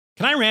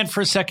Can I rant for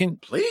a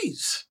second?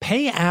 Please.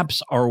 Pay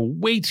apps are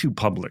way too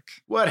public.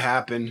 What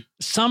happened?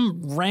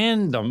 Some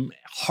random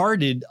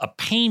hearted a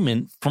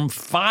payment from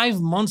 5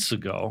 months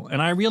ago,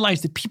 and I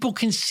realized that people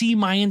can see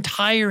my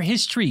entire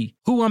history,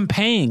 who I'm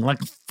paying, like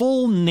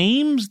full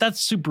names.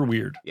 That's super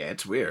weird. Yeah,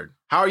 it's weird.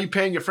 How are you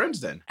paying your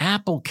friends then?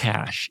 Apple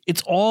Cash.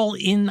 It's all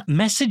in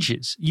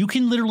messages. You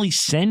can literally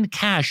send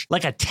cash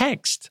like a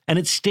text, and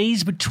it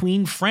stays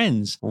between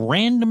friends.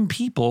 Random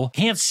people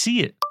can't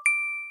see it.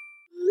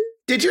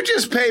 Did you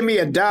just pay me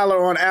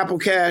 $1 on Apple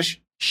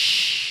Cash?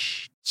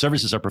 Shh.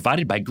 Services are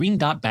provided by Green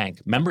Dot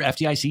Bank. Member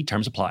FDIC.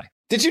 Terms apply.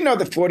 Did you know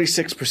that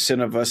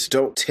 46% of us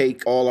don't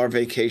take all our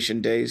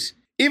vacation days?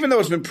 Even though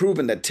it's been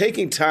proven that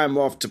taking time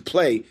off to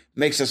play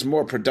makes us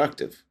more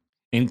productive.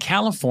 In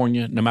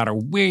California, no matter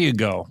where you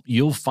go,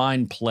 you'll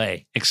find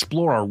play.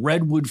 Explore a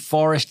redwood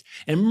forest,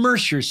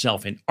 immerse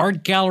yourself in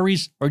art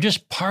galleries, or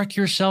just park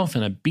yourself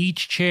in a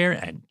beach chair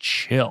and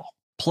chill.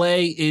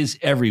 Play is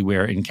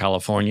everywhere in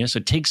California, so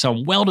take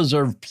some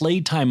well-deserved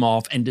playtime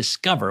off and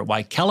discover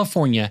why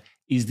California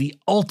is the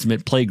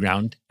ultimate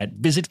playground at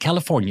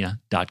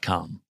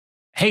visitcalifornia.com.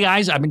 Hey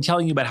guys, I've been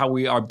telling you about how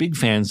we are big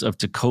fans of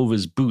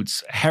Tecovas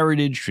boots.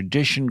 Heritage,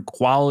 tradition,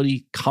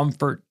 quality,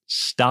 comfort,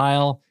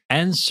 style,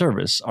 and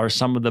service are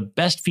some of the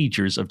best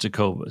features of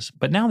Tecovas.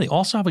 But now they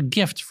also have a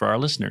gift for our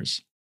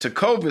listeners.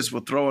 Tecovas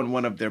will throw in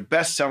one of their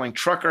best-selling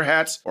trucker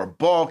hats or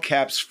ball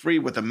caps free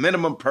with a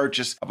minimum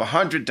purchase of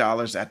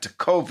 $100 at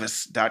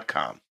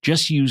tecovas.com.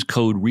 Just use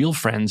code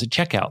REALFRIENDS at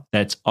checkout.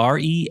 That's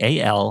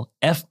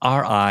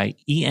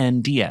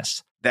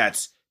REALFRIENDS.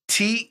 That's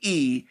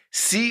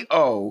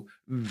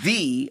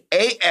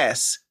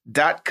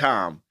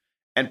TECOVAS.com.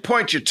 And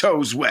point your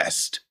toes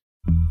west.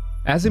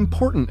 As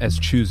important as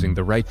choosing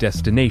the right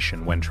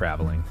destination when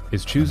traveling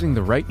is choosing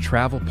the right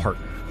travel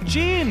partner.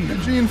 Gene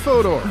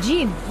Fodor.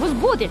 Gene, was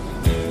good.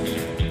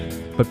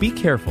 But be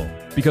careful,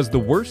 because the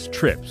worst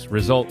trips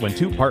result when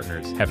two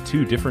partners have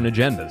two different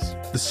agendas.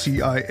 The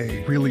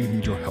CIA really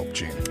need your help,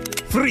 Gene.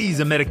 Freeze,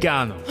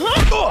 Americano.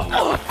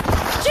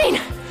 Gene,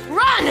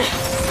 run!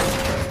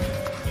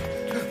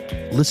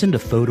 Listen to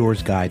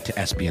Fodor's Guide to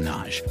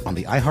Espionage on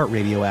the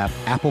iHeartRadio app,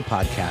 Apple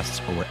Podcasts,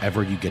 or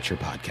wherever you get your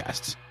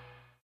podcasts.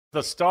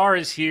 The star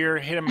is here.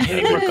 Hitting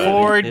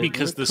record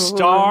because the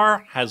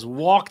star has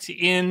walked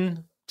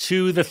in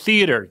to the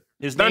theater.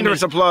 His name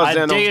is applause,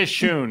 Adea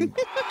Shun.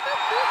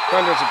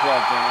 Thunderous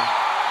applause, Daniel.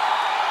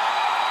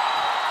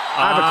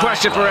 I have a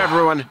question for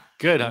everyone.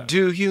 Good.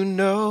 Do you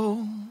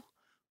know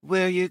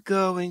where you're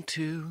going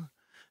to?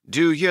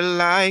 Do you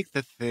like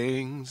the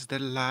things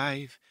that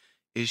life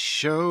is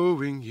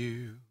showing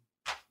you?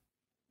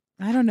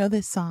 I don't know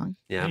this song.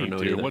 Yeah, I don't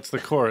know either. What's the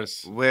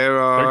chorus? Where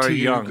are too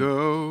you young.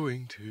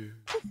 going to?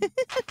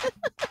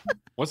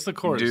 What's the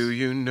chorus? Do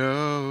you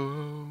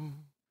know?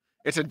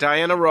 It's a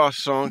Diana Ross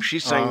song. She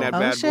sang that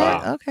bad shit.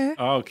 boy. Okay.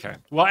 Okay.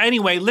 Well,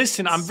 anyway,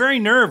 listen, I'm very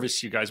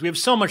nervous, you guys. We have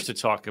so much to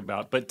talk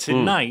about. But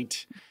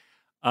tonight,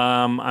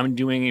 I'm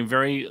doing a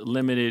very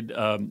limited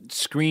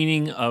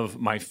screening of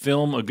my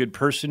film, A Good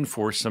Person,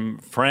 for some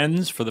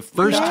friends for the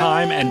first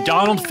time. And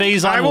Donald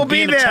Faison will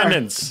be in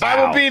attendance.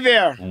 I will be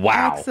there.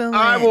 Wow. Excellent.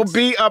 I will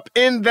be up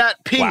in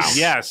that piece. Wow.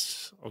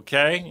 Yes.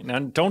 Okay. Now,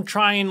 don't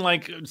try and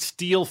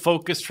steal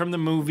focus from the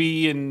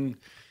movie and.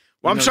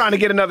 Well, I'm trying to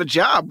get another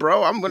job,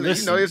 bro. I'm gonna,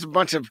 there's a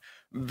bunch of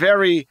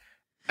very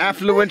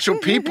affluential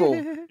people.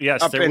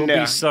 Yes, up there in will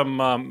there. be some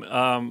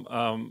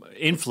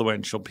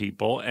influential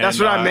people. And, That's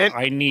what I meant.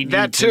 I need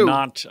That you to too.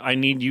 not. I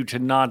need you to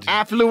not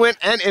Affluent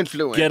and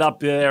influent. get up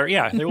there.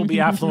 Yeah, there will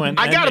be affluent.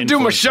 I gotta and do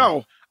my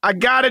influential. show. I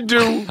gotta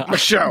do my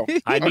show.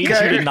 I need you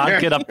to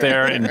not get up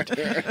there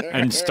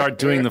and start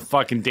doing the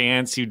fucking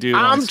dance you do.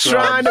 I'm on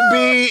Scrubs. trying to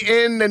be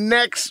in the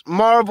next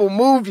Marvel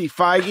movie,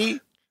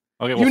 Feige.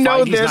 Okay, well, you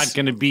know Feige's this. not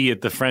going to be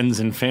at the friends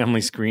and family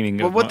screening.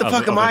 Well, what the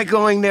fuck am I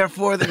going there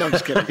for? Then I'm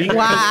just kidding. Because you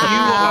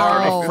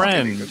are a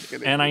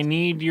friend, and I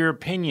need your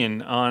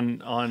opinion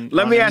on.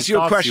 Let me ask you a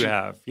thoughts question. You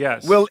have.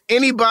 Yes. Will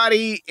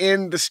anybody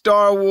in the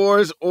Star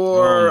Wars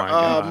or Oh my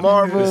God. This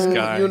Marvel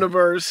guy.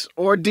 universe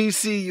or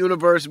DC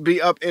universe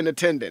be up in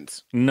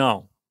attendance?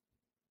 No.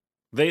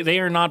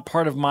 They are not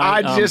part of my.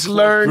 I just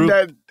learned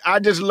group.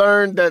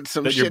 that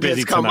some That you're shit has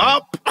busy come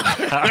tonight.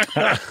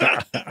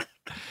 up.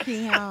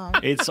 Damn.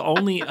 It's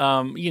only,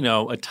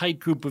 a tight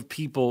group of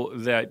people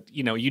that,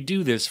 you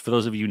do this for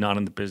those of you not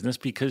in the business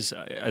because,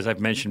 as I've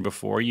mentioned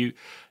before,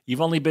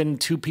 you've only been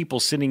two people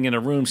sitting in a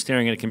room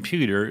staring at a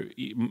computer,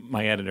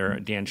 my editor,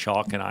 Dan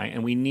Schalk, and I,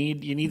 and you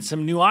need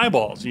some new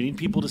eyeballs. You need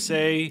people to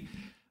say,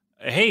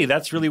 hey,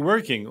 that's really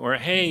working, or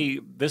hey,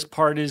 this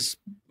part is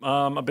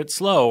a bit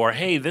slow, or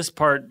hey, this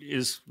part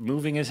is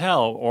moving as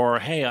hell, or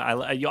hey,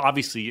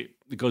 obviously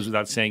it goes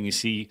without saying you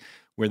see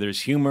where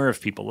there's humor, if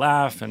people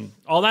laugh, and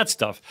all that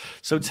stuff.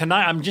 So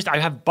tonight, I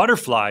have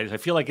butterflies. I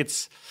feel like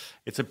it's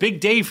a big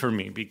day for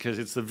me because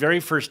it's the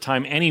very first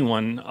time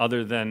anyone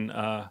other than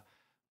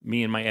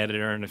me and my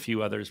editor and a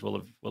few others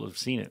will have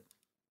seen it.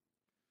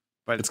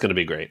 But it's going to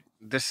be great.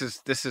 This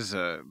is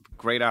a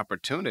great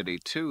opportunity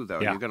too,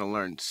 though. Yeah. You're going to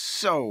learn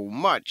so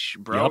much,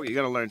 bro. Yep.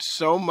 You're going to learn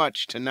so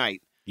much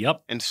tonight.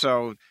 Yep. And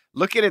so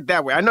look at it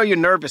that way. I know you're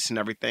nervous and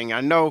everything.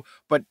 I know,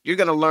 but you're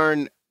going to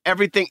learn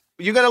everything.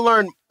 You're going to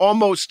learn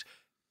almost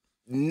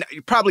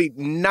probably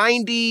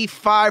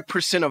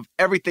 95% of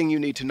everything you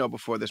need to know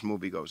before this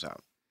movie goes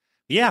out.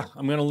 Yeah,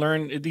 I'm going to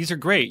learn. These are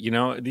great.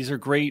 These are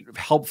great,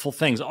 helpful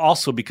things.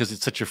 Also, because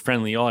it's such a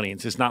friendly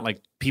audience. It's not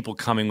like people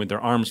coming with their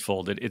arms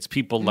folded. It's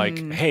people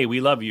like, hey, we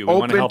love you. We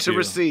want to help you. Open to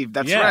receive.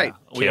 That's yeah, right.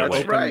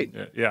 That's right.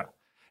 Yeah.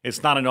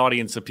 It's not an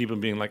audience of people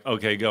being like,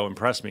 okay, go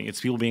impress me. It's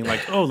people being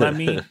like, oh, let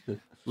me.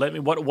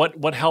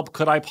 What help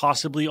could I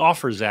possibly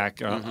offer,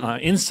 Zach?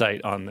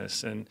 Insight on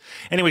this. And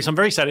anyway, so I'm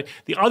very excited.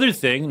 The other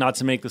thing, not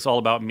to make this all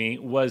about me,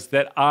 was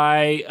that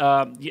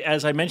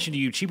as I mentioned to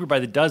you, Cheaper by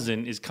the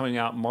Dozen is coming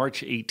out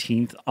March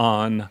 18th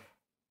on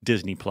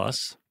Disney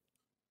Plus.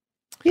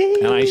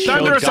 And I showed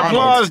Thunderous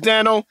applause,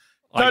 Daniel.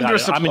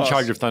 Thunderous applause. I'm in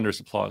charge of thunderous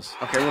applause.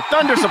 Okay, well,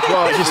 thunderous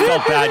applause. I just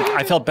felt bad.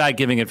 I felt bad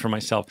giving it for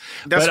myself.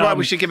 That's why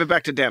we should give it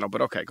back to Daniel, but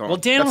okay, go on. Well,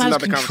 Daniel has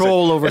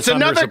control over It's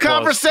another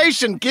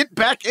conversation. Get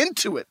back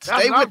into it.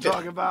 Stay with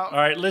it. All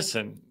right,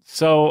 listen.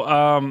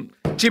 So,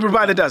 Cheaper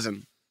by the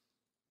Dozen.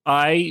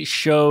 I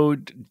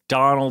showed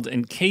Donald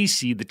and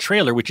Casey the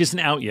trailer, which isn't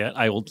out yet.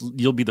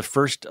 You'll be the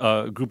first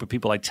group of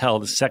people I tell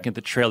the second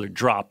the trailer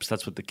drops.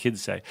 That's what the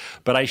kids say.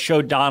 But I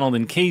showed Donald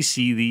and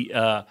Casey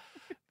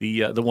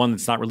the one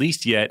that's not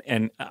released yet,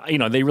 and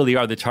they really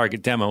are the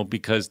target demo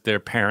because they're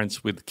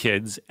parents with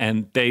kids,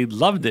 and they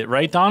loved it,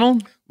 right,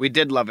 Donald? We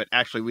did love it.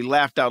 Actually, we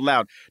laughed out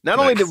loud. Not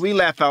only did we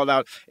laugh out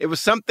loud, it was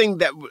something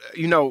that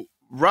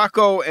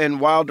Rocco and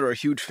Wilder are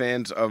huge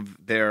fans of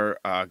their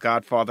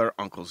godfather,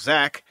 Uncle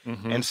Zach,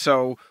 and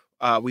so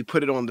we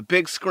put it on the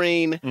big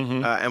screen,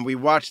 and we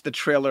watched the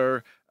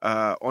trailer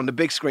on the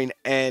big screen,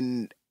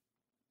 and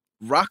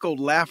Rocco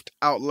laughed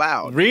out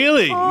loud.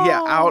 Really?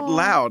 Yeah, out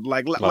loud,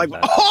 like laughed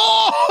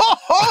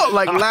out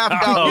loud,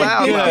 laughed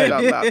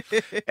out loud.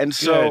 And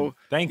so,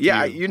 thank you.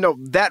 Yeah,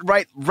 that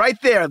right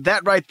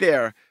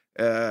there.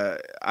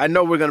 I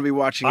know we're going to be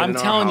watching it. I'm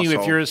telling you,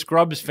 if you're a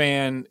Scrubs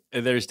fan,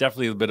 there's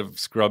definitely a bit of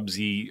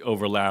Scrubsy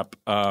overlap,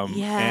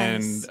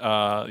 and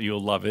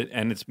you'll love it.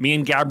 And it's me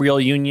and Gabrielle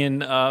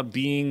Union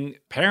being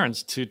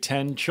parents to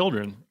 10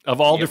 children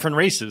of all different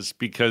races,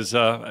 because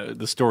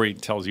the story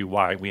tells you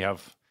why we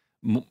have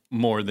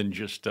more than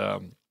just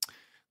the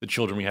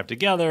children we have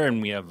together,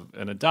 and we have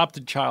an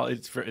adopted child.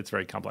 It's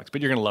very complex,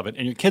 but you're going to love it,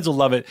 and your kids will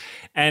love it.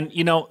 And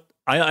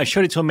I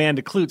showed it to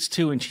Amanda Klutz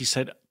too, and she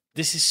said,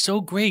 "This is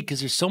so great because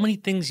there's so many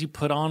things you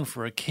put on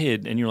for a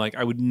kid, and you're like,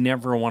 I would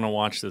never want to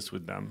watch this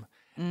with them."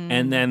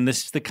 And then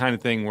this is the kind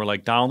of thing where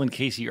like Donald and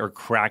Casey are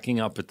cracking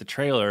up at the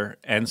trailer,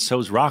 and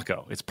so's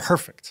Rocco. It's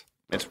perfect.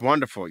 It's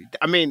wonderful.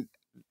 I mean,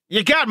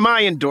 you got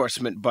my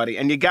endorsement, buddy,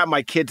 and you got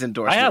my kids'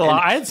 endorsement.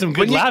 I had some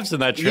good laughs in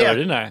that trailer,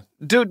 didn't I?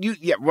 Dude,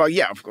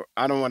 of course.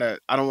 I don't want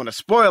to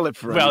spoil it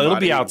for Well, it'll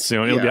be out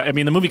soon.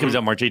 The movie comes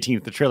out March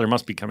 18th. The trailer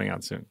must be coming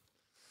out soon.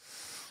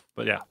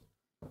 But yeah.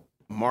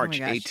 March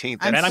 18th.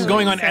 I'm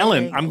going on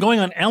Ellen. I'm going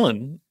on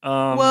Ellen.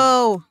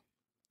 Whoa.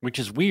 Which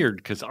is weird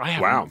because I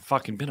haven't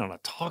fucking been on a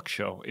talk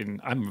show, and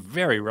I'm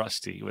very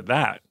rusty with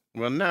that.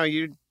 Well, no,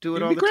 you do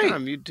it all the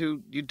time. You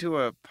do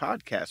a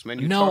podcast,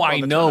 man. No, I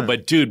know,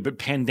 but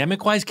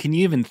pandemic-wise, can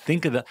you even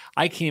think of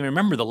I can't even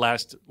remember the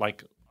last,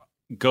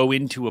 go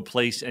into a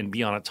place and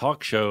be on a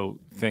talk show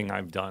thing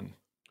I've done.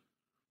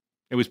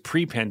 It was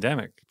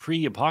pre-pandemic,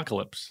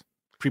 pre-apocalypse.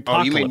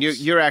 Oh, you mean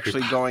you're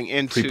actually going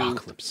into...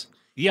 Pre-apocalypse.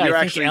 Yeah,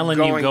 I think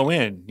Ellen, you go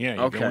in.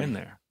 Yeah, you go in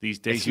there. These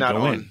days you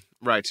go in.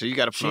 Right, so you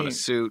got to put on a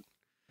suit.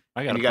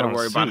 You got to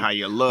worry about how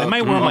you look. I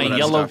might wear my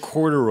yellow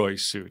corduroy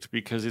suit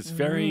because it's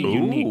very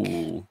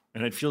unique,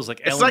 and it feels like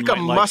it's like a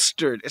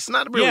mustard. It's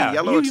not really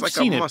yellow. It's like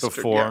a mustard.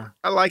 Before. Yeah.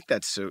 I like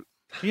that suit.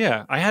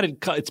 Yeah, I had it.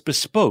 It's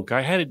bespoke.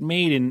 I had it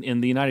made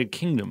in the United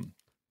Kingdom.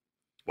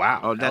 Wow.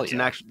 Oh,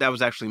 that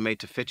was actually made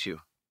to fit you.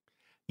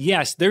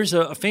 Yes, there's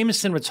a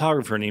famous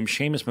cinematographer named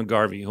Seamus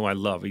McGarvey who I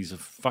love. He's a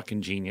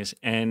fucking genius,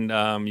 and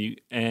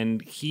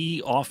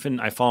he often,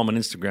 I follow him on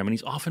Instagram, and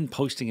he's often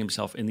posting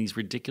himself in these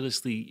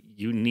ridiculously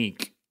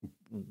unique,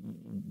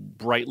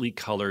 brightly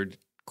colored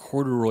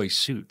corduroy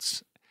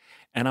suits.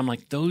 And I'm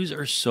like, those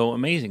are so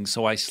amazing.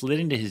 So I slid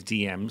into his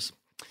DMs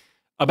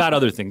about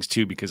other things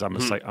too, because I'm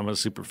a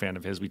super fan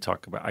of his.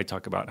 I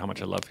talk about how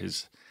much I love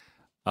his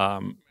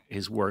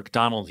work.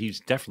 Donald, he's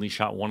definitely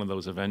shot one of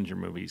those Avenger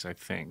movies, I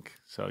think.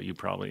 So you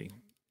probably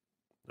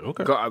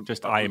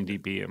just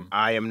IMDb him.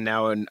 I am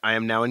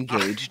now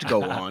engaged.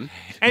 Go on.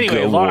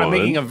 Anyway, I'm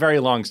making a very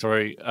long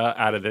story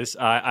out of this.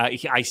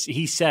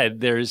 He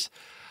said there's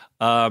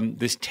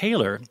this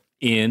tailor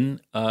in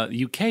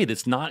UK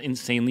that's not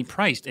insanely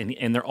priced,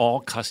 and they're all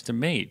custom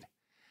made.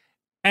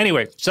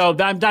 Anyway, so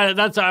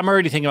I'm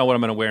already thinking about what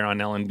I'm going to wear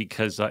on Ellen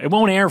because it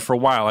won't air for a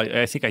while.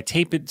 I think I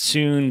tape it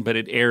soon, but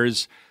it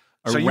airs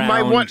around. So you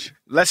might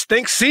let's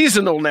think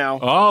seasonal now.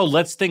 Oh,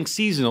 let's think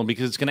seasonal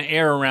because it's going to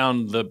air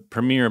around the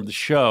premiere of the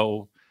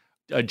show.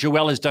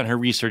 Joelle has done her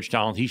research,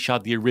 Donald. He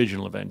shot the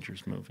original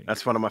Avengers movie.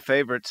 That's one of my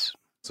favorites.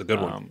 It's a good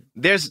one.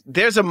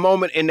 There's a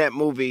moment in that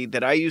movie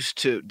that I used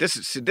to. This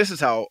is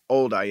how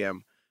old I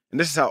am, and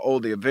this is how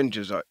old the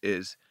Avengers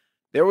is.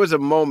 there was a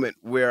moment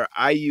where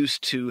I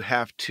used to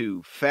have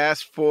to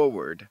fast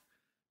forward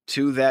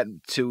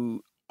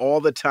to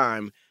all the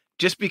time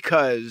just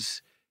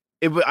because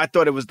I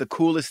thought it was the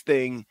coolest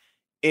thing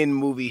in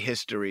movie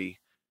history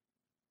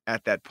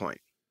at that point.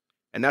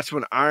 And that's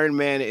when Iron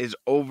Man is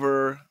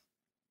over,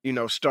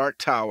 Stark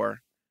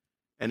Tower,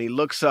 and he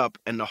looks up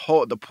and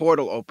the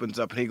portal opens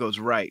up and he goes,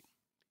 right,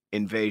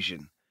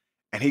 invasion.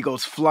 And he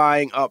goes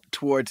flying up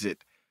towards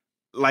it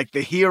like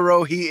the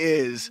hero he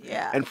is,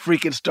 and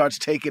freaking starts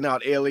taking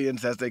out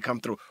aliens as they come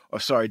through. Oh,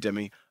 sorry,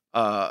 Demi.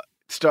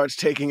 Starts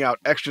taking out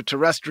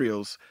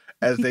extraterrestrials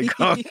as they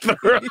come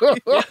through.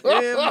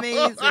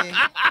 Amazing.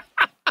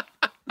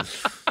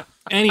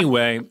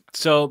 Anyway,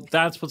 so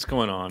that's what's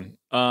going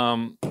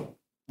on.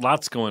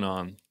 Lots going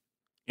on.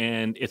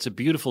 And it's a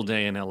beautiful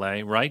day in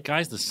LA, right,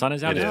 guys? The sun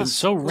is out. It's been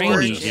so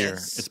rainy here.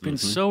 It's been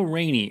so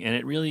rainy, and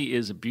it really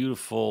is a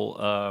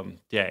beautiful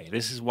day.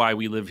 This is why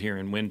we live here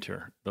in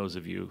winter, those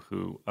of you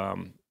who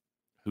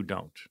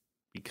don't,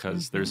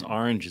 because there's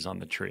oranges on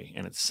the tree,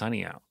 and it's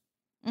sunny out.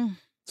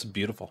 It's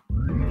beautiful.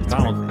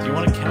 Donald, do you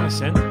want to count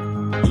us in?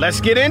 Let's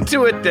get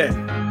into it then.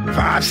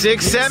 5,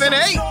 6, 7,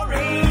 8.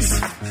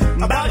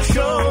 About a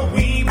show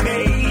we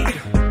made.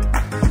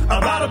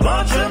 About a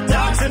bunch of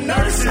docs and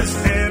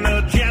nurses and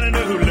a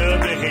janitor who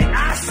loved to hate.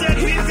 I said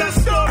he's got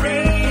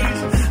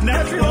stories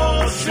that you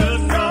all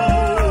should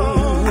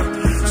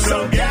know.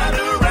 So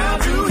gather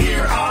round to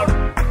hear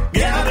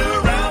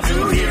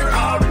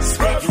our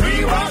Scrubs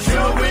Rewatch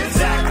show with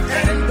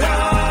Zach and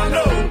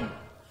Donald.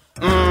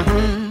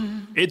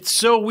 It's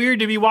so weird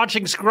to be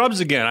watching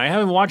Scrubs again. I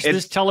haven't watched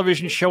this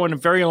television show in a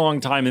very long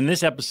time, and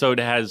this episode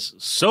has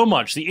so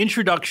much. The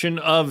introduction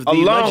of the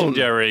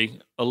legendary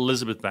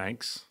Elizabeth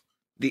Banks.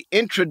 The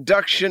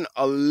introduction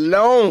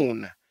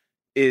alone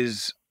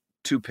is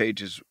 2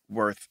 pages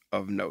worth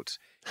of notes.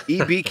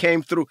 EB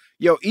came through.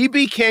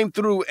 EB came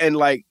through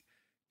and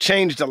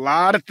changed a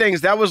lot of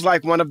things. That was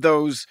one of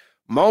those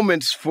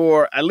moments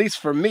at least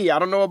for me. I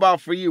don't know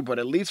about for you, but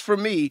at least for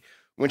me,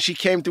 when she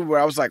came through where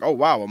I was like, oh,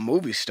 wow, a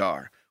movie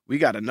star. We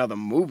got another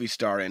movie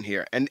star in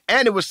here. And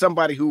it was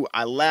somebody who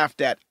I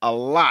laughed at a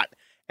lot.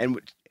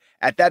 And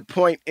at that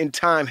point in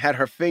time had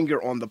her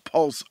finger on the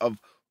pulse of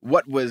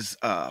what was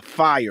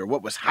fire,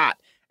 what was hot,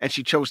 and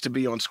she chose to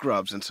be on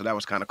Scrubs, and so that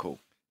was kind of cool.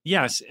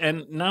 Yes,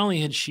 and not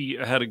only had she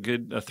had a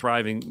good,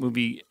 thriving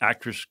movie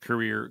actress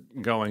career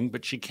going,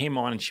 but she came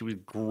on and she was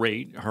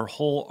great. Her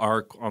whole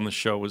arc on the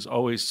show was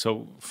always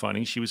so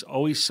funny. She was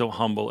always so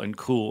humble and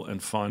cool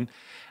and fun.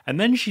 And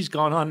then she's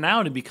gone on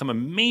now to become a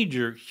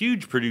major,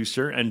 huge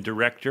producer and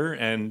director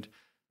and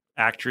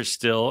actress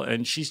still,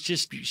 and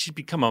she's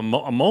become a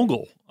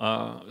mogul.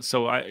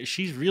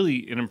 She's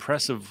really an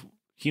impressive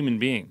human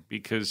being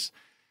because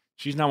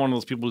she's not one of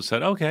those people who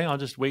said, okay, I'll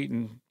just wait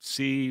and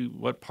see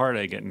what part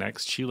I get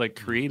next. She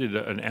created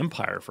an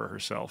empire for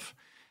herself.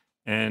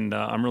 And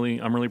I'm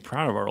really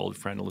proud of our old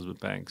friend, Elizabeth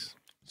Banks.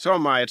 So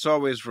am I. It's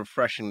always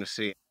refreshing to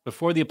see.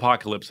 Before the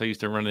apocalypse, I used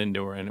to run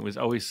into her and it was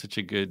always such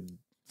a good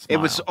smile.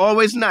 It was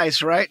always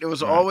nice, right? It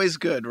was always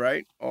good,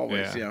 right?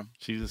 Always, yeah.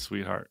 She's a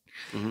sweetheart.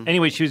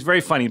 Anyway, she was very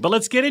funny. But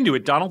let's get into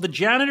it, Donald. The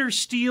janitor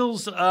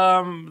steals the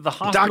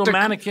hospital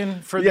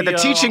mannequin for the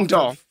teaching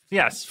doll.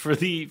 Yes, for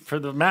the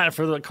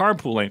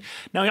carpool lane.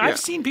 Now I've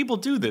seen people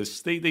do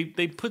this. They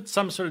put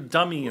some sort of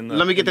dummy in the.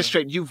 Let me get this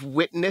straight. You've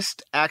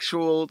witnessed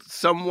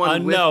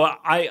someone? No,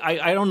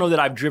 I don't know that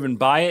I've driven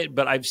by it,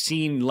 but I've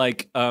seen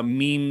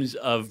memes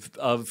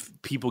of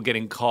people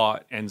getting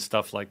caught and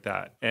stuff like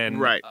that.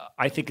 And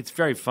I think it's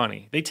very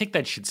funny. They take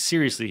that shit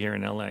seriously here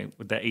in LA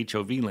with that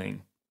HOV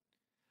lane.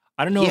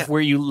 I don't know if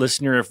where you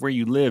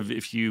live,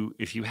 if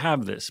you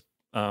have this.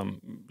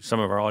 Some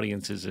of our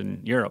audience is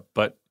in Europe,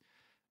 but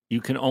you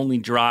can only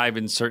drive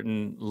in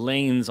certain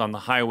lanes on the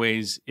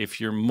highways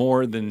if you're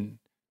more than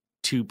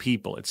 2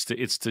 people. It's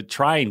to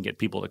try and get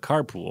people to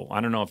carpool. I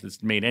don't know if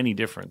it's made any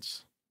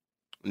difference.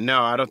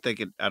 No, I don't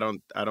think it. I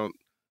don't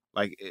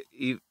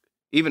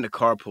even the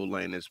carpool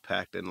lane is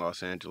packed in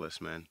Los Angeles,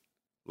 man.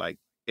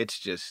 It's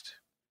just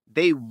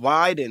they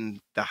widen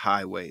the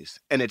highways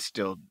and it's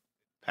still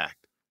packed.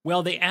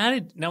 Well, they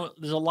added now.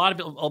 There's a lot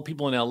of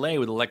people in LA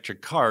with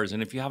electric cars,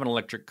 and if you have an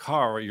electric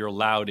car, you're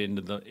allowed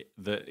into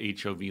the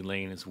HOV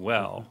lane as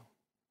well.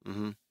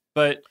 Mm-hmm.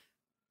 But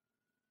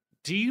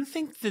do you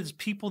think there's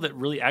people that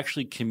really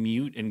actually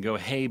commute and go,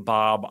 "Hey,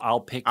 Bob,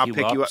 I'll pick you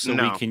up so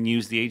we can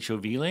use the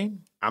HOV lane"?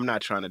 I'm not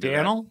trying to do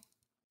Daniel?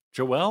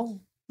 Joelle?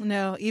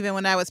 No, even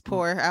when I was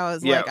poor, I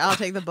was I'll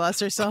take the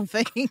bus or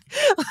something.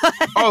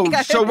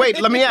 So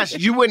wait, let me ask.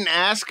 You wouldn't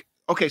ask?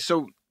 Okay,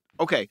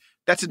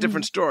 that's a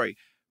different story.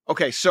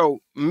 Okay, so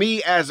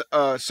me as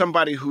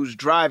somebody who's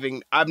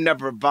driving, I've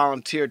never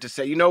volunteered to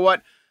say, you know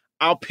what,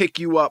 I'll pick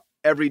you up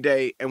every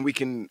day and we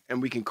can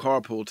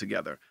carpool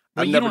together.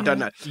 I've never done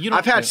that.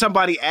 I've had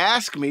somebody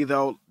ask me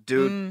though,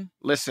 dude,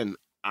 listen,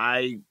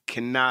 I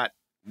cannot.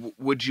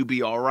 Would you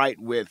be all right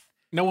with?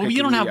 No, well, we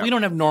don't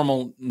have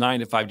normal 9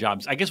 to 5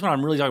 jobs. I guess what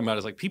I'm really talking about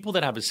is people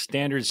that have a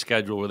standard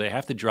schedule where they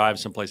have to drive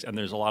someplace and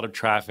there's a lot of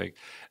traffic.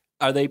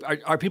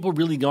 Are people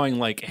really going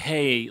like,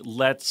 hey,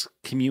 let's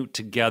commute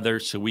together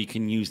so we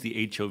can use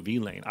the HOV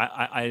lane?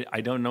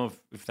 I don't know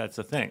if that's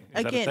a thing.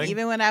 Is that a thing?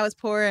 Even when I was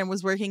poor and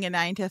was working a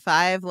 9 to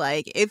 5,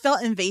 like it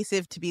felt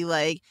invasive to be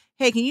like,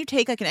 hey, can you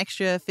take like an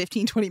extra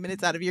 15, 20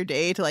 minutes out of your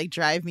day to like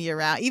drive me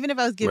around? Even if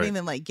I was giving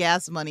them like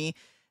gas money.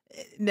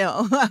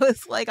 No, I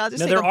was like, I'll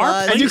just take a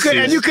bus. And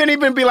you couldn't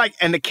even be like,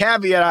 and the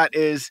caveat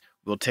is,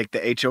 we'll take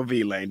the HOV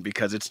lane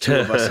because it's 2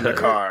 of us in the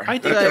car. I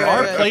think there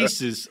are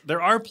places.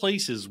 There are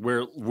places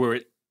where,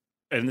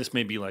 and this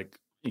may be like,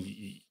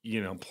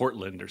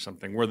 Portland or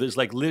something, where there's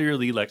like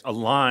literally like a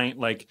line,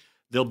 like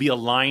there'll be a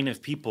line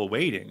of people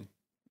waiting,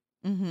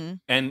 and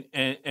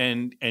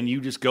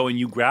you just go and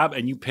you grab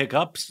and you pick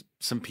up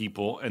some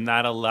people, and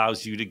that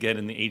allows you to get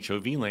in the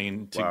HOV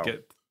lane to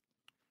get.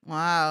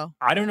 Wow.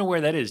 I don't know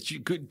where that is.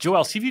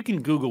 Joelle, see if you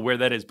can Google where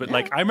that is. But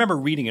like, I remember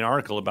reading an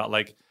article about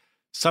like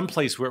some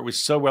place where it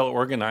was so well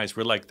organized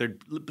where like there'd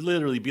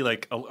literally be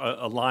like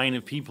a line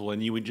of people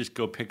and you would just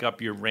go pick up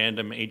your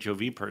random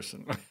HOV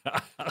person.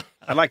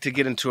 I'd like to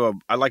get into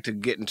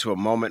a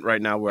moment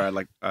right now where I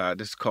like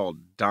this is called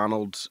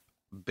Donald's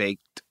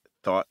Baked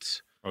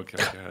Thoughts. Okay,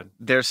 go ahead.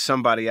 There's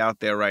somebody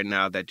out there right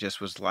now that just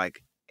was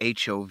like,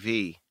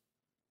 HOV.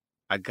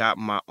 I got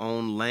my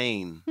own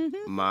lane,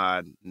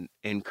 my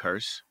in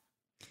curse.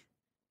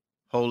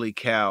 Holy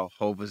cow,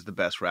 Hov is the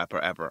best rapper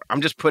ever. I'm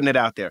just putting it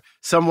out there.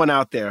 Someone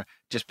out there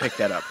just picked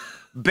that up.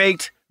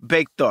 Baked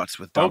Thoughts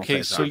with Donald Okay,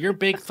 Faison. so your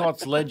Baked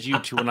Thoughts led you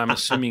to what I'm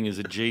assuming is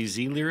a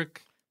Jay-Z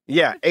lyric?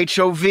 Yeah,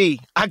 HOV.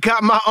 I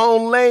got my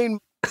own lane.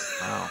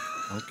 Wow,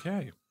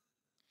 okay.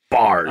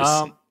 Bars.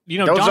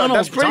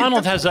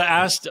 Donald has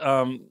asked,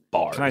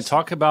 Bars. Can I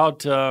talk about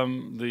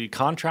the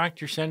contract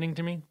you're sending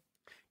to me?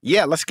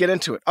 Yeah, let's get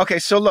into it. Okay,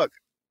 so look,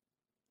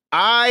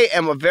 I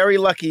am a very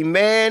lucky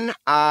man.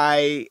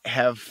 I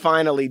have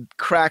finally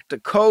cracked the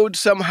code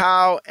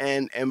somehow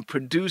and am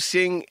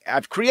producing.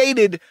 I've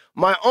created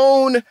my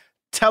own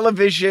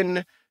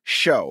television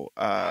show.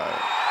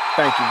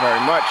 Thank you very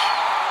much.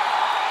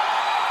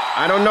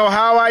 I don't know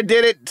how I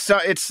did it. So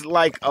it's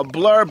like a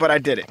blur, but I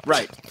did it.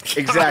 Right.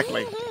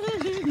 Exactly.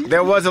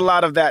 There was a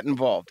lot of that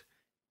involved.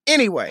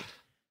 Anyway,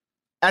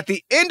 at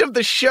the end of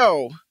the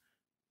show,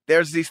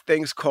 there's these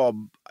things called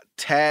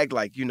tag,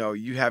 like,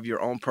 you have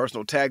your own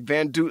personal tag.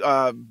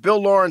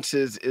 Bill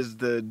Lawrence's is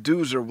the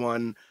Doozer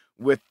one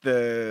with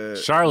the...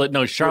 Charlotte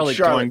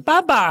going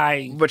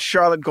bye-bye. But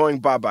Charlotte going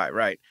bye-bye,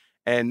 right.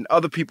 And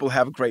other people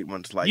have great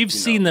ones. Like You've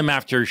seen them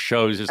after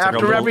shows. It's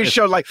after like every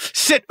show, like,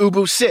 sit,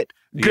 Ubu, sit.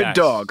 Good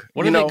dog.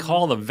 What do they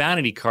call them?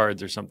 Vanity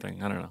cards or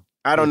something? I don't know.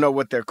 I don't know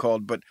what they're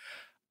called, but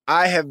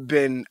I have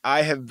been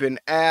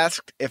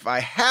asked if I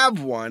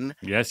have one.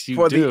 Yes, you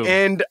for do. the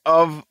end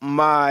of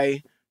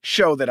my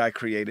show that I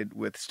created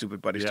with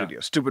Stupid Buddy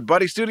Studios. Stupid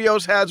Buddy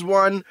Studios has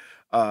one.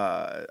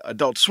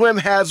 Adult Swim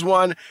has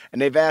one,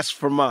 and they've asked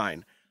for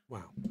mine.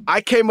 Wow.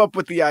 I came up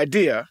with the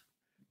idea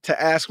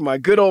to ask my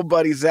good old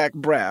buddy Zach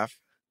Braff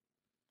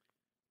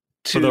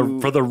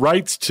for the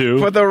rights to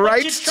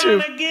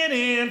get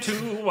into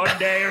one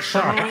day or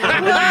so. Oh,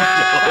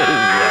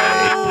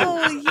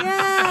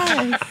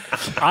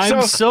 yes.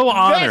 I'm so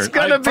honored. That's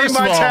gonna be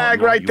my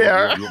tag right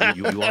there.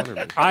 You honor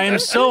me. I am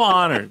so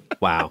honored.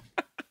 Wow.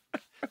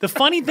 The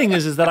funny thing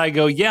is that I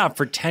go, yeah,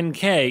 for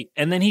 $10K,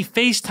 and then he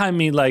FaceTimed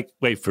me like,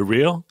 wait, for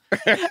real?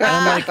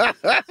 And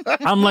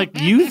I'm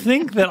like, you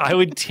think that I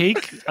would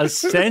take a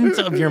cent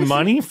of your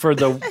money for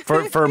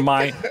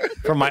my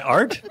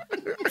art?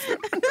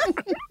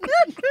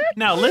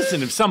 Now,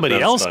 listen, if somebody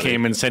else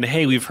came and said,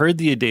 hey, we've heard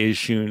the A Day Is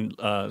Soon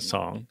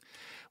song.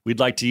 We'd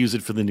like to use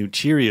it for the new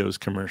Cheerios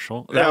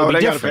commercial. That would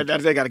be different.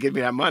 They got to give me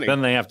that money.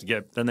 Then they have to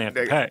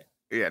pay.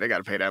 Yeah, they got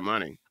to pay that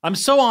money. I'm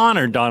so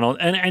honored, Donald,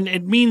 and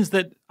it means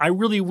that I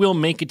really will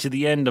make it to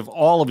the end of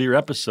all of your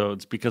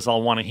episodes because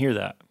I'll want to hear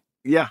that.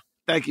 Yeah,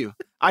 thank you.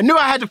 I knew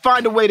I had to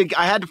find a way to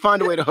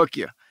hook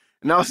you,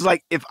 and I was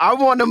like, if I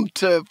want them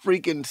to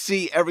freaking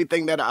see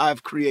everything that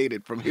I've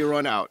created from here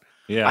on out,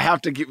 I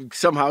have to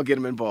somehow get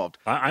them involved.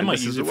 I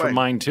might use it for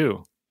mine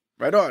too.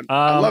 Right on.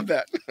 I love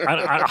that.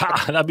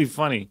 That'd be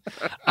funny.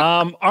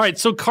 All right,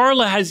 so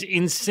Carla has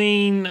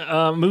insane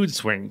mood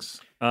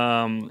swings.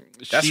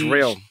 That's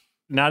real.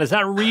 Now, is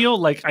that real?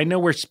 Like, I know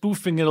we're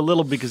spoofing it a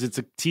little because it's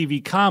a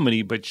TV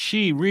comedy, but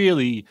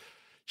she's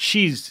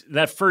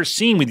that first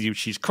scene with you,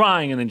 she's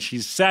crying and then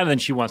she's sad and then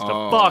she wants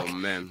to fuck.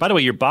 Man. By the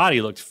way, your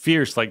body looked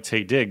fierce like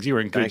Tay Diggs. You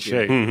were in good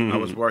shape. I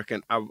was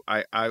working.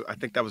 I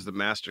think that was the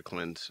master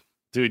cleanse.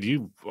 Dude,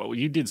 you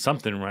did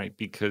something right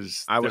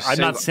because I'm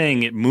not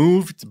saying it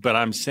moved, but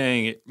I'm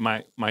saying it.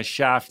 My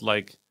shaft,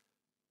 like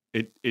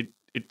it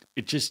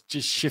just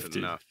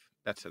shifted.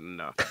 That's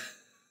enough.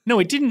 No,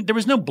 it didn't. There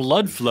was no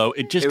blood flow.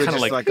 It just kind of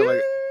like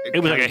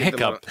it was like a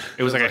hiccup.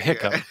 It was like a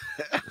hiccup.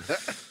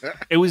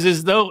 It was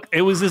as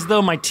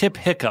though my tip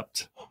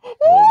hiccuped.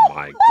 Oh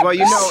my. Well,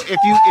 you know,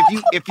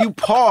 if you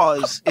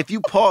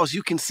pause,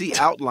 you can see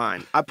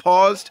outline. I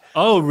paused.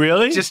 Oh,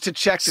 really? Just to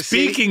check to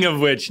see. Speaking of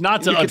which,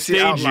 not to You can see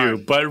upstage you,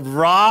 outline. but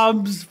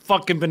Rob's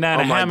fucking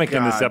banana Oh my hammock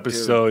in this God,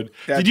 episode. dude.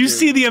 That Did you dude.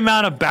 see the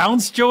amount of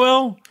bounce,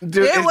 Joel?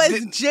 Dude, It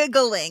was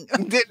jiggling.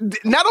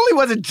 not only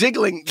was it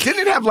jiggling,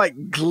 didn't it have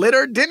like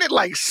glitter? Didn't it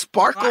like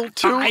sparkle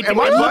too? It Am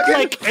I looked bugging?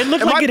 like it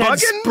looked Am like I it had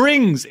bugging?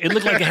 springs. It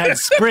looked like it had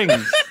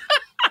springs.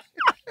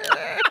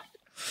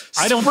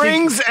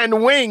 Springs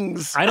and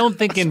wings. I don't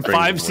think in Springs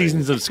 5 and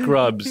seasons of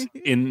Scrubs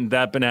in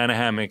that banana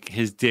hammock,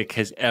 his dick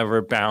has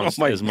ever bounced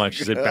Oh my as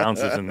much as it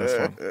bounces in this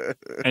one.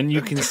 And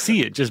you can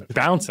see it just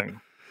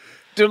bouncing.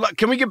 Dude, look,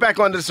 can we get back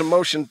onto this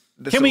emotion?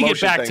 Can we get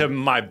back to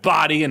my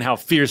body and how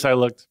fierce I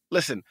looked?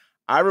 Listen,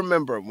 I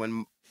remember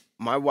when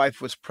my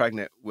wife was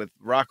pregnant with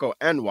Rocco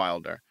and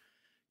Wilder,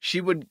 she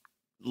would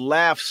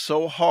laugh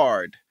so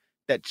hard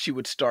that she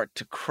would start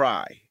to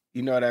cry.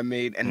 You know what I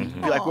mean? And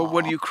be like, well,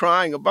 what are you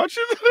crying about?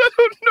 She's like, I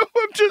don't know.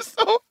 I'm just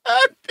so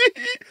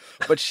happy.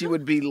 But she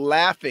would be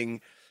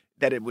laughing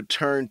that it would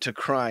turn to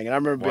crying. And I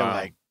remember being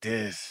like,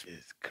 this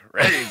is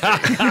crazy.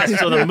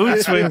 So the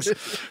mood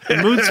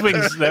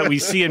swings that we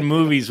see in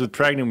movies with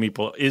pregnant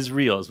people is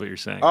real, is what you're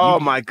saying. Oh,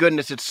 my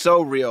goodness. It's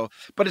so real.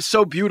 But it's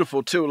so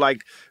beautiful, too.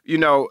 Like, you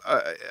know,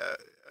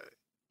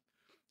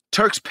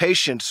 Turk's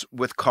patience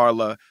with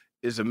Carla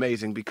is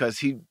amazing because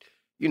he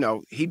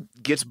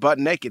gets butt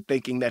naked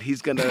thinking that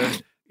he's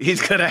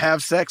gonna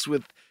have sex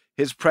with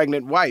his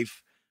pregnant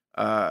wife.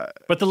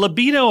 But the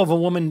libido of a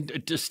woman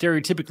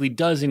stereotypically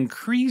does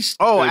increase.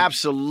 Oh,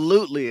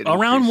 absolutely. It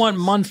Around increases. what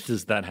month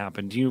does that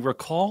happen? Do you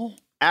recall?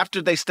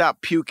 After they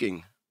stop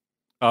puking.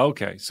 Oh,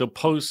 okay, so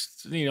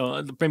post,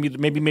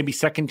 maybe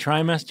second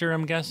trimester,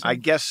 I'm guessing. I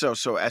guess so.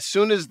 So as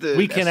soon as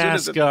we can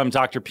ask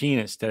Dr.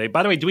 Penis today.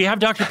 By the way, do we have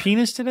Dr.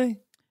 Penis today?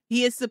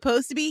 He is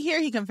supposed to be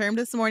here. He confirmed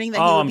this morning that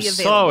he Oh, will I'm be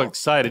available. so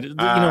excited.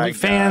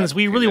 Fans,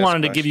 we really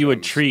wanted to give you a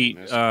treat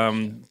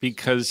questions.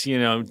 because,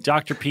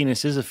 Dr.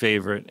 Penis is a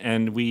favorite,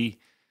 and we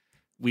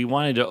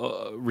wanted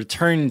to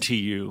return to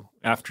you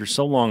after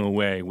so long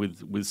away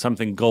with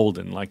something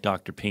golden like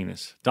Dr.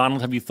 Penis.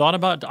 Donald, have you thought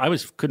about? I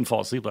couldn't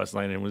fall asleep last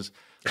night and was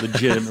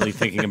legitimately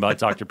thinking about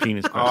Dr.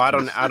 Penis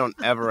questions. I don't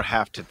ever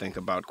have to think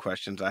about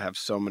questions. I have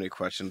so many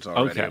questions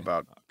already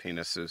about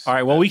penises. All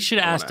right, well, we should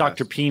ask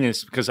Dr.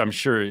 Penis, because I'm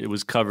sure it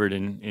was covered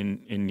in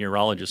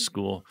urologist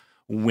school,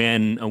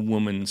 when a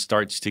woman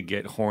starts to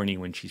get horny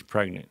when she's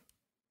pregnant.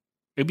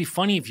 It'd be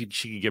funny if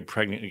she could get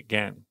pregnant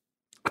again.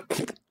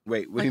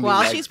 Wait, what do Like you mean?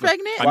 while she's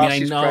pregnant? I While mean, I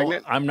she's know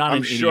pregnant? I'm not I'm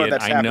an sure idiot.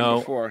 that's I happened know.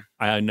 before.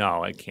 I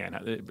know it can't.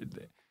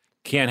 It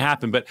can't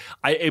happen. But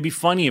it'd be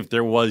funny if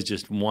there was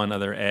just one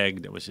other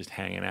egg that was just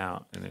hanging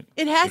out. And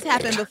It has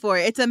happened before.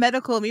 It's a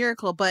medical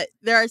miracle, but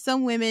there are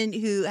some women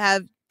who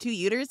have 2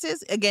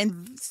 uteruses.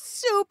 Again,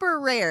 super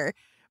rare,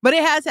 but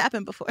it has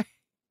happened before.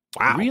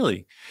 Wow.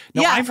 Really?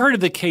 No, Yeah. I've heard of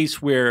the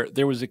case where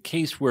there was a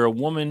case where a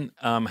woman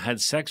had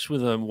sex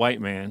with a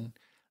white man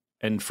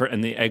and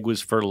the egg was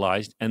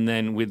fertilized, and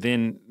then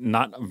within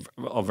not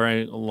a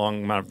very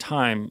long amount of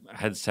time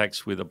had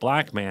sex with a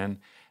black man,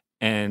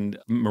 and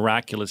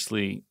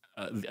miraculously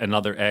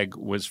another egg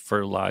was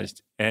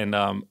fertilized,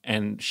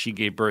 and she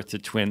gave birth to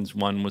twins.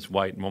 One was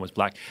white and one was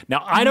black.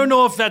 Now, I don't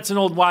know if that's an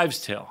old wives'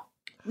 tale.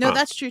 No,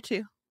 that's true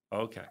too.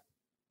 Okay.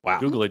 Wow.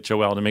 Google it,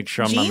 Joelle, to make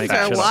sure I'm not Genes making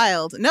are shit up.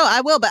 wild. No,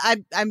 I will, but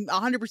I'm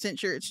 100%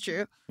 sure it's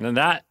true. And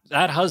that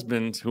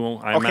husband, who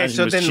I Okay, imagine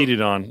so was then- cheated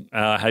on,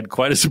 had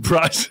quite a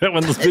surprise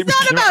when the baby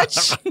It's came not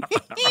out.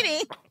 about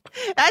cheating.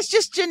 That's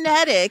just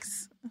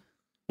genetics.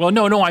 Well,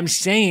 no, I'm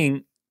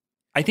saying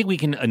I think we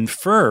can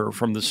infer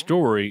from the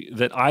story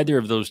that either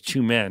of those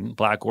 2 men,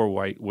 black or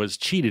white, was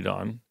cheated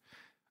on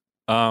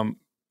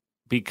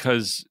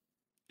because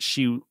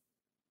she,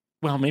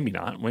 well, maybe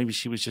not. Maybe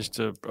she was just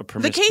a The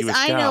promiscuous case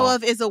I gal. know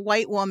of is a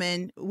white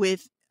woman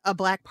with a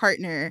black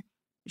partner.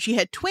 She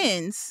had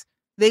twins.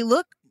 They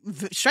look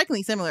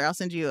strikingly similar. I'll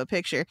send you a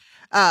picture.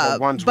 Well,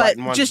 one's white but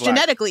and one's just black.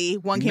 genetically,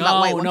 one came out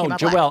white, one came out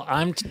black. Joelle,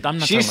 I'm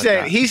not She talking said,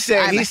 about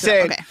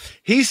that.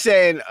 he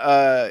said,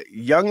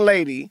 young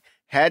lady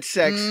had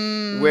sex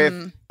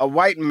with a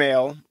white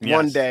male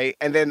one Yes. day,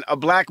 and then a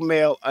black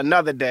male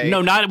another day.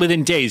 No, not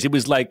within days. It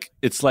was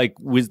it's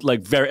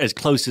with very as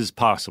close as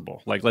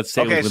possible. Like, let's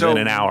say it was within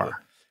an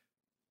hour.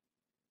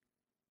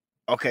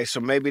 Okay, so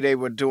maybe they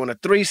were doing a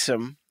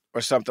threesome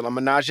or something, a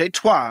menage a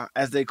trois,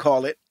 as they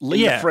call it in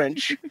the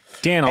French.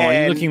 Dan, are you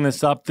And looking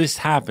this up? This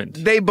happened.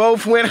 They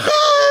both went,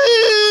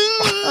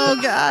 Oh,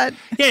 God.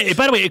 Yeah,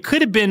 by the way, it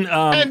could have been...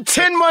 and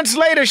 10 months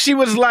later, she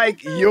was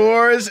like,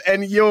 yours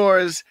and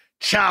yours,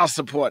 child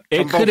support. it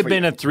from could both have of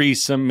been you. a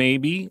threesome,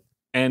 maybe,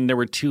 and there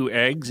were 2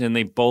 eggs, and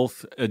they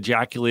both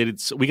ejaculated.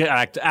 So we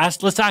got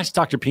let's ask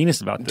Dr. Penis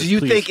about this. Do you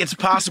please. think it's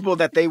possible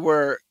that they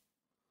were...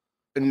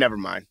 Never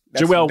mind.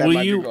 Joelle, that will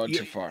might be you going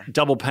too far.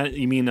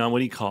 you mean what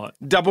do you call it?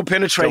 Double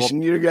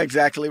penetration. You're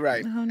exactly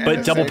right. Oh, no. But at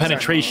the double same time.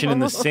 penetration in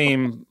the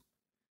same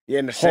Yeah,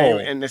 in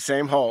the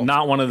same hole.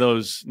 Not one of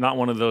those.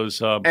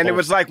 And it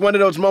was like one of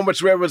those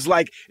moments where it was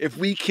like, if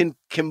we can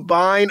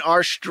combine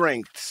our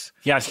strengths.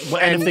 Yes,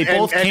 and if they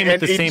both came at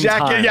the same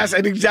time. Yes,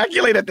 and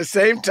ejaculate at the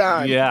same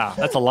time. Yeah,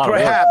 that's a lot of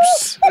work.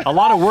 Perhaps. A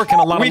lot of work and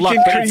a lot of luck. We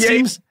But can it create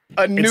seems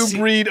a new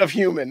breed of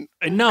human.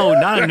 No,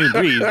 not a new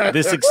breed.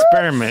 This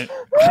experiment.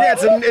 Yeah,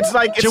 it's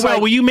like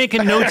Joelle, will you make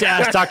a note to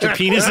ask Dr.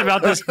 Penis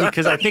about this?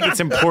 Because I think it's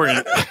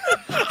important.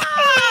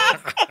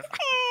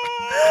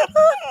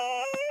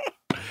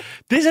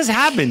 This has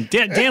happened.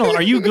 Daniel,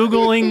 are you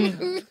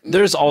Googling?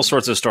 There's all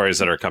sorts of stories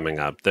that are coming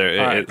up.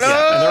 And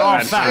they're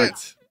all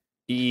facts.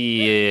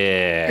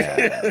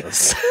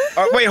 Yes.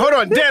 Wait, hold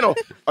on. Daniel,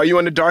 are you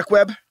on the dark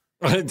web?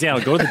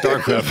 Daniel, go to the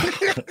dark web.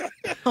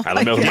 I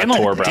don't know who my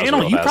Tor browser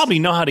Daniel, you has. probably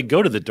know how to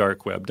go to the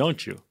dark web,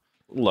 don't you?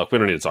 Look, we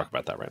don't need to talk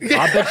about that right now.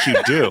 I bet you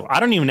do. I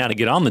don't even know how to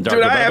get on the dark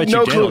web. I I have bet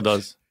no you Daniel clue.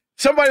 does.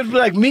 Somebody would be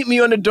like, meet me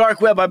on the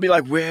dark web. I'd be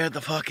like, where the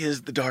fuck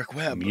is the dark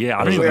web? Yeah,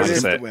 I don't even Where know how to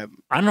is say the it. web?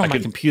 I don't know if my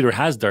computer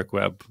has dark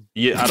web.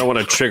 Yeah, I don't want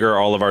to trigger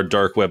all of our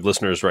dark web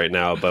listeners right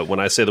now, but when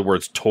I say the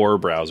words Tor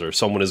browser,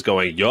 someone is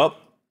going, yup.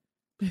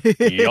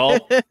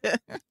 Yup.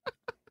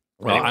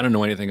 Well, I don't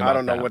know anything about that. I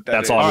don't know what that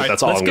That's is. all. All right,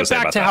 That's all let's I'm going get to say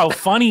back about to that. how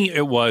funny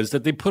it was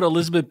that they put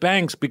Elizabeth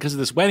Banks because of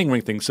this wedding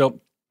ring thing.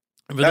 So,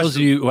 for those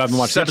of you who haven't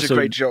watched the Such episode, a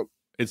great joke.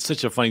 it's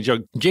such a funny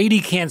joke.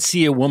 JD can't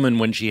see a woman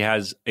when she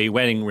has a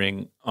wedding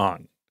ring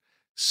on.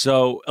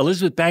 So,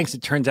 Elizabeth Banks,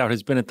 it turns out,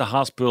 has been at the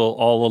hospital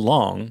all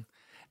along,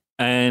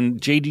 and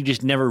JD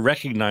just never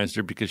recognized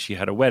her because she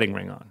had a wedding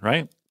ring on,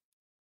 right?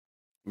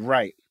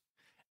 Right.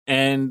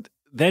 And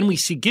then we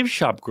see Gift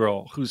Shop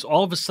Girl, who's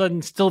all of a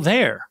sudden still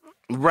there.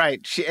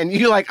 Right. And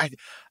you're like, I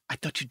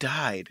thought you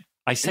died.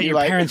 I sent And your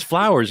you're like- parents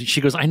flowers. And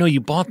she goes, I know you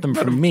bought them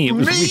from me. It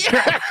was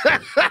weird.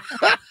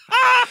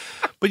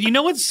 But you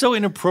know what's so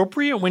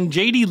inappropriate? When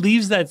JD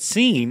leaves that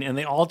scene and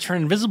they all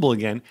turn invisible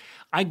again,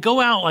 I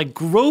go out like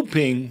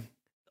groping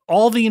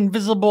all the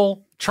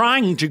invisible,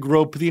 trying to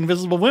grope the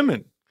invisible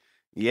women.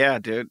 Yeah,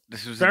 dude.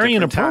 This was Very a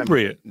different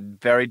inappropriate. Time.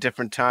 Very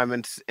different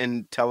time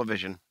in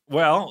television.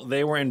 Well,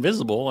 they were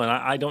invisible, and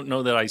I don't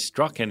know that I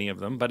struck any of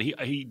them, but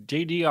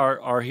JD,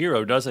 our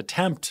hero, does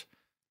attempt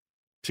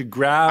to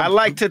grab. I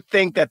like to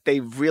think that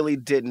they really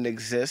didn't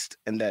exist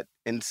and that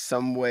in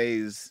some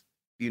ways,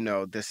 you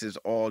know, this is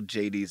all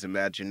JD's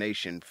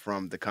imagination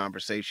from the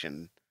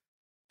conversation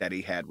that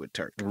he had with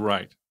Turk.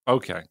 Right.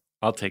 Okay.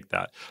 I'll take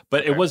that.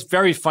 But it was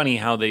very funny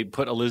how they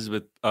put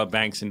Elizabeth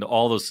Banks into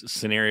all those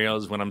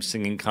scenarios when I'm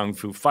singing Kung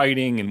Fu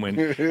Fighting, and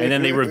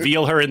then they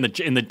reveal her in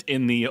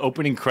the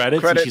opening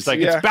credits and she's like,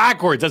 yeah. It's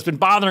backwards. That's been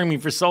bothering me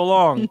for so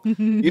long.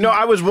 You know,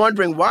 I was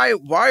wondering why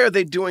are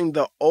they doing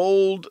the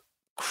old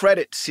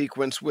credit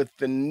sequence with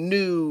the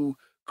new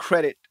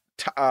credit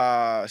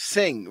what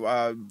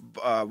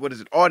is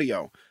it?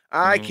 Audio.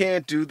 I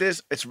can't do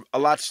this. It's a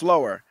lot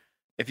slower.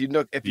 If you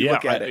look at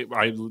it.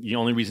 The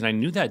only reason I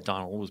knew that,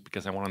 Donald, was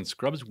because I went on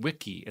Scrubs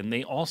Wiki, and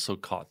they also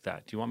caught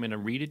that. Do you want me to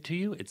read it to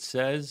you? It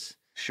says,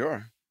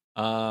 sure.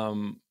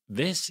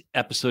 This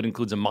episode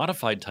includes a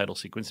modified title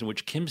sequence in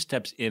which Kim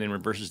steps in and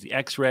reverses the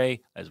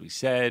X-ray, as we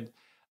said.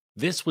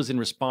 This was in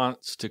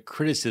response to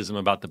criticism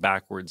about the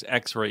backwards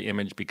X-ray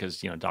image because,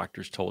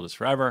 doctors told us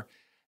forever.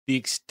 The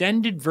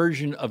extended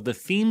version of the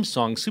theme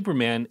song,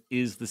 Superman,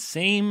 is the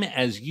same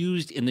as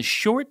used in the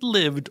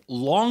short-lived,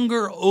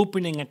 longer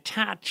opening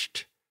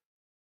attached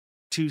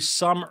to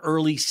some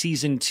early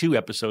season 2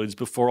 episodes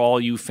before all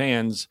you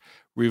fans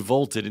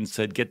revolted and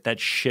said, get that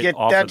shit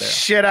off of there. Get that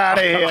shit out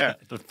of here.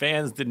 The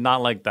fans did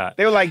not like that.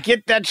 They were like,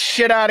 get that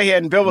shit out of here.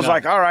 And Bill was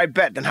like, all right,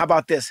 bet. Then how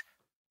about this?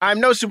 I'm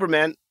no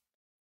Superman.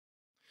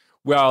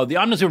 Well, the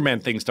I'm no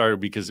Superman thing started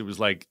because it was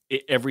like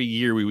every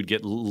year we would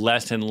get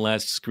less and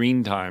less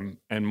screen time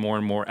and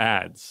more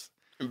ads.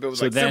 And Bill was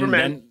So like, then,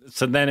 Superman.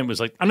 then it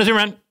was like, I'm no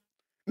Superman.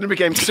 And it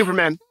became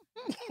Superman.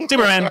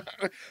 Superman.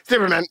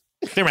 Superman.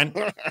 Superman.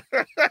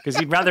 Because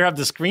he'd rather have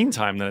the screen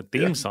time than a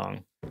theme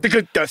song.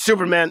 The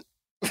Superman.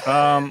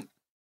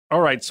 All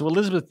right, so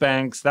Elizabeth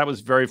Banks, that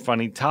was very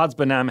funny. Todd's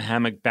banana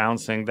hammock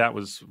bouncing, that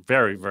was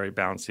very, very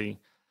bouncy.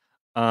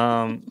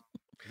 The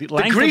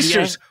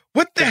Greasers.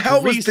 What the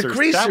hell was the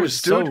Greasers, That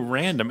was dude? so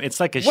random. It's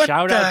like a What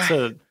shout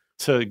out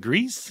to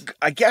Grease.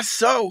 I guess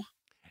so.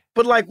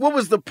 But like, what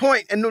was the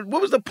point? And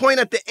what was the point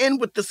at the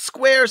end with the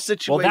square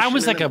situation? Well, that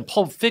was like a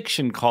Pulp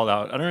Fiction call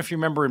out. I don't know if you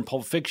remember in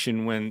Pulp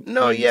Fiction when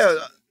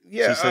She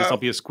says I'll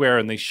be a square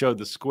and they showed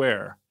the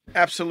square.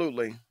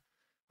 Absolutely.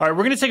 All right,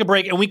 we're going to take a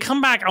break. And we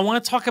come back, I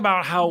want to talk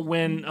about how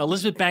when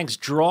Elizabeth Banks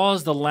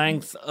draws the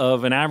length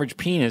of an average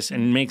penis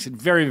and makes it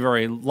very,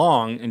 very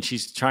long, and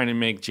she's trying to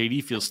make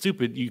JD feel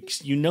stupid,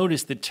 you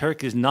notice that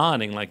Turk is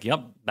nodding like,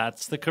 yep,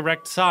 that's the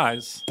correct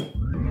size.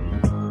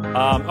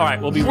 All right,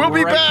 we'll be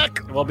back.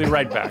 We'll be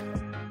right back.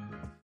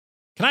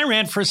 Can I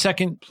rant for a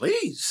second?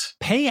 Please.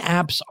 Pay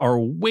apps are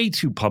way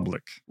too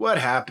public. What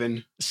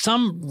happened?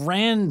 Some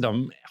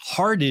random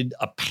hearted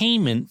a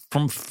payment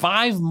from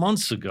 5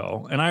 months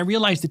ago, and I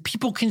realized that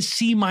people can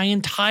see my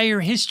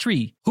entire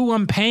history, who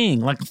I'm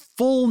paying, like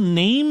full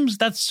names.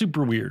 That's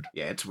super weird.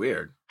 Yeah, it's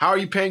weird. How are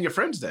you paying your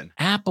friends then?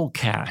 Apple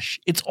Cash.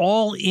 It's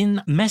all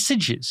in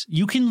messages.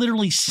 You can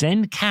literally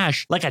send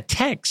cash like a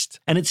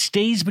text, and it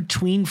stays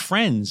between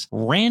friends.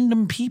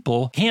 Random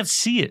people can't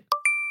see it.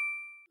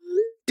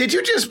 Did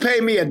you just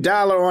pay me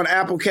 $1 on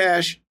Apple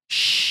Cash?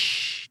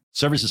 Shh.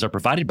 Services are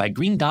provided by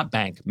Green Dot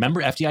Bank.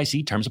 Member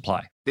FDIC. Terms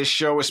apply. This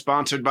show is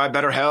sponsored by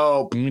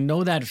BetterHelp. You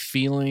know that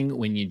feeling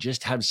when you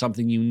just have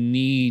something you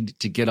need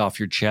to get off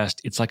your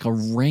chest? It's like a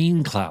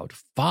rain cloud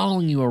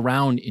following you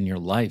around in your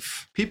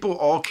life. People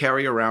all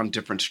carry around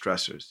different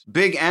stressors,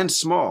 big and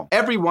small.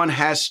 Everyone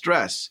has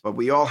stress, but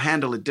we all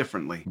handle it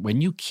differently.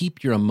 When you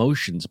keep your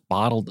emotions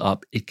bottled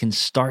up, it can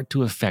start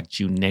to affect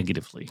you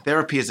negatively.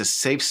 Therapy is a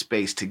safe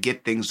space to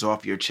get things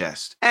off your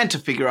chest and to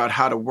figure out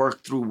how to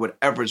work through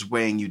whatever's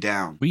weighing you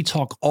down. We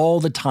talk all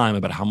the time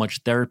about how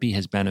much therapy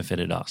has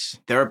benefited us.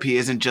 Therapy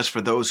isn't just for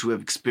those who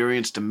have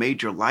experienced a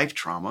major life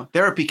trauma.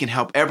 Therapy can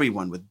help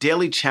everyone with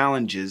daily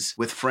challenges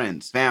with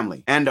friends,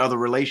 family, and other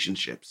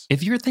relationships.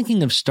 If you're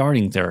thinking of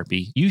starting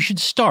therapy, you should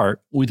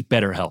start with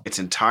BetterHelp. It's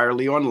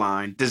entirely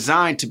online,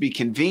 designed to be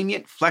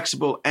convenient,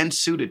 flexible, and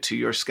suited to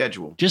your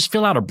schedule. Just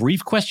fill out a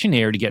brief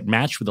questionnaire to get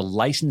matched with a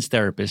licensed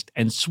therapist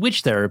and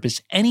switch therapists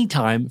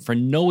anytime for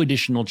no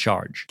additional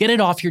charge. Get it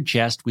off your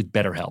chest with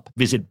BetterHelp.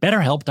 Visit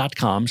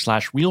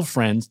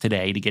BetterHelp.com/realfriends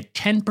today to get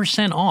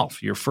 10%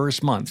 off your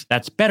first month.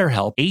 That's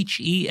BetterHelp,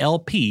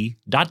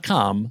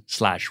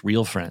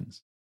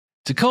 HELP.com/realfriends.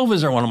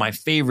 Tecovas are one of my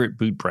favorite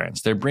boot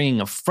brands. They're bringing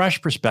a fresh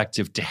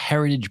perspective to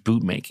heritage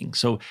boot making.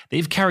 So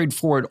they've carried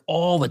forward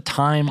all the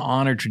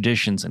time-honored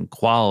traditions and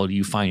quality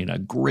you find in a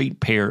great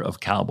pair of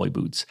cowboy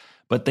boots.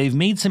 But they've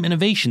made some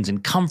innovations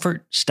in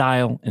comfort,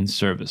 style, and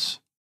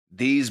service.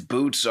 These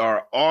boots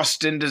are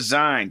Austin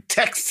designed,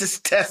 Texas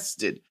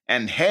tested,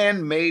 and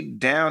handmade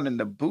down in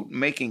the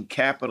boot-making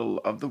capital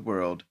of the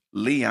world,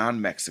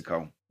 Leon,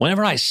 Mexico.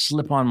 Whenever I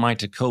slip on my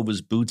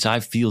Tecovas boots, I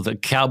feel the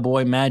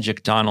cowboy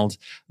magic, Donald.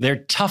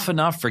 They're tough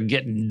enough for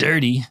getting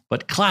dirty,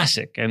 but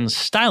classic and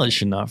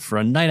stylish enough for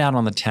a night out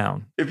on the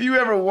town. If you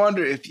ever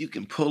wonder if you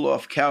can pull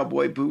off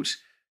cowboy boots,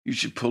 you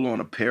should pull on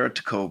a pair of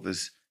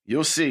Tecovas.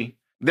 You'll see.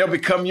 They'll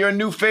become your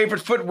new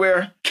favorite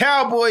footwear.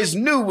 Cowboys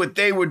knew what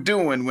they were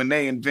doing when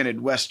they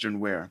invented Western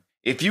wear.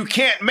 If you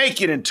can't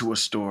make it into a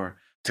store,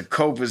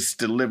 Tecovas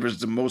delivers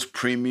the most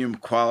premium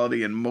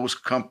quality and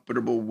most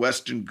comfortable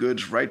Western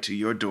goods right to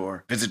your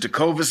door. Visit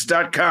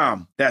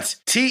Tecovas.com. That's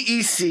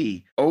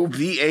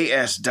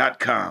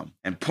TECOVAS.com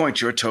and point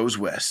your toes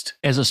west.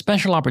 As a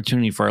special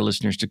opportunity for our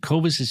listeners,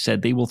 Tecovas has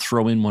said they will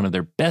throw in one of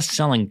their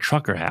best-selling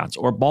trucker hats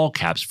or ball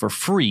caps for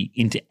free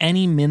into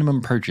any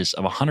minimum purchase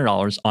of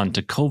 $100 on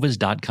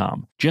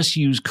Tecovas.com. Just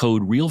use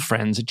code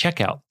REALFRIENDS at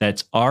checkout.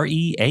 That's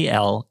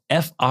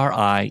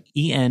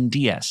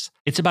REALFRIENDS.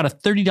 It's about a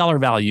 $30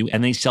 value,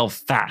 and they sell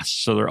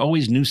fast, so there are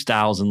always new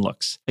styles and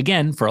looks.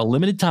 Again, for a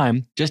limited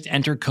time, just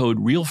enter code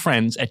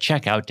REALFRIENDS at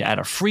checkout to add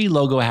a free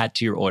logo hat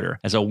to your order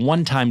as a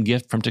one-time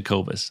gift from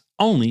Tecovas,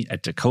 only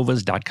at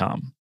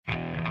Tecovas.com.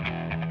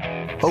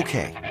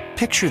 Okay,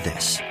 picture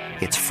this.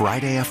 It's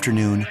Friday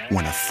afternoon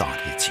when a thought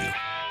hits you.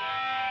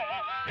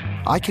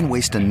 I can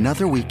waste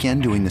another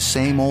weekend doing the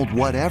same old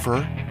whatever,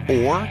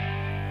 or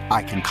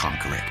I can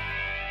conquer it.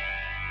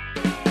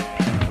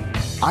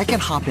 I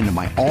can hop into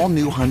my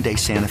all-new Hyundai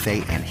Santa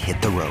Fe and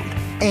hit the road.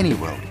 Any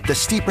road. The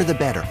steeper, the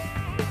better.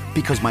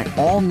 Because my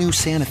all-new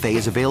Santa Fe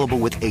is available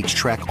with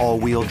H-Track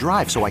all-wheel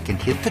drive, so I can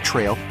hit the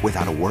trail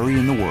without a worry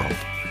in the world.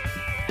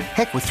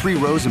 Heck, with 3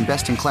 rows and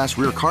best-in-class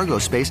rear cargo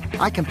space,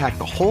 I can pack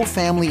the whole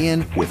family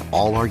in with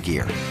all our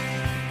gear.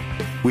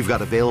 We've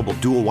got available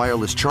dual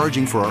wireless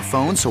charging for our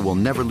phones, so we'll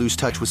never lose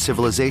touch with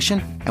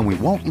civilization, and we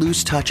won't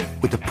lose touch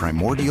with the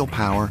primordial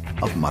power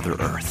of Mother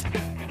Earth.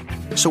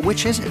 So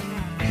which is it?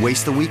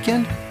 Waste the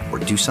weekend or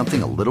do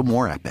something a little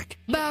more epic?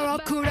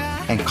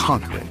 And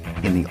conquer it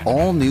in the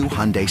all-new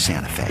Hyundai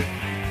Santa Fe.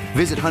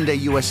 Visit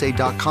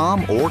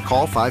HyundaiUSA.com or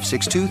call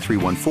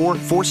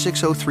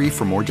 562-314-4603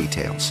 for more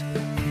details.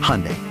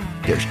 Hyundai,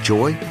 there's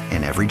joy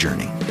in every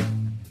journey.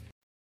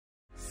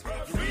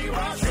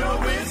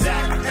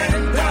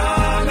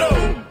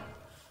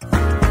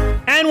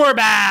 And we're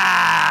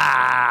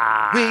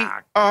back! We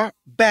are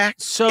back.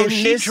 So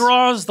she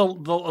draws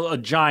a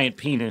giant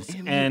penis,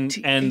 and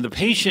the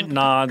patient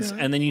nods,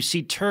 and then you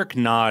see Turk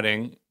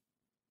nodding,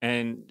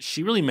 and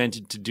she really meant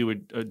it to do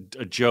a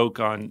joke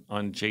on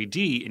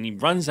JD, and he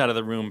runs out of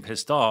the room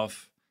pissed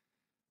off.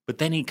 But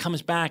then he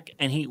comes back,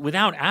 and he,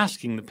 without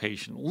asking the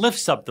patient,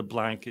 lifts up the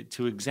blanket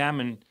to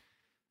examine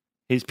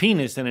his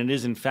penis, and it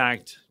is, in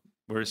fact,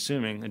 we're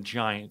assuming, a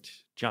giant,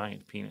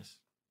 giant penis.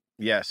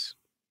 Yes.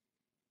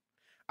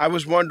 I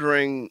was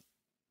wondering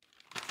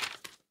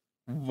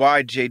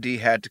why JD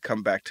had to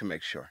come back to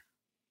make sure.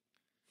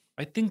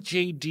 I think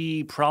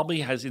JD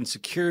probably has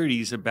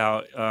insecurities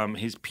about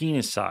his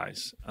penis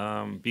size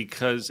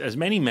because, as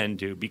many men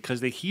do,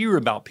 because they hear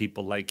about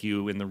people like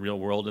you in the real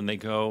world and they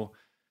go,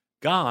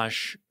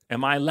 gosh,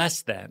 am I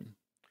less than?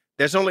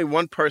 There's only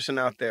one person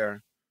out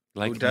there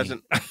like who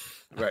doesn't.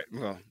 Right.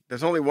 Well,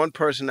 there's only one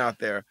person out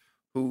there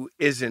who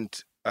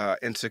isn't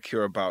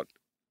insecure about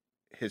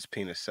his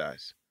penis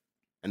size.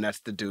 and that's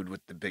the dude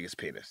with the biggest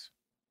penis.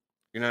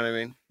 You know what I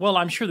mean? Well,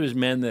 I'm sure there's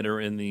men that are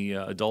in the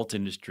adult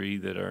industry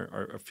that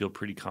are feel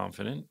pretty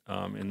confident.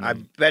 I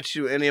bet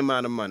you any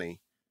amount of money,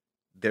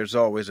 there's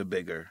always a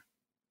bigger.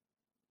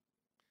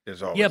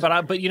 There's always but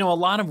a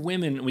lot of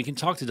women. We can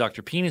talk to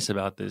Dr. Penis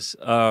about this.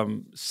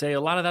 Say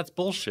a lot of that's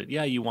bullshit.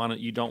 Yeah, you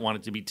don't want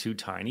it to be too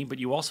tiny, but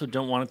you also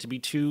don't want it to be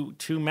too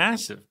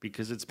massive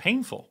because it's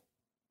painful.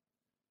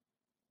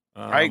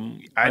 I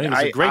think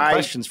those are great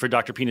questions for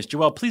Dr. Penis.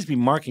 Joelle, please be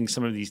marking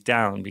some of these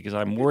down because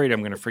I'm worried I'm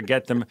going to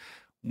forget them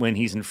when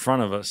he's in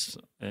front of us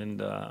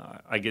and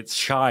I get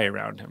shy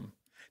around him.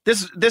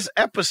 This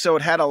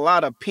episode had a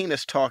lot of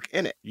penis talk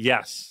in it.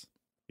 Yes.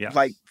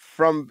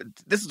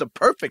 This is a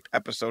perfect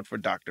episode for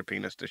Dr.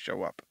 Penis to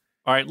show up.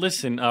 All right,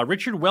 listen,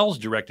 Richard Wells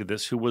directed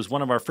this, who was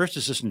one of our first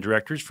assistant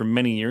directors for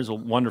many years, a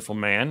wonderful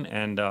man,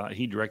 and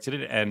he directed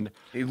it. And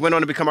he went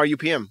on to become our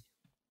UPM.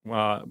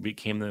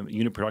 Became the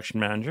unit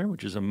production manager,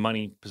 which is a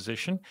money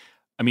position.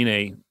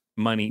 Dealing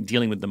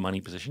with the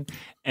money position.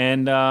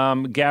 And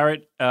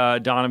Garrett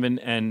Donovan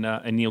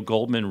and Neil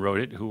Goldman wrote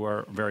it, who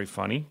are very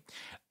funny.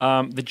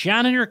 The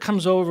janitor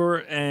comes over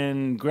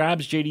and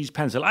grabs JD's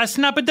pencil. I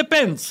snap at the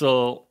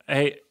pencil.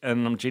 Hey,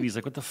 and JD's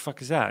like, "What the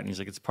fuck is that?" And he's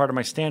like, "It's part of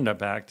my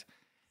stand-up act."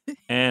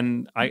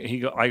 And I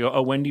go,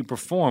 "Oh, when do you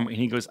perform?" And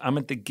he goes, "I'm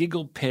at the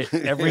Giggle Pit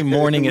every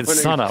morning at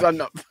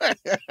sunup."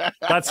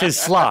 That's his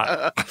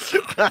slot.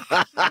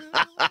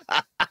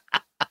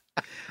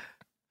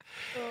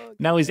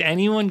 Now, is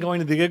anyone going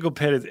to the Giggle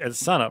Pit at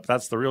sunup?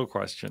 That's the real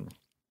question.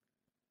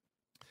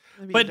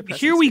 But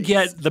here we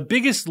get the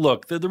biggest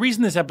look. The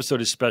reason this episode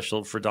is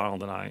special for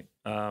Donald and I,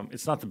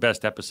 it's not the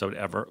best episode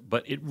ever,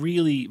 but it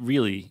really,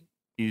 really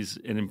is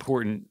an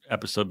important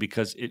episode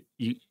because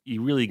you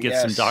really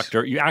get some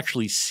doctor. You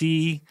actually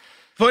see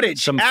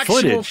some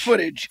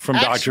footage from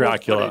Dr.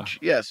 Acula.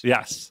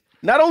 Yes.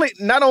 Not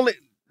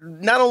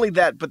only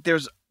that, but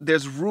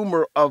there's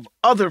rumor of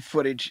other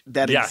footage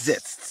that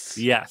exists.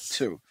 Yes.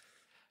 Too.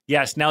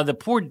 Yes. Now the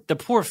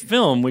poor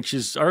film, which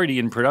is already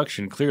in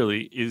production,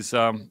 clearly is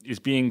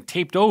being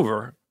taped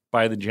over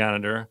by the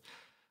janitor.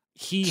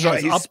 He's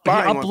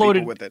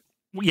uploaded with it.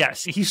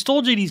 Yes, he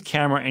stole JD's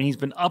camera and he's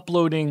been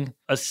uploading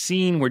a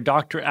scene where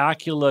Dr.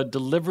 Acula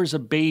delivers a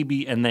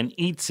baby and then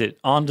eats it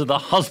onto the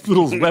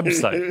hospital's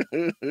website.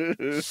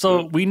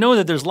 So we know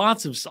that there's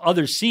lots of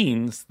other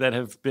scenes that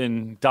have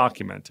been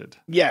documented.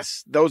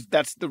 Yes,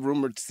 that's the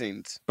rumored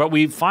scenes. But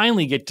we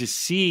finally get to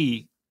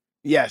see.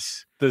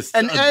 Yes. This,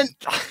 and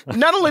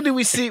not only do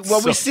we see,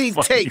 we see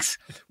funny. takes.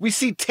 We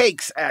see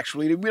takes,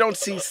 actually. We don't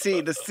see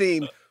the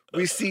scene.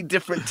 We see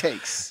different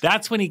takes.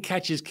 That's when he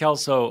catches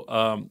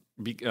Kelso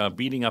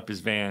beating up his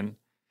van,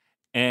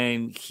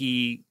 and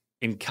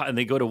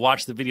they go to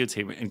watch the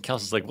videotape, and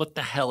Kelso's like, "What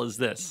the hell is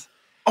this?"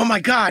 Oh, my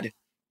God.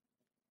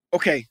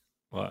 Okay.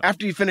 What?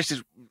 After you finish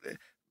this,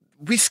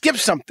 we skipped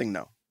something,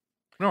 though.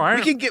 No, all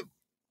right.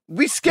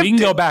 We skipped We can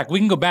go back. We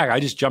can go back. I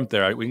just jumped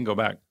there. We can go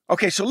back.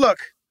 Okay, so look.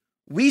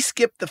 We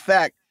skipped the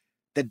fact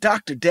that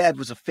Dr. Dad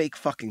was a fake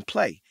fucking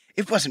play.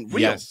 It wasn't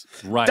real. Yes,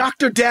 right.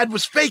 Dr. Dad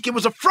was fake. It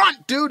was a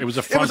front, dude. It was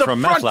a front for a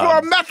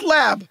meth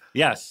lab.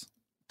 Yes.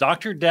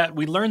 Dr. Dad,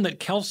 we learned that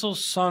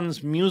Kelso's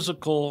son's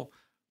musical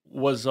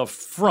was a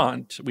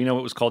front. We know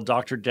it was called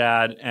Dr.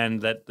 Dad,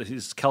 and that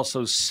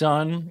Kelso's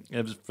son,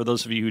 for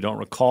those of you who don't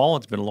recall,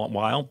 it's been a long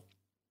while,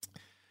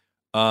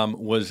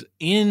 was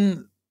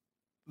in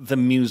the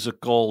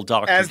musical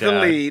Dr. Dad.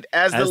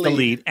 As the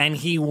lead. And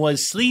he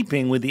was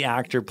sleeping with the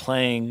actor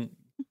playing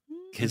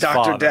his Dr.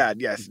 father.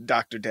 Dad, yes.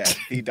 Dr. Dad.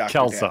 The Dr.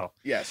 Kelso. Dad.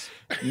 Yes.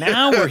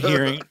 Now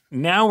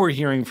we're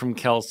hearing from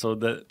Kelso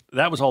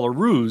that was all a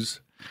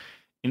ruse.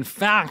 In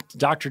fact,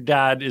 Dr.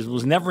 Dad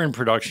was never in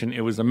production.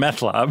 It was a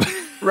meth lab.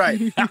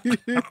 Right.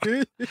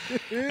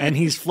 And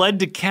he's fled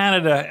to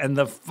Canada, and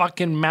the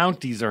fucking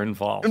Mounties are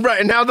involved.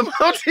 Right. And now the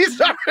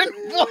Mounties are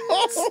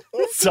involved.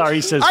 Sorry,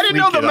 he says. I didn't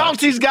know the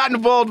Mounties got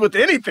involved with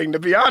anything, to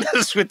be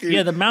honest with you.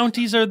 Yeah, the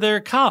Mounties are their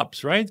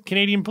cops, right?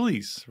 Canadian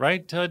police,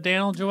 right,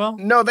 Daniel, Joel?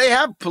 No, they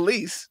have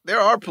police. There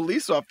are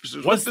police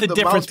officers. What's the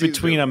difference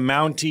between a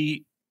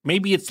Mountie?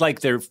 Maybe it's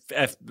like their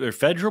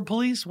federal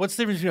police? What's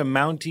the difference between a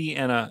Mountie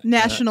and a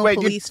National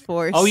Police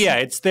Force? Oh, yeah,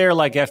 it's their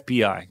like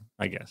FBI,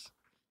 I guess.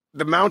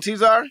 The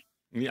Mounties are?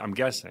 Yeah, I'm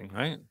guessing,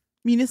 right?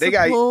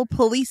 Municipal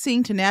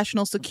policing to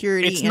national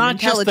security. It's not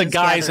just the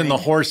guys and the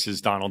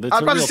horses, Donald. It's I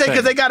was about to say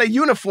because they got a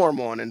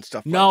uniform on and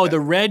stuff. No, like that.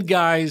 the red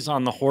guys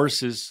on the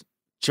horses,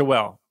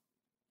 Joelle.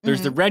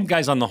 There's the red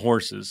guys on the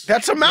horses.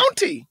 That's a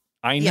Mountie.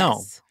 I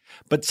know,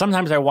 but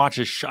sometimes I'm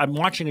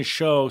watching a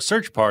show,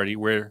 Search Party,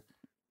 where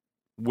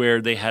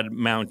they had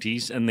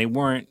Mounties and they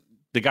weren't.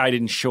 The guy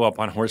didn't show up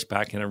on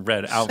horseback in a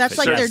red outfit. That's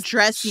like their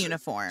dress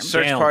uniform.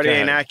 Search Party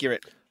ain't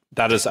accurate.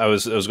 That is, I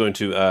was going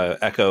to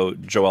echo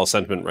Joel's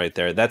sentiment right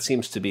there. That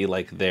seems to be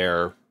like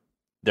their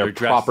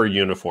proper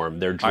uniform.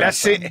 Their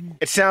dress.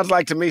 It sounds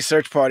like to me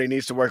Search Party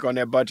needs to work on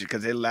their budget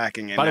because they're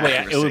lacking in. By the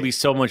way, it would be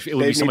so much. It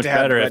would be so much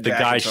better if the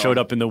guy showed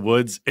up in the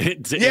woods to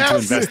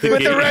investigate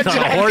with the red on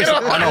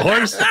a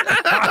horse.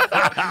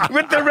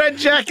 With the red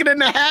jacket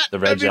and the hat. The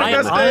red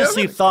jacket.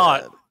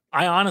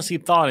 I honestly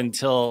thought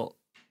until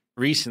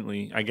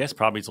recently, I guess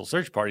probably till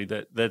Search Party,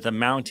 that the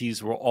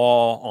Mounties were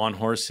all on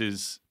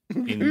horses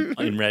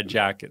in red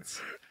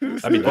jackets.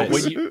 I mean,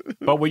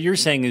 but what you're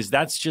saying is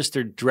that's just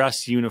their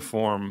dress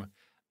uniform.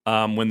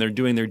 When they're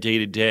doing their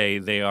day-to-day,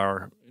 they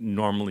are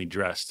normally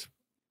dressed.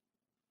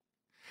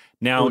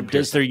 Now,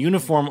 does their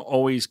uniform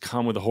always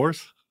come with a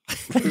horse?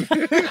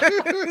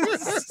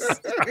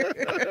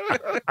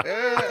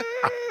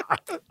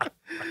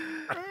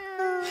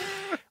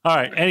 All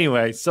right.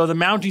 Anyway, so the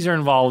Mounties are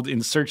involved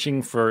in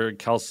searching for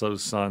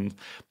Kelso's son.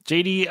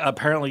 JD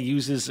apparently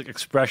uses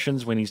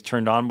expressions when he's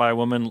turned on by a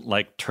woman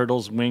like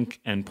turtle's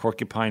wink and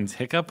porcupine's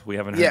hiccup. We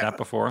haven't heard that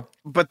before.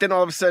 But then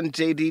all of a sudden,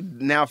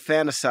 JD now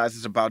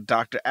fantasizes about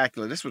Dr.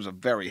 Acula. This was a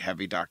very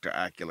heavy Dr.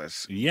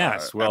 Aculas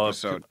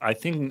episode. I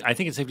think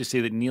it's safe to say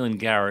that Neil and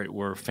Garrett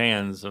were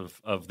fans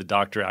of the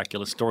Dr.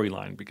 Acula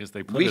storyline because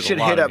they put We should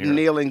hit up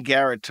Neil and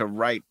Garrett to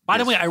write. By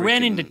the way, I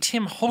ran into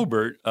Tim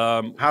Hobart.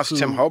 How's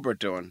Tim Hobart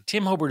doing?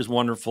 Tim Hobart is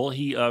wonderful.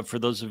 He, for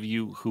those of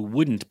you who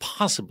wouldn't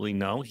possibly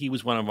know, he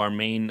was one of our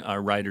main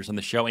writers on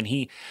the show, and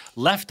he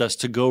left us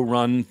to go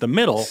run the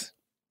middle,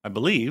 I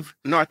believe.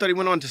 No, I thought he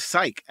went on to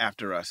Psych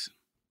after us.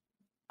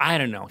 I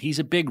don't know. He's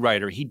a big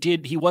writer. He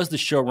was the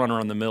showrunner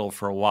on the middle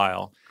for a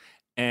while.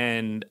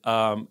 And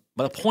but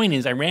the point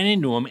is, I ran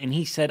into him, and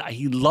he said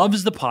he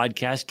loves the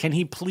podcast. Can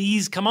he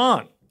please come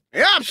on?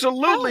 Yeah,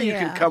 absolutely. You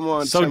can come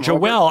on. So, Tim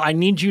Joelle, Hobart. I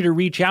need you to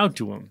reach out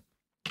to him.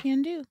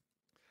 Can do.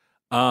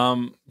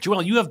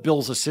 Joelle, you have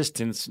Bill's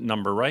assistant's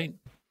number, right?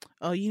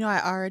 Oh,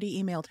 I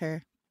already emailed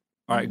her.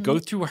 All right, go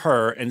through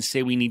her and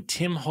say we need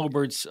Tim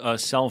Hobart's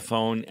cell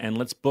phone and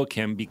let's book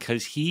him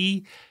because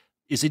he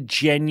is a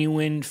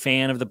genuine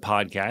fan of the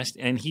podcast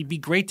and he'd be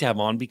great to have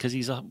on because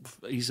he's a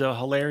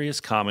hilarious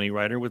comedy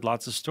writer with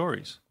lots of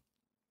stories.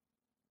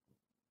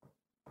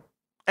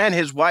 And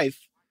his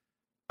wife,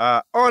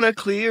 On a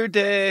Clear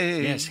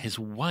Day. Yes, his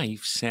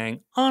wife sang,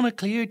 On a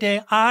clear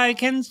day, I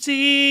can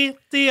see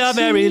the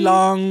very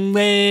long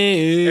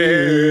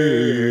way.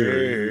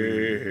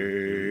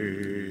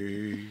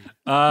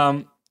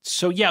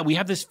 So, yeah, we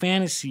have this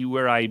fantasy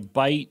where I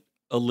bite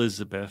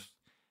Elizabeth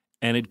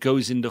and it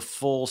goes into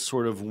full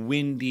sort of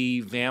windy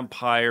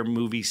vampire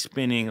movie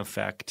spinning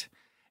effect.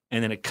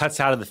 And then it cuts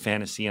out of the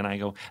fantasy and I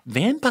go,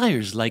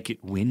 vampires like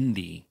it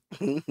windy.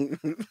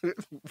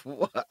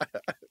 What?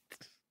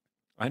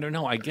 I don't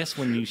know. I guess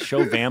when you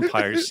show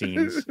vampire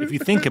scenes, if you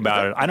think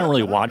about it, I don't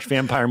really watch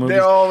vampire movies.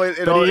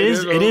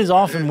 It is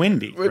often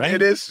windy, right?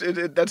 It is.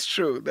 That's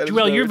true.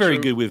 Joelle, you're very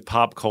good with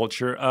pop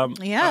culture.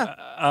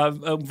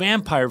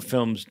 Vampire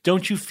films,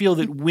 don't you feel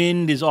that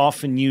wind is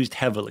often used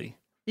heavily?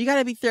 You got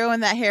to be throwing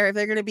that hair. If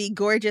they're going to be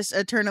gorgeous,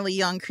 eternally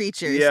young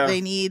creatures,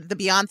 they need the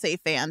Beyonce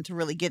fan to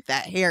really get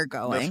that hair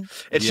going.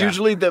 It's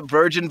usually the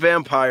virgin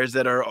vampires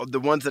that are the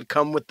ones that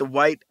come with the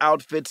white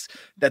outfits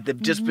that they've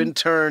just been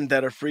turned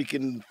that are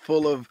freaking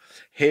full of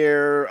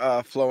hair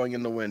flowing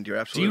in the wind. You're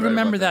absolutely right. Do you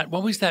remember about that?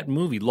 What was that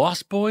movie?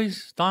 Lost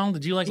Boys? Donald,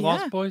 did you like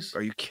Lost Boys?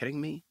 Are you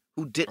kidding me?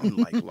 Who didn't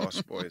like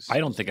Lost Boys? I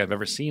don't think I've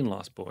ever seen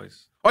Lost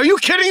Boys. Are you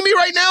kidding me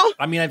right now?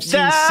 I mean, I've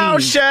seen Thou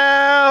scenes.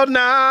 shalt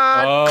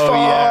not fall.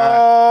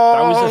 Yeah.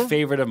 That was a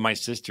favorite of my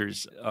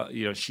sister's.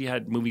 She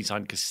had movies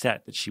on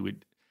cassette that she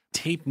would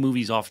tape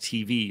movies off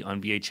TV on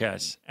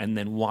VHS and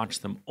then watch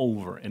them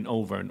over and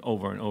over and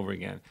over and over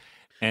again.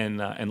 And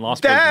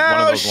Lost Boys was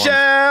one of those ones. Thou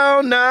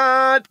shalt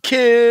not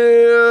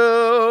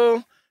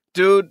kill.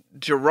 Dude,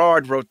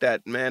 Gerard wrote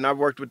that, man. I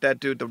worked with that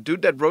dude. The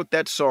dude that wrote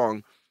that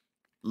song,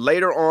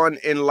 later on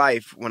in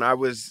life, when I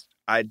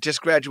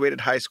just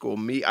graduated high school,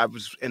 I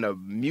was in a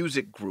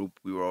music group.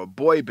 We were a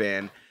boy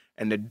band.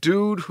 And the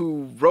dude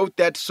who wrote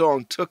that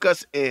song took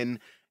us in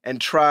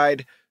and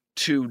tried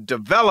to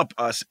develop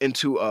us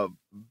into an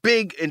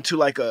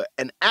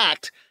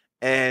act.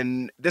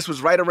 And this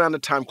was right around the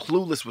time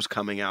Clueless was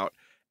coming out.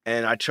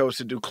 And I chose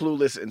to do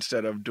Clueless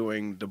instead of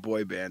doing the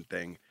boy band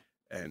thing.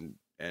 And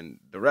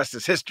the rest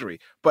is history.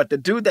 But the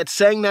dude that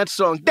sang that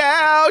song,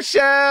 Thou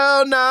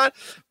shalt not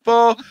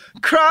fall,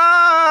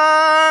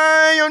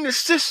 cry on your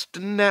sister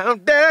now,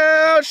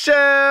 thou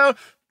shalt,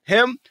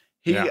 him.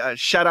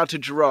 Shout out to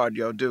Gerard,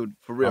 yo, dude,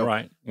 for real. All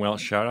right. Well,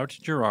 shout out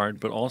to Gerard,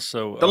 but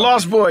also The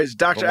Lost Boys,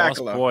 Dr. Acula.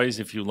 The Lost Boys,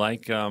 if you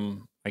like,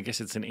 I guess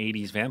it's an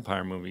 80s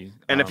vampire movie.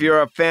 And if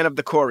you're a fan of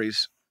the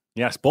Coreys.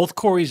 Yes, both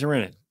Coreys are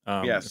in it.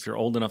 Yes. If you're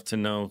old enough to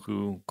know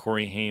who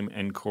Corey Haim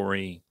and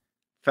Corey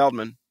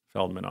Feldman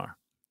are.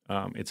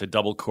 It's a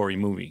double Corey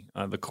movie.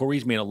 The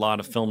Coreys made a lot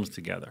of films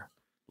together.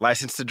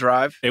 License to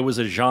Drive? It was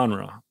a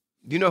genre.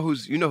 You know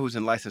who's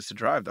in License to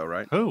Drive, though,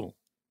 right? Who?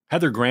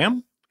 Heather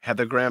Graham?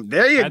 Heather Graham.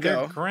 There you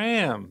go. Heather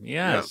Graham.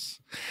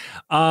 Yes.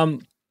 Yep. All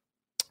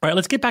right,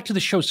 let's get back to the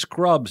show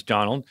Scrubs,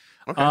 Donald.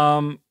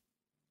 Okay.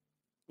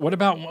 What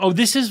about,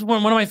 this is one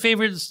of my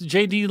favorite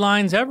JD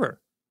lines ever.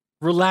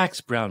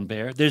 Relax, Brown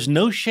Bear. There's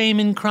no shame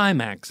in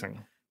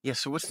climaxing. Yeah,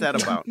 so what's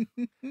that about?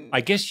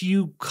 I guess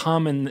you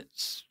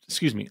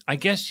I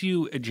guess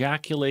you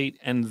ejaculate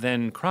and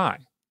then cry.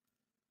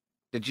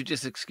 Did you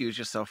just excuse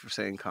yourself for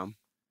saying come?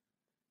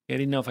 Yeah, I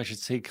didn't know if I should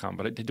say come,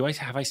 but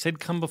have I said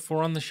come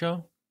before on the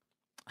show?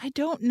 I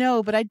don't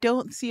know, but I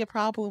don't see a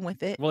problem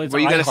with it. Well, it's Were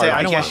you gonna iHeart. say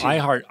I don't want I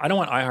can't- iHeart. I don't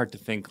want iHeart to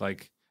think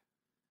like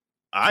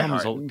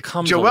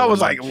comes Joelle a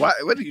was like, lunch.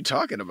 what are you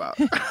talking about?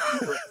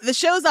 The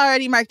show's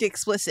already marked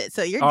explicit,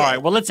 so you're All good.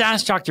 right. Well, let's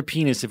ask Dr.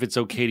 Penis if it's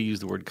okay to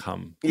use the word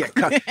cum. Yeah.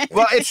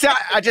 Well,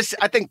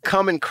 I think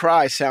come and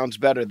cry sounds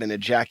better than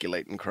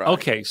ejaculate and cry.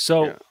 Okay.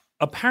 So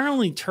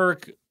apparently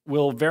Turk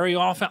will very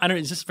often, I don't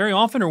know, is this very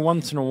often or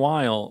once in a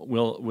while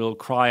will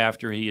cry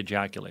after he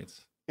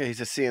ejaculates? Yeah,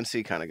 he's a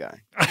CNC kind of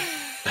guy.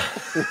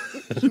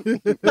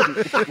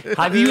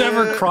 Have you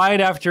ever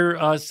cried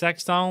after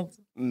sex, Donald?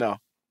 No.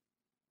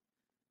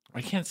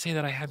 I can't say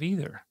that I have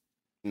either.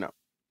 No.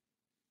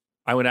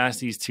 I would ask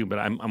these two, but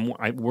I'm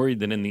worried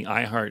that in the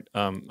iHeart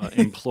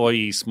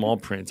employee small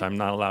print, I'm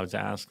not allowed to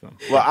ask them.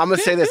 Well, I'm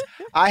gonna say this.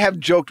 I have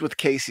joked with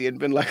Casey and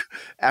been like,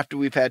 after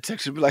we've had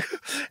sex, we'd be like,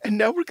 and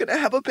now we're gonna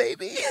have a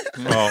baby,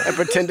 and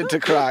pretended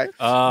to cry.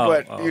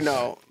 But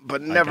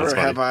never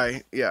have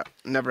I. Yeah,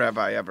 never have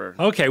I ever.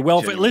 Okay, well,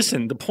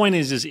 listen. The point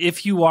is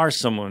if you are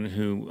someone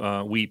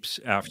who weeps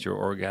after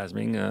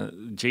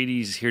orgasming,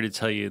 JD's here to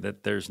tell you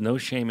that there's no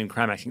shame in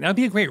climaxing. That would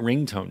be a great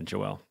ringtone,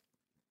 Joelle.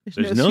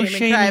 There's no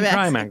shame in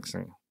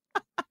climaxing.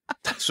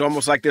 It's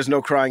almost like there's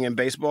no crying in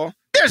baseball.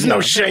 There's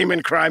no shame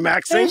in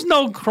climaxing. There's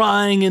no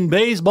crying in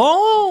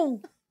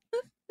baseball.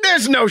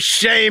 There's no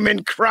shame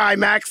in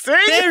climaxing.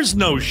 There's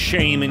no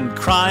shame in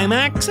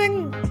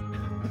climaxing.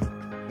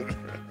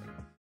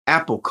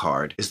 Apple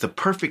Card is the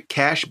perfect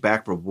cash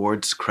back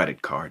rewards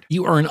credit card.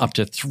 You earn up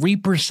to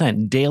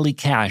 3% daily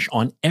cash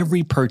on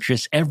every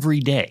purchase every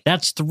day.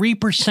 That's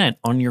 3%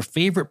 on your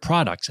favorite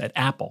products at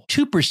Apple.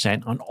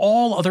 2% on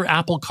all other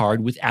Apple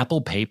Card with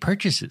Apple Pay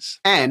purchases.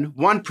 And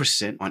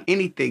 1% on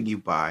anything you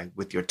buy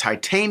with your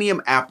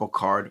titanium Apple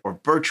Card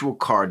or virtual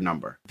card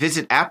number.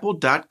 Visit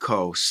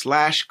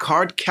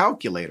apple.co/card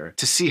calculator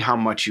to see how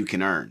much you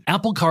can earn.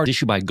 Apple Card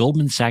issued by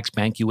Goldman Sachs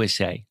Bank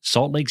USA,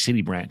 Salt Lake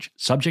City branch,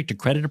 subject to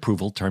credit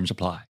approval. Terms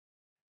apply.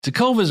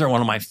 Tecovas are one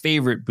of my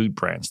favorite boot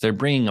brands. They're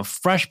bringing a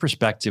fresh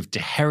perspective to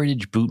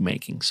heritage boot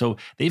making. So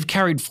they've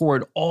carried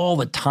forward all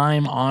the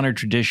time-honored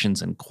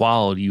traditions and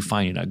quality you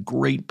find in a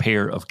great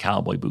pair of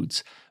cowboy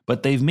boots.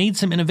 But they've made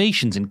some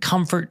innovations in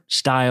comfort,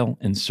 style,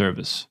 and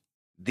service.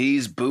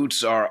 These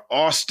boots are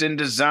Austin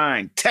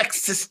designed,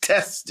 Texas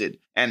tested,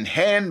 and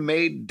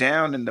handmade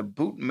down in the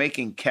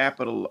boot-making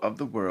capital of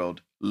the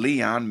world,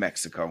 Leon,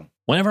 Mexico.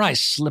 Whenever I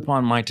slip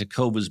on my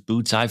Tecovas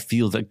boots, I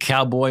feel the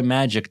cowboy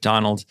magic,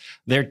 Donald.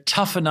 They're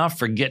tough enough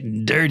for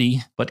getting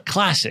dirty, but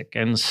classic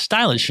and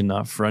stylish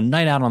enough for a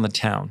night out on the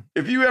town.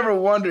 If you ever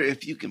wonder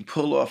if you can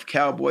pull off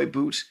cowboy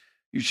boots,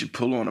 you should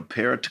pull on a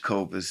pair of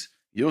Tecovas.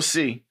 You'll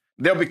see.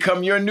 They'll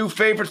become your new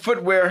favorite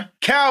footwear.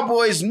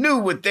 Cowboys knew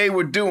what they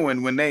were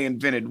doing when they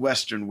invented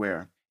Western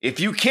wear.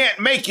 If you can't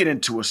make it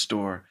into a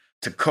store,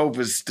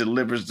 Tecovas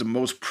delivers the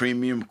most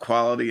premium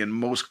quality and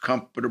most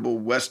comfortable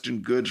Western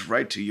goods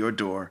right to your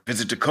door.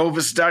 Visit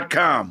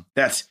Tecovas.com.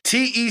 That's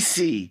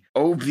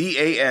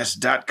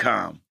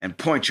TECOVAS.com and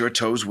point your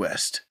toes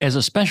west. As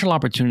a special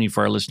opportunity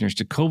for our listeners,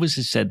 Tecovas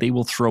has said they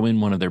will throw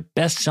in one of their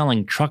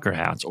best-selling trucker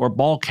hats or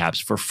ball caps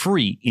for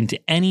free into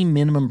any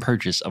minimum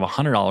purchase of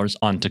 $100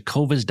 on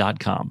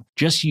Tecovas.com.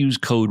 Just use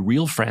code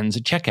REALFRIENDS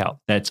at checkout.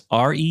 That's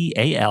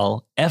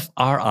REALFRIENDS.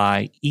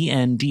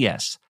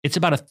 It's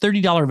about a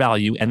 $30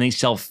 value, and they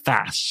sell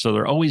fast, so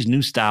there are always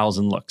new styles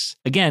and looks.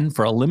 Again,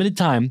 for a limited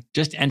time,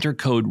 just enter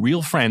code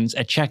REALFRIENDS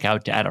at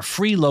checkout to add a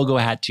free logo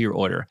hat to your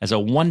order as a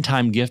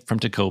one-time gift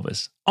from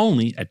Tecovas,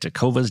 only at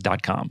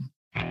Tecovas.com.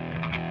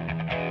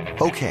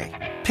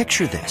 Okay,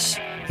 picture this.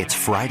 It's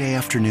Friday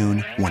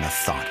afternoon when a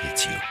thought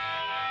hits you.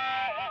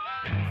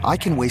 I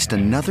can waste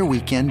another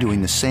weekend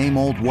doing the same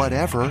old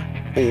whatever,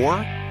 or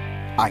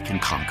I can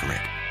conquer it.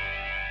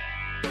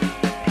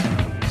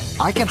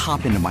 I can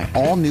hop into my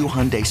all-new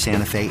Hyundai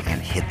Santa Fe and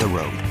hit the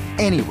road.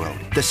 Any road.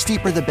 The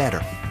steeper, the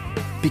better.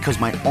 Because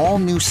my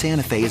all-new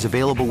Santa Fe is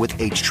available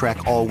with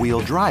H-Track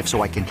all-wheel drive,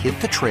 so I can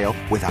hit the trail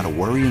without a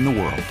worry in the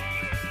world.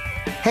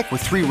 Heck,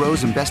 with 3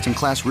 rows and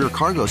best-in-class rear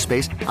cargo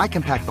space, I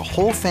can pack the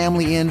whole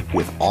family in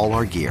with all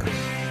our gear.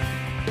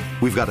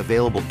 We've got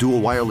available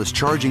dual wireless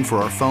charging for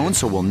our phones,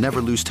 so we'll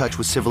never lose touch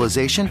with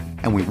civilization,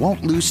 and we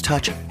won't lose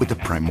touch with the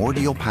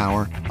primordial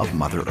power of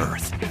Mother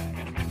Earth.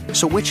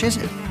 So which is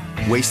it?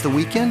 Waste the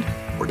weekend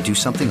or do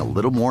something a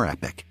little more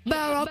epic?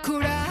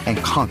 And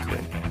conquer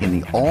it in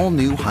the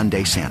all-new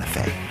Hyundai Santa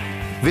Fe.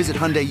 Visit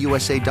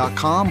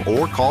HyundaiUSA.com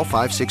or call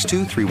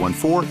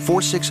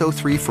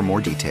 562-314-4603 for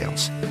more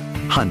details.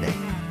 Hyundai,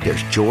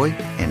 there's joy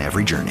in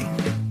every journey.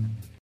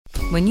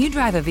 When you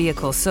drive a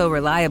vehicle so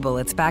reliable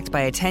it's backed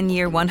by a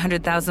 10-year,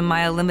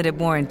 100,000-mile limited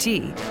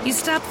warranty, you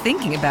stop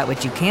thinking about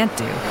what you can't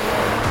do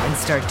and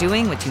start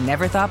doing what you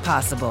never thought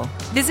possible.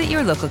 Visit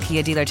your local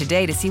Kia dealer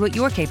today to see what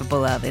you're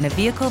capable of in a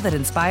vehicle that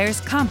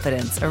inspires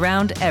confidence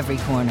around every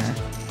corner.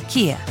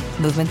 Kia,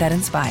 movement that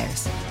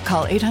inspires.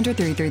 Call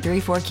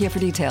 800-333-4KIA for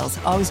details.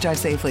 Always drive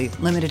safely.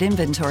 Limited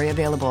inventory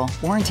available.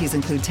 Warranties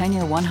include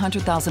 10-year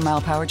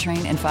 100,000-mile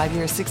powertrain and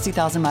 5-year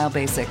 60,000-mile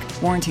basic.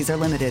 Warranties are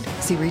limited.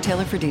 See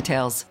retailer for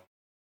details.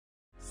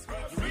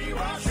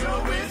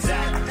 Show with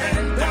Zach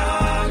and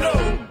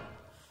Donald.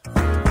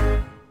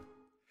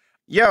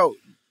 Yo,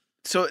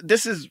 so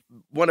this is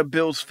one of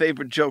Bill's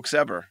favorite jokes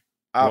ever,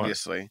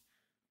 obviously,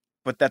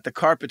 but that the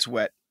carpet's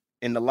wet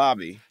in the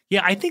lobby.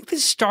 Yeah, I think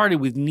this started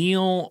with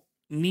Neil.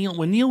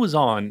 When Neil was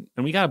on,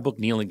 and we got to book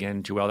Neil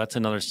again, Joel. That's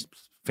another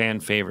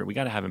fan favorite. We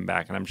got to have him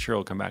back, and I'm sure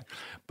he'll come back.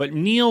 But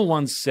Neil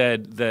once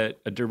said that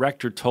a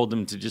director told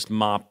him to just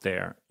mop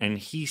there, and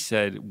he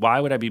said, "Why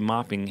would I be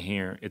mopping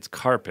here? It's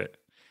carpet."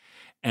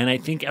 And I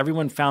think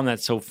everyone found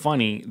that so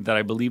funny that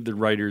I believe the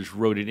writers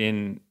wrote it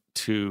in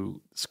to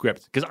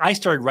script, because I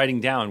started writing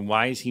down,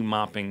 why is he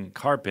mopping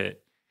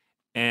carpet,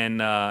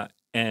 and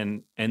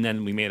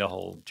then we made a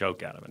whole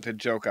joke out of it. The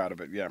joke out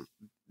of it, yeah.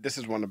 This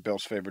is one of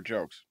Bill's favorite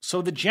jokes.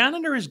 So the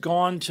janitor has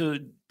gone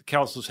to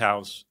Kelso's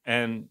house,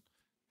 and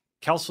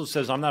Kelso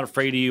says, "I'm not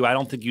afraid of you. I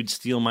don't think you'd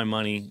steal my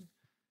money."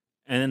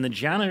 And then the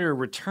janitor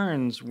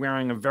returns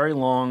wearing a very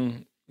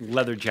long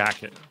leather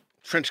jacket.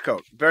 Trench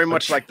coat, very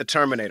much like the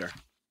Terminator.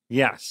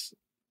 Yes.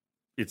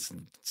 It's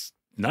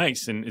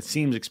nice, and it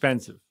seems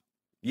expensive.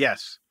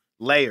 Yes.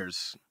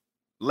 Layers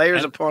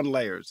upon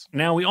layers.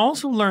 Now, we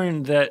also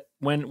learned that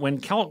when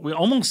we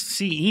almost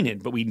see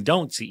Enid, but we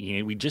don't see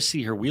Enid. We just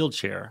see her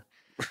wheelchair.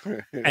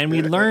 And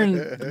we learn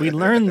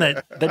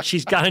that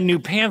she's got a new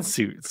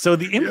pantsuit. So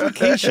the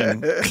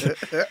implication,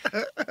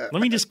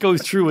 let me just go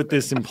through what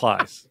this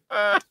implies.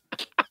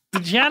 The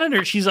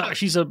janitor, she's a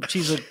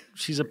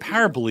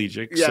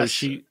paraplegic.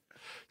 Yes.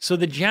 So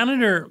the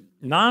janitor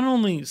not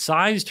only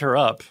sized her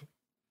up,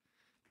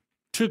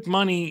 took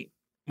money,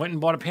 went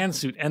and bought a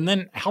pantsuit, and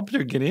then helped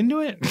her get into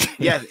it.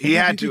 Yes, he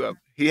had to have.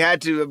 He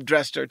had to have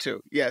dressed her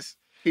too. Yes,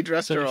 he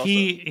dressed her also.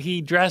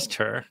 He dressed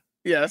her.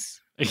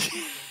 Yes.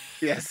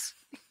 Yes.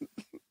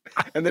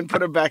 And then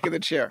put her back in the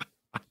chair.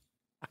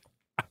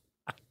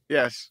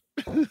 Yes.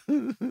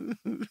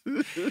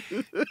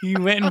 He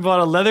went and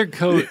bought a leather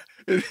coat.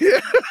 And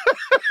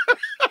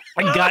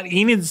got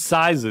Enid's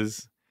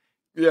sizes.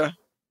 Yeah.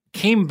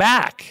 Came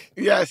back.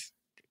 Yes.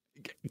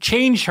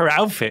 Changed her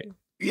outfit.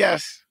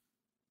 Yes.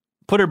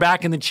 Put her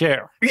back in the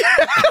chair.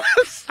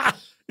 Yes.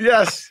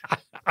 Yes.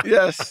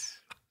 Yes.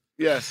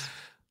 Yes.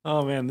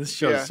 Oh, man, this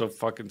show is so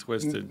fucking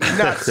twisted.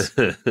 Nuts.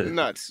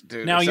 Nuts,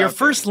 dude. Now, It's your out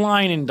first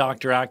line in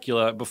Dr.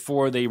 Acula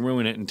before they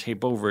ruin it and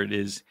tape over it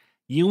is,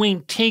 "You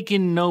ain't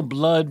taking no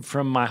blood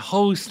from my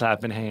hoe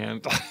slapping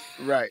hand."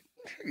 there. Right.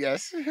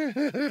 Yes.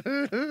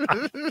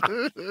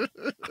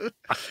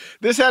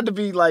 This had to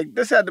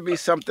be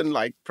something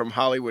like from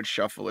Hollywood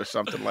Shuffle or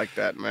something like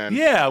that, man.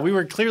 Yeah, we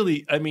were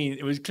clearly,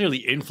 it was clearly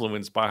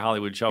influenced by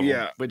Hollywood Shuffle.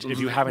 Yeah. Which, if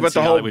you haven't With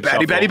seen the whole Hollywood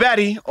batty, Shuffle,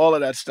 batty, all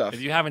of that stuff.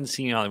 if you haven't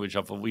seen Hollywood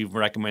Shuffle, we've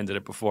recommended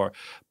it before.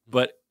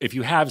 But if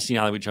you have seen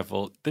Hollywood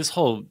Shuffle, this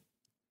whole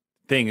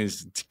thing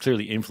is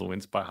clearly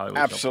influenced by Hollywood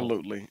Shuffle.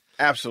 Absolutely.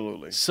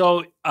 Absolutely.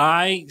 So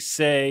I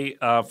say,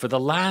 for the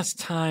last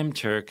time,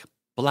 Turk,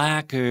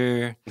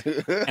 blacker.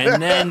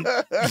 And then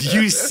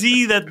you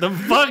see that the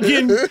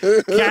fucking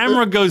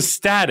camera goes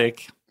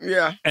static.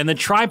 Yeah. And the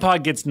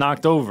tripod gets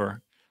knocked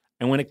over.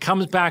 And when it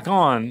comes back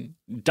on,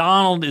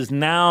 Donald is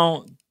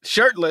now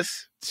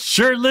shirtless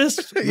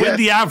with Yes.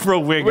 the afro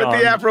wig on.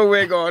 With the afro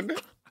wig on.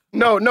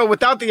 No,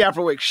 without the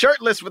afro wig.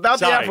 Shirtless without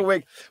the afro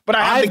wig. But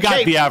I've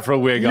got the afro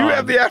wig on. You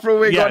have the afro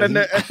wig Yes. on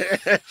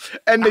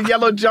and the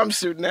yellow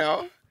jumpsuit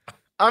now.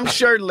 I'm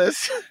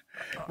shirtless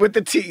with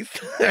the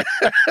teeth.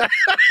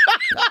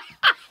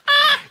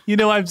 You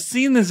know, I've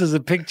seen this as a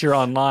picture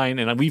online,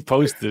 and we've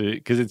posted it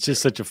because it's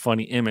just such a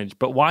funny image.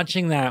 But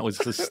watching that was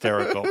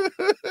hysterical.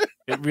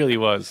 It really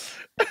was.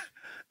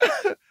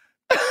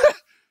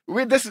 Now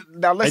listen,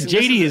 and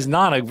JD is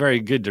not a very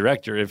good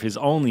director if his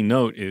only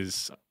note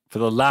is, for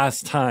the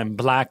last time,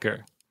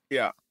 blacker.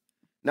 Yeah.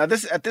 Now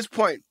at this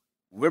point,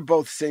 we're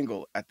both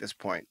single at this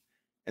point.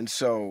 And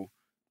so,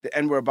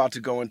 and we're about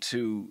to go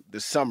into the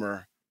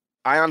summer.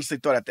 I honestly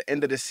thought at the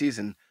end of this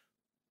season,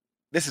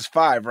 this is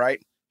 5,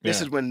 right? This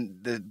is when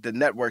the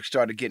network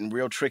started getting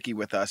real tricky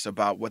with us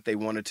about what they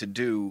wanted to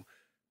do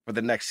for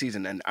the next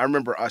season. And I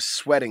remember us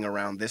sweating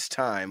around this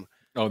time.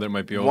 Oh, that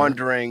might be over.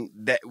 Wondering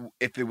that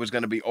if it was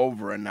going to be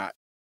over or not.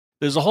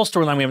 There's a whole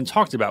storyline we haven't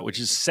talked about, which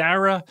is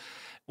Sarah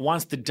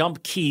wants to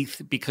dump Keith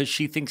because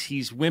she thinks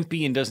he's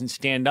wimpy and doesn't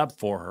stand up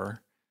for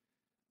her.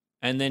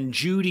 And then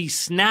Judy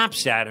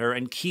snaps at her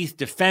and Keith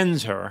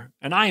defends her.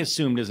 And I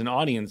assumed as an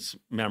audience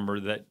member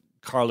that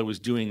Carla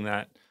was doing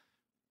that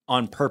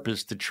on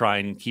purpose to try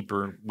and keep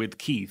her with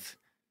Keith.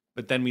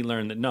 But then we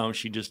learned that no,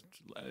 she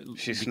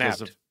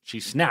snapped. She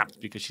snapped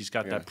because she's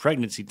got that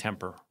pregnancy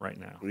temper right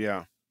now.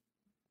 Yeah.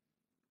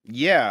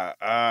 Yeah.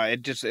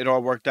 It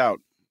all worked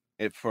out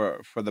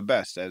for the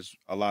best, as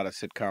a lot of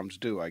sitcoms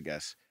do, I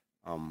guess.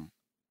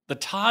 The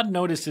Todd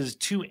notices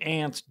 2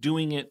 ants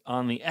doing it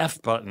on the F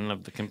button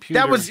of the computer.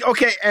 That was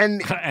okay,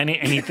 and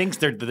he thinks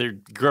they're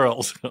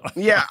girls.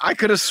 Yeah, I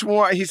could have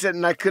sworn. He said,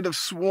 and I could have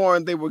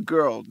sworn they were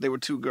girls. They were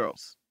 2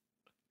 girls.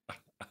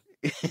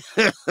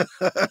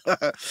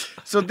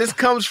 So this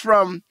comes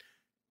from.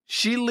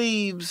 She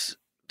leaves.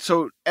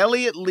 So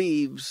Elliot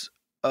leaves.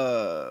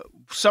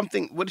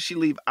 Something. What did she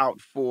leave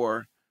out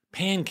for?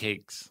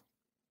 Pancakes.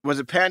 Was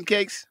it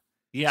pancakes?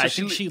 Yeah, So I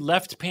think she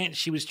left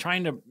She was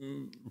trying to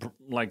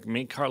like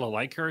make Carla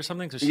like her or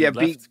something. So she yeah,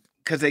 left.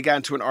 because they got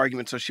into an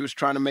argument. So she was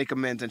trying to make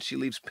amends, and she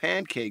leaves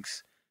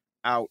pancakes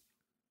out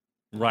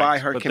by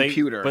her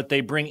computer. But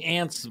they bring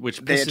ants, which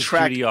they pisses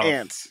attract Judy off.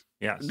 ants.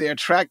 Yes. They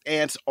attract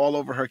ants all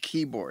over her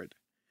keyboard.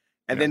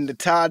 And then the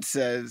Todd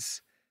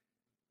says,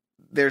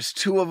 there's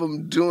 2 of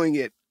them doing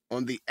it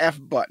on the F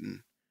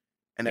button.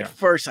 And at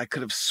first, I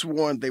could have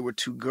sworn they were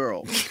 2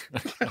 girls.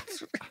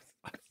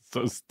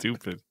 So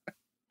stupid.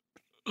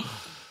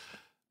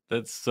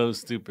 That's so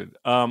stupid.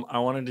 I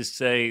wanted to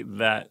say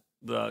that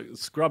the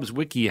Scrubs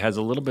wiki has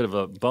a little bit of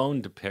a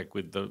bone to pick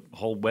with the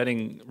whole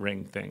wedding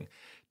ring thing.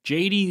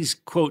 JD's,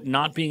 quote,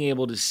 not being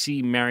able to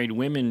see married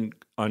women,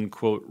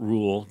 unquote,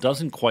 rule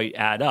doesn't quite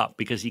add up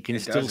because he can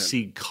still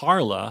see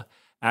Carla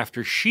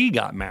after she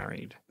got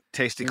married.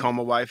 Tasty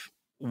coma wife.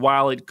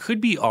 While it could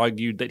be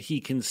argued that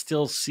he can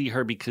still see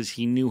her because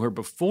he knew her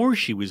before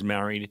she was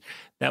married,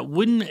 that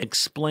wouldn't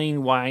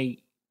explain why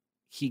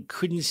he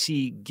couldn't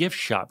see Gift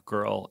Shop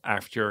Girl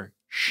after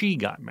she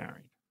got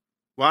married.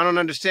 Well, I don't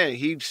understand.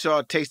 He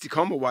saw Tasty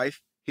coma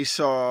wife. He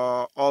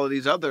saw all of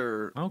these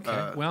other...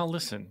 Okay, well,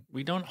 listen,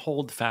 we don't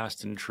hold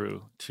fast and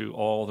true to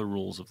all the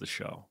rules of the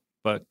show.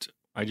 But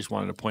I just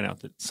wanted to point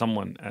out that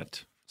someone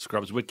at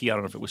Scrubs Wiki, I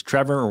don't know if it was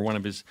Trevor or one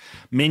of his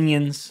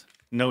minions,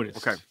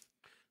 noticed. Okay.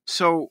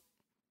 So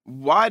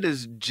why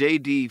does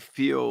JD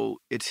feel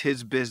it's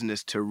his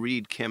business to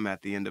read Kim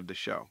at the end of the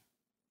show?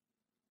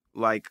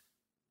 Like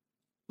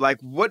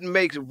what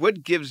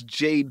gives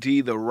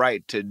JD the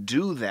right to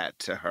do that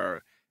to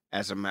her?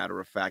 As a matter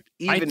of fact,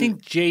 I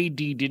think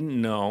JD didn't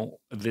know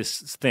this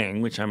thing,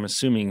 which I'm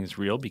assuming is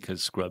real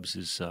because Scrubs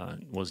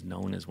was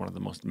known as one of the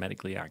most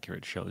medically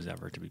accurate shows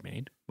ever to be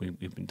made.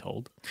 We've been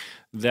told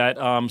that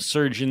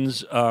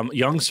surgeons,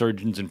 young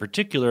surgeons in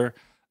particular,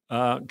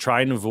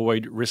 try and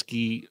avoid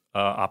risky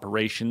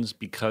operations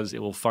because it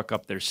will fuck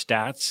up their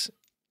stats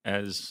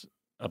as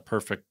a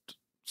perfect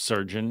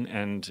surgeon,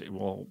 and it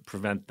will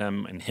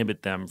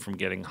inhibit them from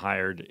getting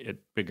hired at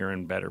bigger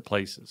and better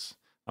places.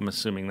 I'm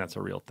assuming that's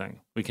a real thing.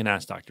 We can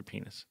ask Dr.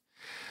 Penis.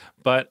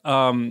 But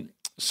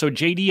so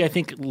JD, I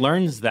think,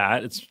 learns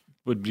that. It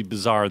would be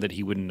bizarre that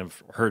he wouldn't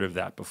have heard of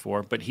that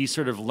before, but he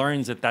sort of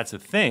learns that that's a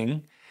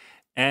thing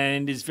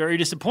and is very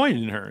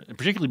disappointed in her,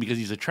 particularly because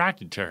he's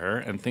attracted to her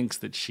and thinks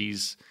that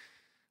she's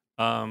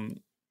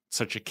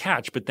such a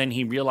catch. But then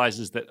he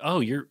realizes that,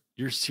 oh, you're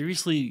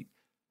seriously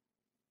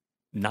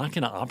not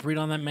going to operate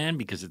on that man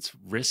because it's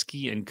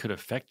risky and could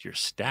affect your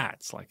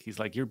stats. Like he's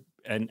like, you're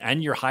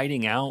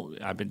hiding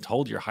out. I've been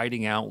told you're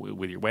hiding out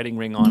with your wedding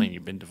ring on, and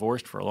you've been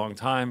divorced for a long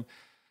time.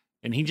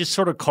 And he just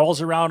sort of calls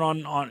her out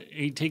on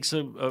he takes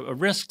a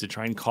risk to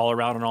try and call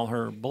her out on all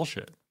her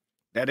bullshit.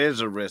 That is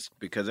a risk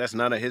because that's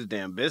none of his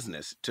damn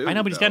business, too. I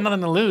know, but he's got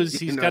nothing to lose.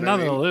 He's got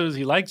nothing to lose.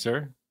 He likes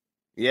her.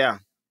 Yeah.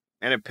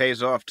 And it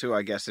pays off, too,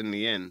 I guess, in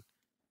the end.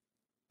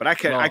 But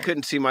I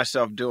couldn't see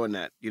myself doing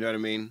that. You know what I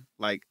mean?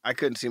 Like, I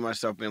couldn't see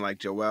myself being like,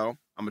 Joelle,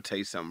 I'm going to tell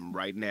you something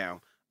right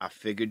now. I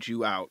figured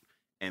you out,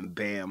 and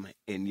bam,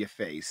 in your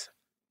face,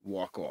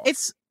 walk off.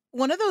 It's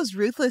one of those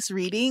ruthless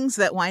readings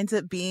that winds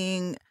up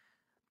being...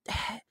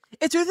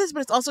 It's ruthless,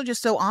 but it's also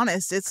just so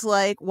honest. It's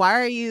like, why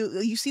are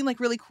you seem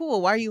like really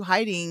cool. Why are you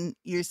hiding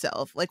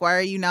yourself? Like, why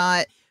are you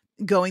not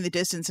going the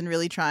distance and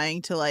really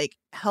trying to like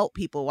help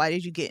people? Why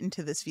did you get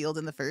into this field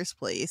in the first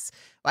place?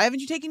 Why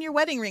haven't you taken your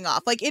wedding ring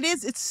off? Like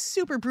it's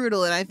super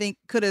brutal, and I think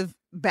could have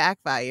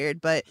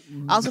backfired. But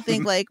I also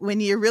think like when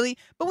you're really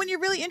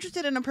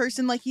interested in a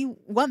person, like you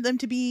want them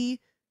to be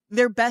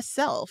their best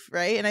self,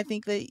 right? And I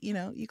think that,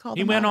 you call them.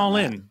 He went all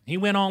in. He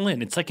went all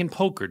in. It's like in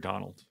poker,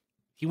 Donald.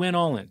 He went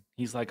all in.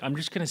 He's like, I'm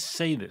just going to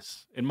say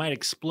this. It might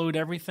explode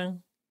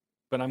everything,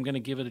 but I'm going to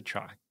give it a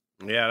try.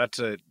 Yeah,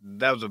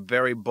 that was a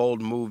very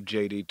bold move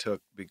JD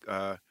took.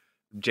 That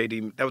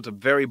was a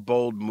very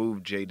bold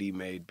move JD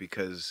made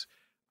because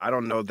I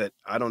don't know that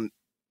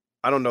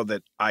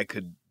I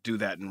could do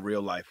that in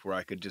real life where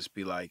I could just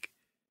be like,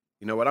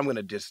 you know what, I'm going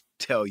to just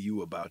tell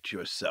you about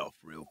yourself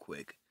real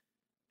quick.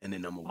 And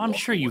then I'm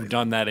sure you've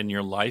done that in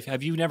your life.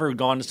 Have you never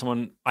gone to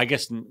someone, I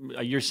guess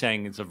you're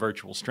saying it's a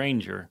virtual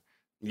stranger.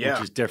 Yeah,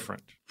 which is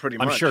different. Pretty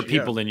much. I'm sure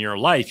people in your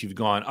life you've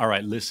gone, all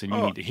right, listen,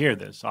 you need to hear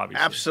this,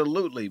 obviously.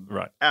 Absolutely.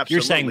 Right. Absolutely.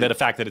 You're saying that the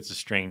fact that it's a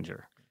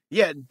stranger.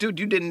 Yeah, dude,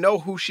 you didn't know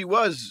who she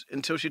was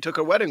until she took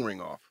her wedding ring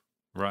off.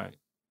 Right.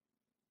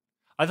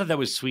 I thought that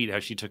was sweet how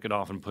she took it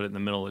off and put it in the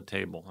middle of the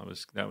table.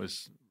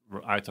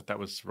 I thought that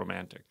was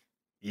romantic.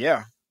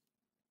 Yeah.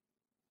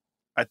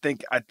 I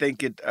think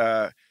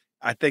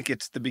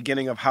it's the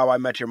beginning of How I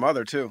Met Your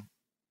Mother too.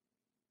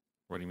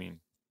 What do you mean?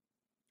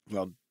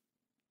 Well,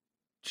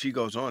 she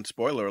goes on,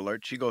 spoiler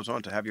alert, she goes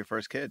on to have your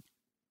first kid.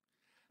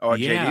 Or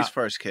JD's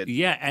first kid.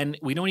 Yeah, and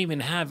we don't even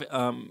have,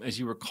 as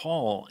you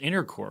recall,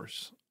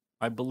 intercourse.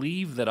 I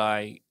believe that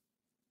I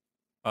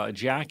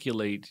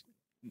ejaculate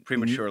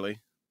prematurely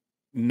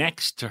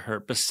next to her,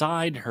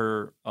 beside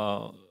her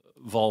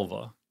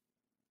vulva.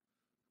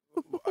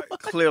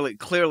 Clearly,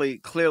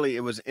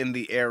 it was in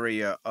the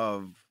area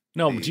of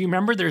No, do you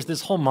remember? There's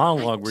this whole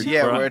monologue where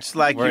where it's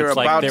like you're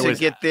about to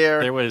get there.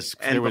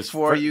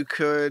 Before you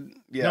could.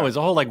 Yeah. No, it was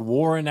a whole like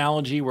war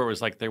analogy where it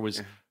was like there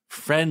was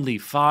friendly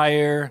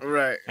fire,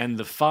 right? And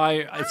the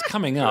fire, it's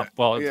coming up.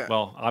 Well,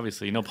 well,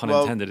 obviously, no pun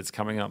intended. It's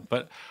coming up.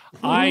 But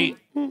I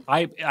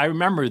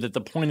remember that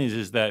the point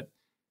is that,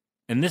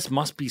 and this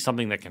must be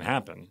something that can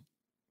happen,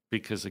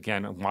 because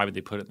again, why would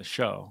they put it in the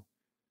show?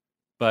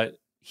 But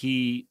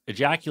he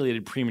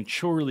ejaculated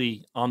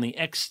prematurely on the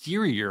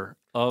exterior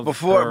of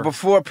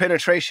before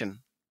penetration.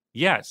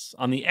 Yes,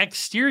 on the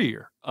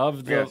exterior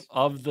of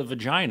the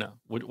vagina.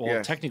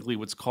 Well, technically,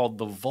 what's called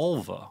the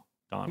vulva,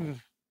 Donald.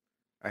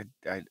 I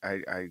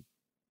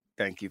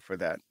thank you for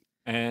that.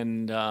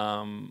 And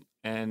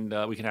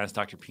we can ask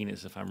Dr.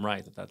 Penis if I'm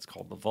right that that's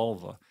called the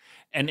vulva,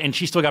 and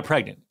she still got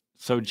pregnant.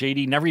 So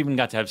JD never even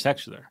got to have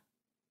sex with her,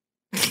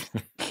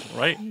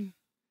 right?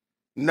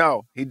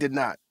 No, he did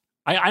not.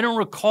 I don't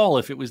recall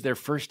if it was their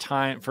first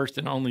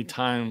and only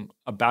time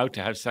about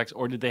to have sex,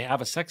 or did they have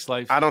a sex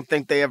life? I don't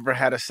think they ever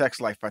had a sex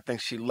life. I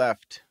think she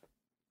left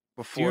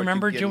before. Do you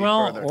remember,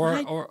 Joelle?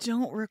 I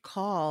don't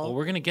recall. Well,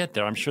 we're going to get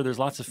there. I'm sure there's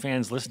lots of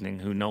fans listening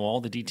who know all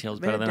the details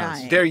better than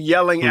us. They're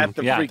yelling at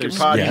the freaking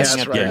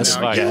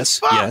podcast right now.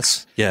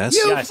 Yes.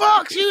 You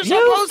fucks! You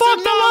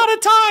fucked a lot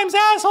of times,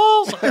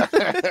 assholes!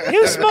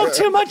 You smoke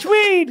too much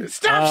weed!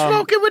 Stop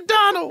smoking with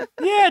Donald!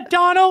 Yeah,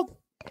 Donald!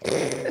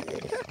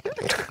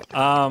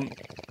 All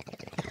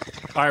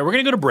right, we're going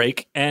to go to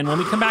break, and when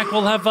we come back,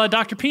 we'll have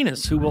Dr.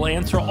 Penis, who will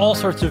answer all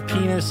sorts of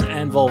penis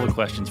and vulva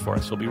questions for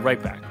us. We'll be right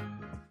back.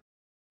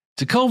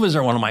 Tecovas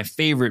are one of my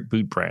favorite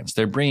boot brands.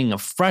 They're bringing a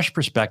fresh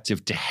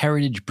perspective to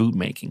heritage boot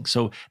making.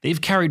 So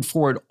they've carried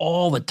forward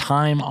all the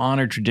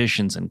time-honored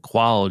traditions and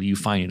quality you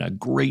find in a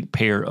great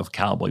pair of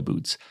cowboy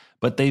boots.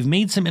 But they've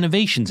made some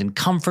innovations in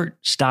comfort,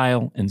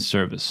 style, and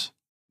service.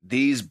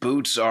 These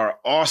boots are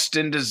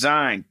Austin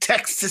designed,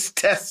 Texas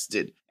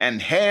tested, and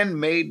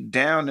handmade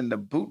down in the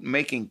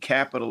boot-making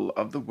capital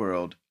of the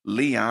world,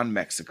 Leon,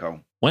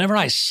 Mexico. Whenever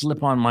I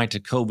slip on my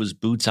Tecovas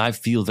boots, I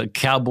feel the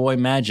cowboy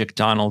magic,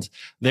 Donald.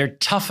 They're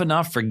tough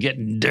enough for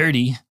getting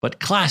dirty, but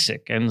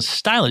classic and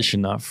stylish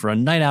enough for a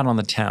night out on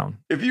the town.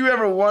 If you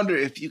ever wonder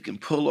if you can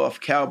pull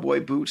off cowboy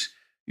boots,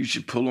 you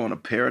should pull on a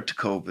pair of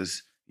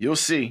Tecovas. You'll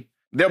see.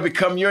 They'll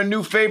become your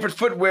new favorite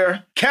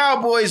footwear.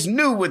 Cowboys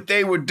knew what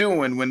they were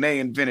doing when they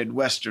invented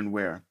Western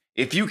wear.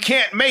 If you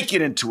can't make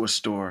it into a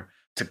store,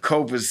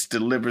 Tecovas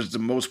delivers the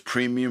most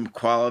premium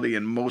quality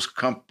and most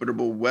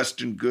comfortable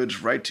Western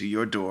goods right to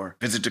your door.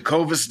 Visit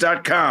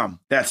Tecovas.com.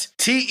 That's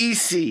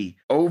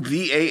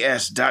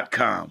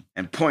TECOVAS.com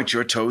and point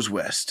your toes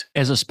west.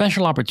 As a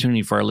special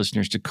opportunity for our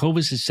listeners,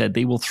 Tecovas has said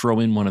they will throw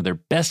in one of their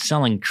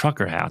best-selling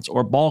trucker hats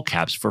or ball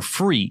caps for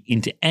free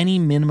into any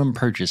minimum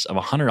purchase of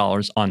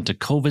 $100 on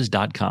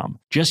Tecovas.com.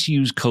 Just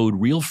use code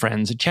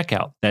REALFRIENDS at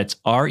checkout. That's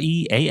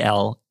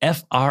REALFRIENDS.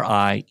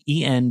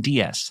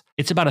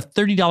 It's about a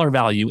 $30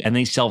 value, and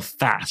they sell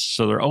fast,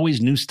 so there are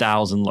always new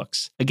styles and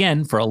looks.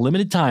 Again, for a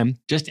limited time,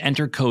 just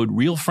enter code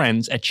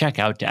REALFRIENDS at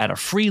checkout to add a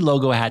free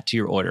logo hat to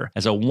your order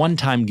as a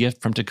one-time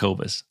gift from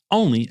Tecovas,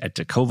 only at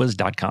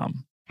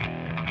Tecovas.com.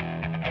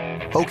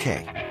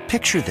 Okay,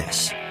 picture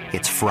this.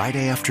 It's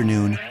Friday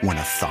afternoon when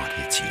a thought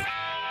hits you.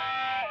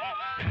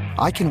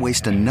 I can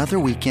waste another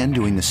weekend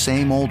doing the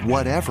same old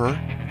whatever,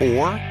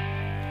 or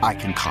I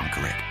can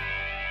conquer it.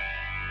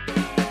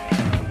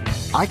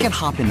 I can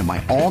hop into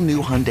my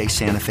all-new Hyundai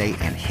Santa Fe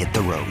and hit the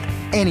road.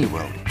 Any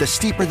road. The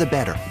steeper, the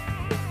better.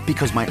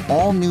 Because my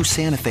all-new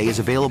Santa Fe is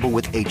available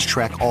with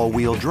H-Track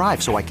all-wheel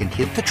drive, so I can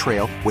hit the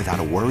trail without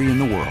a worry in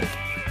the world.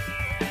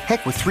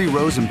 Heck, with 3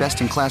 rows and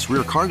best-in-class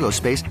rear cargo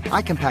space,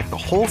 I can pack the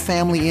whole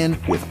family in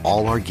with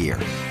all our gear.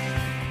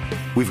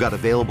 We've got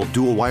available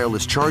dual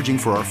wireless charging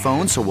for our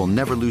phones, so we'll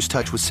never lose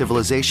touch with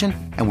civilization,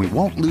 and we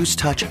won't lose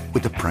touch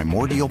with the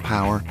primordial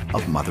power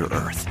of Mother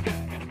Earth.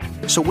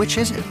 So which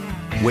is it?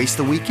 Waste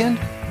the weekend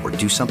or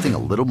do something a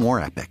little more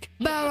epic?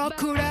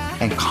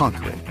 And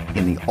conquer it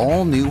in the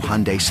all-new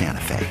Hyundai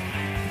Santa Fe.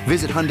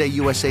 Visit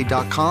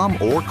HyundaiUSA.com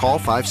or call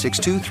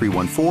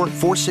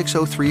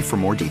 562-314-4603 for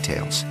more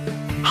details.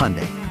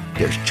 Hyundai,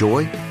 there's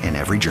joy in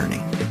every journey.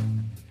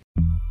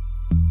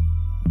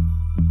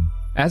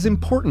 As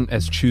important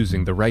as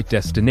choosing the right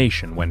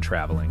destination when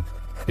traveling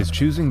is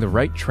choosing the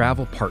right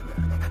travel partner.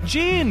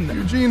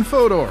 Eugene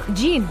Fodor.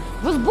 Gene,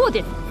 was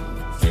будет?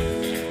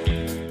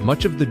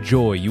 Much of the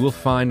joy you will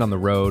find on the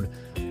road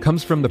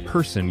comes from the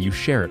person you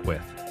share it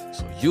with.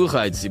 So you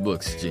write the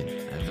books, Gene,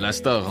 and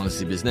Vlastar runs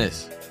the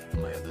business.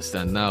 I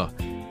understand now.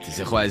 It is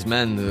a wise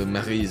man who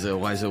marries a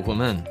wiser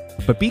woman.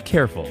 But be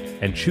careful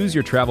and choose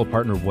your travel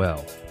partner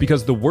well,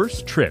 because the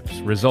worst trips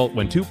result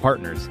when 2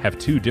 partners have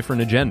 2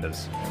 different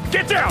agendas.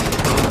 Get down!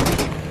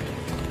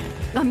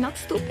 I'm not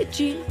stupid,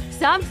 Gene.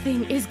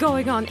 Something is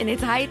going on, and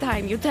it's high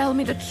time you tell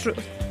me the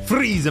truth.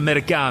 Freeze,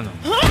 Americano!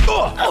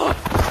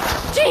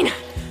 Gene,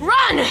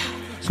 run!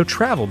 So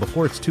travel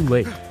before it's too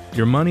late.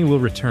 Your money will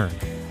return,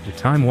 your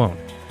time won't,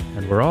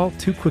 and we're all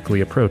too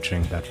quickly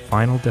approaching that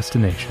final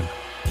destination.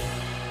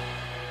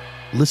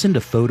 Listen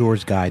to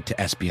Fodor's Guide to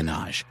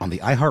Espionage on the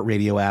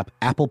iHeartRadio app,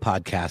 Apple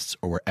Podcasts,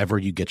 or wherever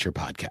you get your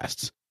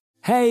podcasts.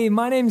 Hey,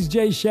 my name's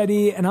Jay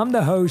Shetty, and I'm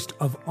the host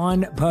of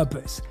On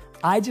Purpose.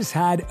 I just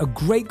had a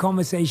great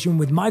conversation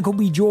with Michael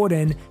B.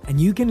 Jordan,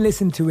 and you can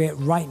listen to it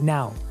right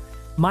now.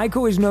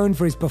 Michael is known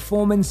for his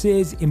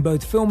performances in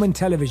both film and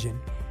television.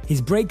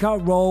 His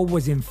breakout role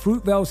was in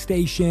Fruitvale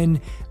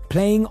Station,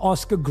 playing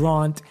Oscar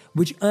Grant,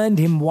 which earned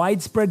him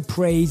widespread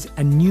praise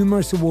and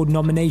numerous award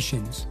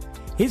nominations.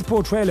 His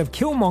portrayal of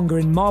Killmonger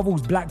in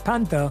Marvel's Black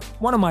Panther,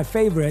 one of my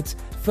favorites,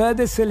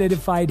 further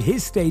solidified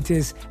his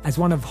status as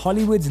one of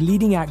Hollywood's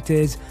leading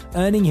actors,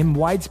 earning him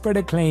widespread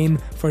acclaim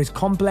for his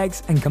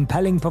complex and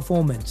compelling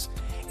performance.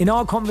 In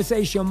our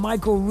conversation,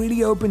 Michael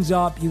really opens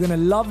up. You're going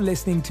to love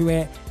listening to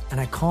it,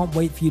 and I can't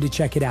wait for you to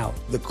check it out.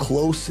 The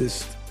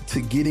closest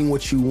to getting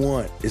what you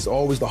want is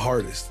always the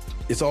hardest.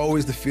 It's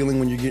always the feeling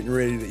when you're getting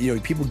ready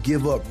to, people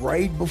give up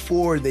right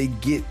before they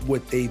get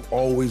what they've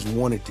always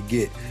wanted to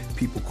get.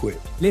 People quit.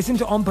 Listen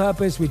to On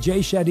Purpose with Jay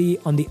Shetty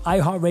on the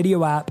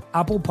iHeartRadio app,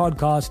 Apple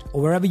Podcast,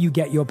 or wherever you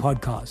get your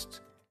podcasts.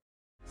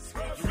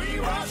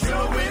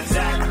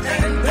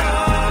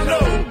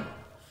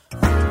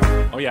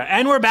 Oh, yeah.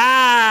 And we're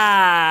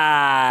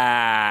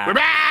back. We're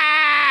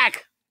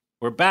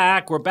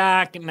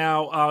back.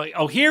 Now,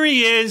 here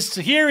he is.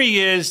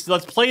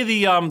 Let's play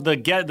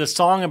the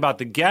song about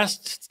the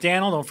guest,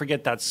 Daniel. Don't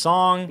forget that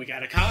song. We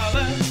got a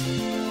caller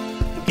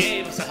who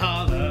gave us a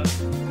holler.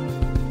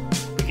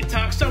 We can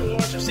talk Star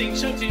Wars or sing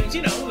show tunes,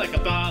 like a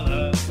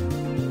baller.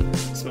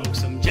 Smoke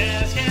some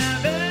jazz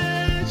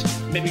cabbage,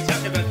 maybe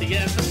talk about the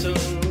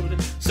episode.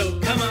 So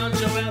come on,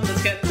 Joel,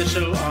 let's get the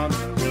show on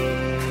the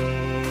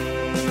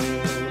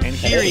road. And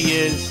here he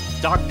is,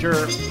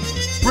 Dr.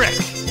 Brick.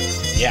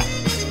 Yeah.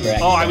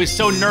 Correct. Oh, I was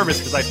so nervous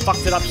because I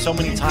fucked it up so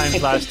many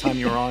times last time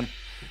you were on.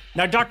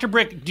 Now, Dr.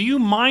 Brick, do you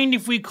mind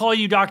if we call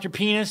you Dr.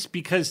 Penis?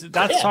 Because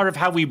that's sort of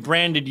how we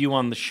branded you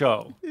on the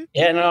show.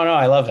 Yeah, no,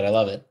 I love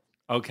it.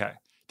 Okay.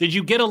 Did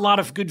you get a lot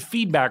of good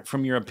feedback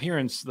from your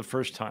appearance the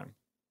first time?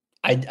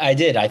 I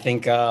did. I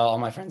think all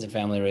my friends and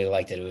family really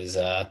liked it.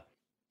 It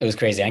was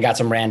crazy. I got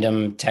some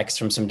random texts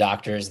from some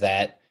doctors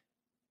that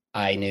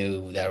I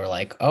knew that were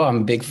like, oh, I'm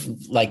a big,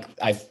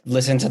 I've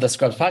listened to the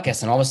Scrubs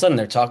podcast, and all of a sudden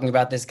they're talking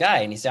about this guy,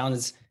 and he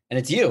sounds, and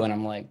it's you, and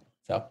I'm like,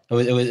 so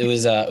it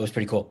was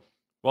pretty cool.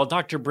 Well,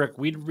 Dr. Brick,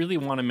 we'd really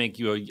want to make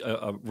you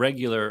a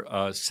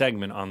regular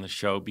segment on the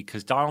show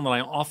because Donald and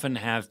I often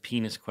have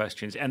penis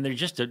questions, and there's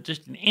just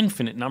an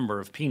infinite number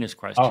of penis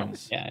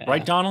questions. Oh, yeah.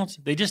 Right, Donald?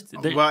 It just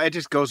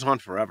goes on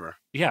forever.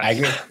 Yeah, I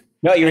agree.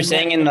 No, you were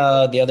saying in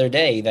the other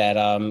day that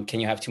can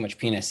you have too much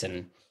penis,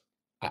 and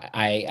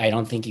I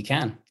don't think you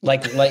can. I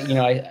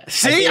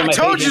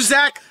told you,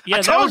 Zach. Yeah,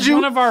 I told you.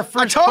 One of our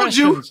first I told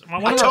you.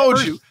 I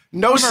told you.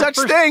 No such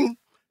thing.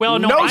 Well,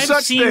 no, no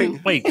such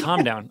thing. Wait,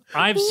 calm down.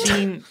 I've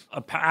seen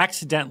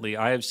accidentally.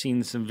 I have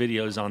seen some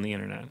videos on the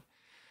internet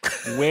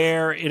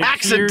where it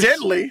appears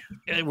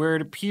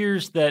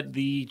that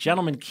the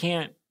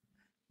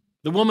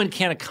woman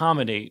can't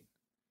accommodate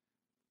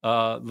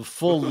the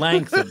full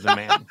length of the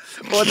man.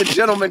 Or the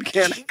gentleman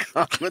can't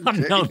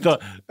accommodate. No,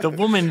 the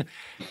woman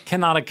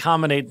cannot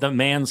accommodate the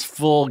man's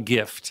full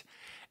gift.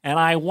 And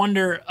I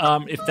wonder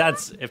if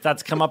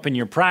that's come up in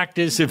your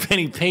practice, if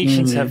any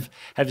patients have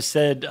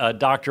said,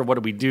 doctor, what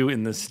do we do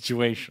in this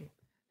situation?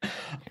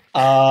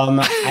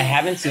 I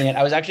haven't seen it.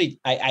 I was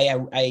actually,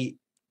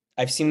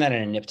 I've seen that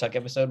in a Nip Tuck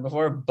episode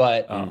before,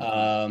 but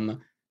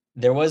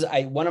there was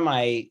one of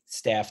my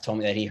staff told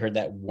me that he heard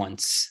that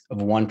once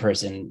of one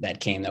person that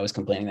came that was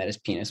complaining that his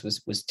penis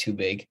was too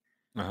big.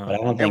 Uh-huh. But I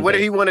don't think. And what did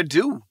he want to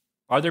do?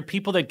 Are there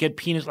people that get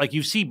penis like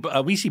you see?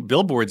 We see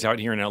billboards out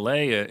here in LA,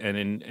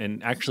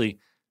 and actually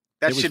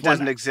that shit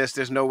doesn't exist.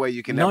 There's no way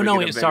you can.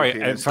 Sorry.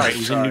 It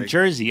was in New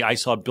Jersey. I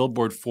saw a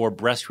billboard for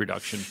breast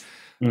reduction.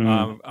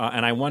 Mm-hmm.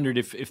 And I wondered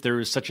if there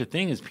was such a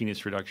thing as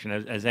penis reduction.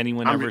 Has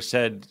anyone ever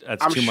said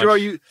that's too much? I'm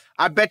sure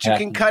I bet you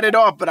can cut it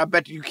off, but I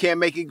bet you can't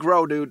make it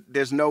grow, dude.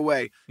 There's no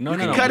way. You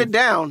can cut it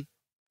down.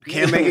 You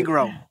can't make it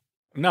grow.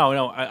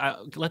 No. I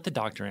let the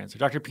doctor answer.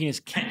 Dr. Penis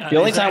can't. The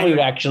only time we would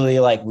actually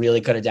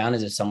really cut it down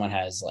is if someone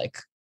has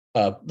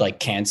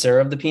cancer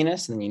of the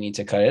penis, and then you need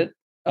to cut it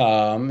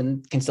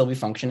and can still be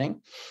functioning.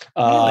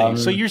 Really?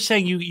 So you're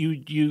saying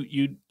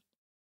you'd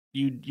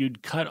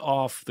cut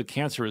off the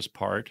cancerous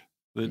part.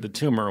 The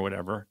tumor or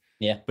whatever.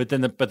 Yeah. But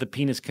then the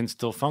penis can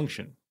still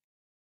function.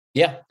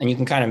 Yeah. And you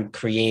can kind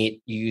of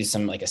use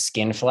some a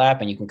skin flap,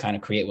 and you can kind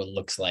of create what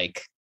looks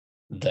like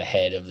the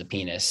head of the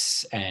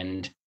penis.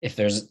 And if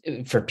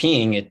for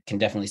peeing, it can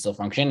definitely still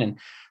function. And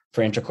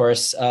for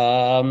intercourse,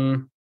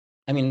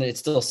 it's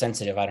still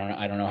sensitive. I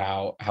don't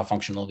know how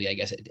functional it'll be. I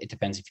guess it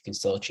depends if you can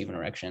still achieve an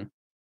erection.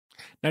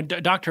 Now,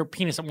 Dr.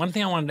 Penis, one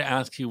thing I wanted to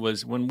ask you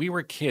was when we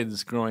were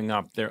kids growing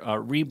up,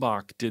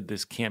 Reebok did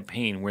this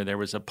campaign where there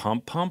was a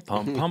pump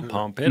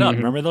it up.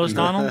 Remember those,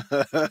 Donald?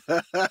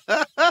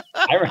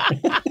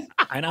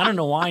 And I don't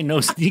know why no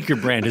sneaker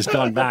brand has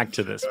gone back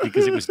to this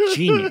because it was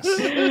genius.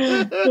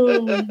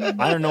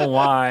 I don't know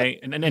why.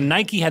 And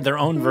Nike had their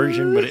own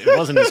version, but it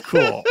wasn't as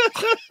cool.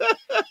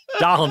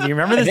 Donald, do you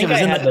remember this? I think It was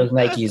I in had the, those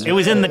Nikes. It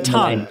was in the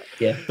tongue.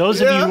 Yeah.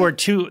 Those of you who are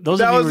too. Those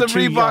that of you was who are the too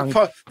Reebok young.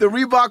 pump. The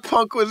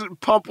Reebok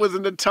pump was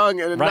in the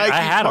tongue, and the Right, Nike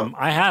I had pump. them.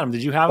 I had them.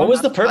 Did you have them? What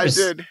was the purpose?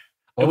 I did.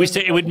 It was.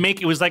 It would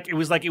make. It was like it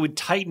would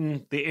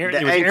tighten the air. The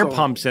There was air ankle.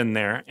 pumps in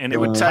there, and It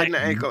would tighten the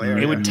ankle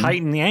area. It would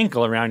tighten the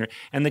ankle around your.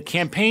 And the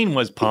campaign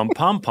was pump,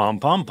 pump,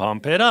 pump, pump,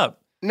 pump it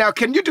up. Now,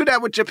 can you do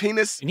that with your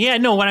penis? Yeah,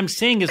 no. What I'm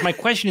saying is, my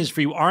question is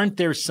for you: aren't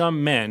there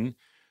some men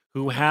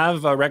who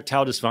have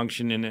erectile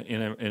dysfunction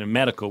in a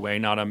medical way,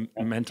 not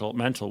a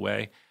mental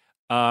way?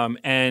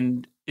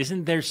 And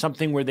isn't there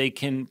something where they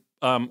can?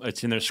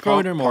 It's in their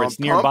scrotum or it's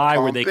nearby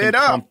where they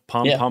can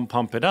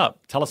pump it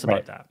up. Tell us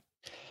about that.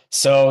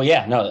 So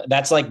yeah, no,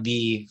 that's like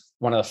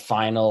one of the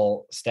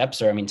final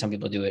steps, or I mean, some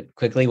people do it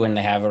quickly when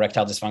they have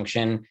erectile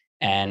dysfunction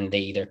and they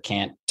either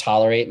can't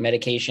tolerate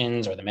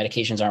medications or the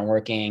medications aren't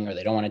working or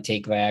they don't want to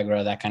take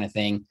Viagra, that kind of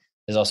thing.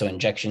 There's also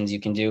injections you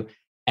can do.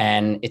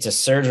 And it's a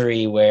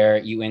surgery where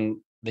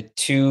in the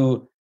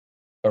two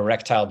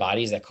erectile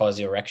bodies that cause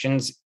the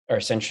erections are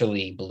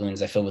essentially balloons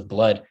that fill with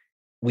blood.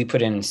 We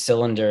put in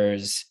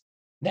cylinders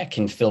that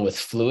can fill with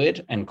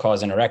fluid and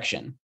cause an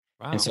erection.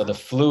 Wow. And so the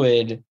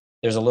fluid,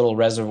 there's a little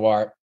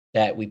reservoir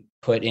that we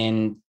put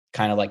in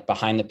kind of like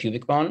behind the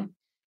pubic bone,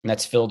 and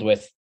that's filled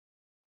with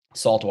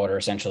salt water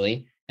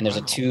essentially. And there's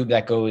a tube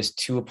that goes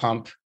to a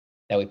pump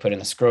that we put in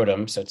the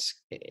scrotum. So it's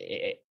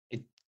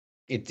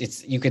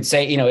you could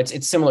say,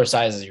 it's similar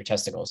size as your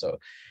testicle. So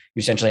you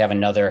essentially have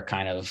another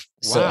kind of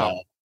now,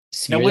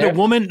 would a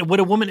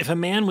woman, if a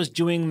man was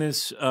doing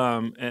this,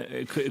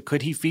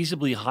 could he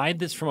feasibly hide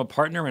this from a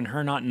partner and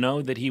her not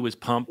know that he was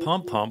pump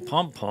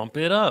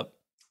it up?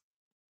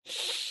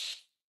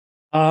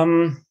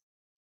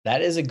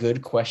 That is a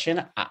good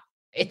question. I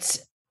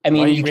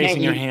mean, Why are you you raising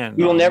can't, your hand?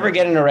 You will never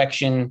get an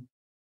erection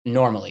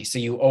normally. So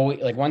you always,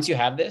 like, once you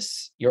have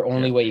this, your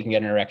only way you can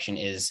get an erection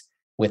is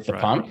with the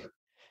pump.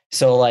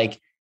 So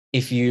like,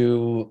 if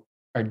you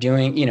are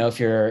doing, if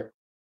you're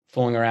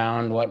fooling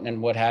around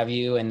what have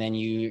you, and then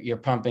you're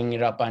pumping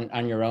it up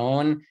on your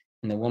own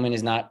and the woman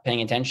is not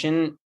paying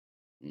attention,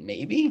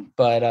 maybe,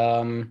 but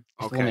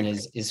if the woman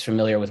is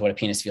familiar with what a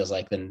penis feels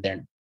like, then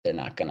they're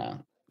not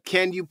gonna.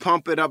 Can you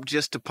pump it up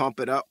just to pump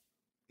it up?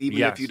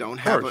 Even if you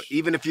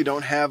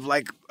don't have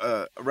like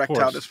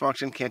erectile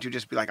dysfunction, can't you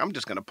just be like, I'm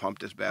just gonna pump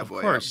this bad boy?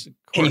 Of course.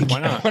 Can you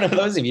get one of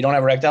those if you don't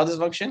have erectile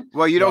dysfunction?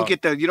 Well, you don't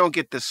get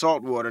the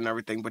salt water and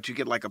everything, but you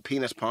get like a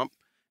penis pump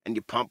and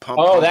you pump.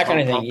 Oh, that kind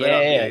of thing.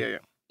 Yeah.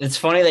 It's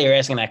funny that you're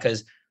asking that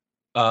because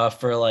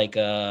for like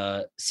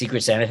a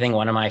Secret Santa thing,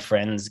 one of my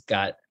friends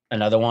got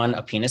another one,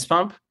 a penis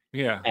pump.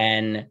 Yeah.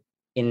 And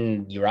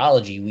in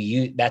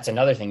urology, that's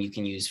another thing you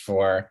can use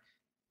for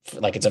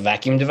like, it's a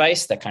vacuum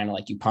device that kind of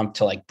like you pump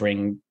to like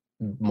bring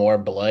more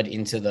blood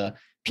into the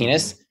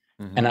penis.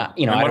 Mm-hmm. And what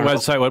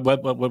website? What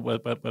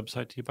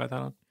website do you buy that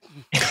on?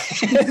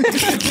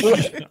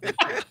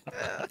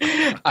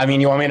 I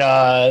mean, you want me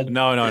to?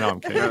 No, I'm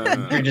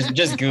kidding.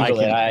 Just Google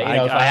it.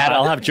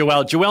 I'll have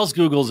Joelle. Joelle's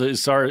Google's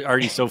is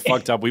already so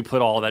fucked up. We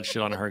put all that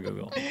shit on her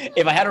Google.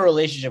 If I had a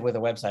relationship with a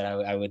website,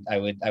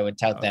 I would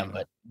tout them.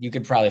 But you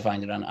could probably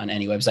find it on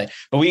any website.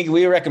 But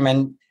we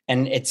recommend,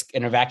 and it's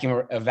in a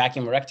vacuum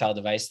erectile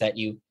device that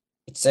you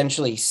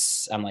essentially.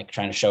 I'm like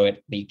trying to show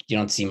it, but you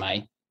don't see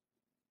my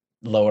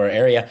lower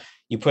area.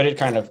 You put it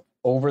kind of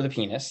over the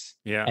penis,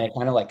 and it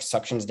kind of like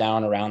suctions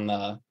down around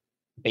the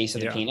base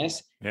of the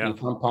penis. Yeah. You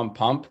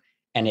pump,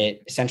 and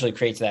it essentially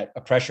creates a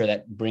pressure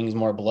that brings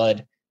more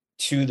blood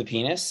to the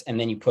penis, and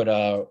then you put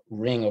a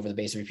ring over the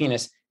base of your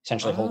penis,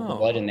 essentially hold the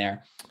blood in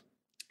there.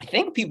 I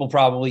think people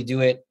probably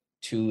do it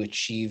to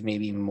achieve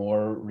maybe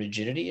more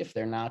rigidity if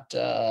they're not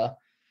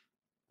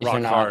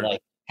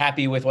like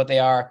happy with what they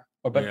are,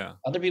 but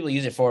other people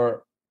use it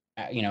for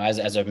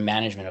as a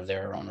management of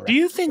their own. Do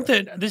you think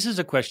that this is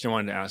a question I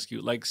wanted to ask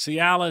you? Like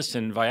Cialis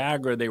and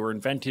Viagra, they were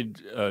invented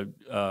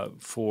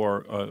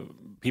for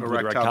people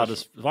with erectile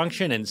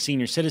dysfunction, and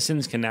senior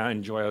citizens can now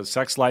enjoy a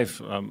sex life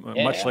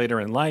much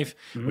later in life,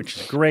 which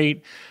is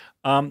great.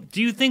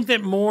 Do you think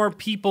that more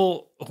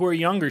people who are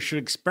younger should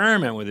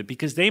experiment with it?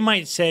 Because they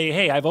might say,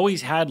 hey, I've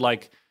always had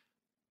like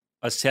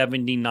a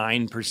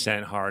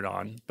 79% hard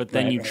on, but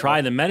then you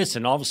try the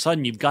medicine, all of a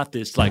sudden you've got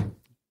this like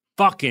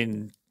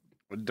fucking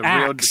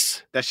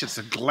axe. That's just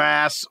a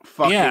glass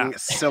fucking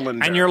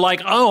cylinder. And you're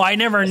like, oh, I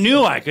never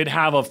knew I could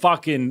have a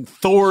fucking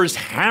Thor's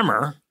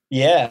hammer.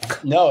 Yeah.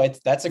 No,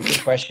 that's a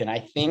good question. I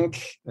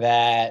think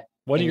that.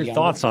 What are your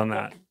thoughts on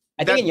that?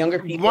 I think in younger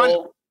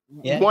people.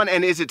 One,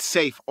 and is it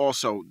safe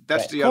also?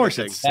 That's the other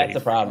thing. That's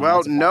the problem.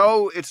 Well,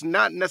 no, it's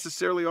not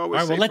necessarily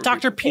always safe. Well, let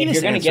Dr.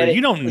 Penis answer.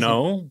 You don't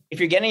know. If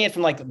you're getting it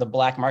from like the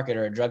black market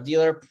or a drug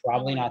dealer,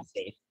 probably not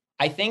safe.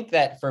 I think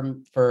that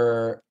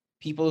for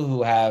people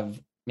who have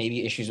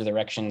maybe issues with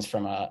erections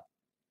from a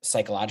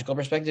psychological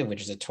perspective,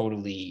 which is a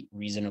totally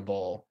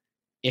reasonable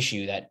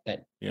issue that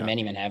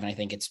many men have, and I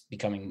think it's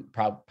becoming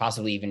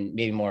possibly even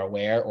maybe more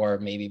aware, or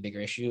maybe a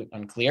bigger issue,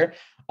 unclear.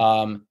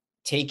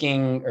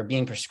 Taking or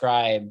being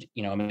prescribed,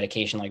 a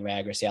medication like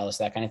Viagra, Cialis,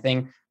 that kind of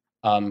thing,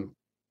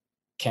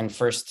 can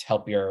first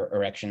help your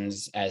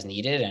erections as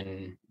needed,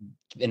 and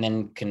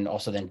then can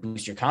also then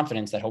boost your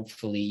confidence that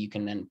hopefully you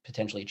can then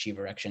potentially achieve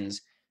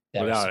erections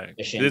that without are it.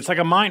 sufficient. It's like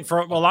a mind for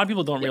a lot of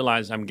people don't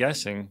realize, I'm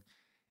guessing,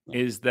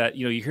 is that,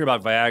 you hear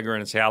about Viagra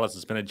and Cialis.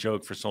 It's been a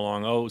joke for so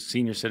long. Oh,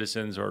 senior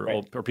citizens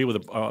or people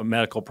with a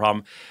medical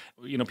problem.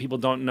 People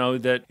don't know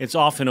that it's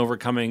often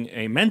overcoming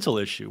a mental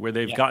issue where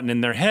they've gotten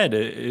in their head.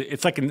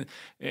 It's like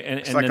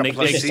It's like a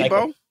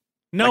placebo?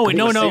 No, Like a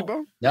no.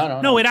 placebo?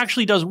 No. It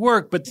actually does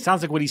work, but it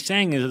sounds like what he's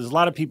saying is there's a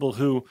lot of people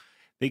who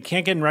they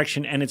can't get an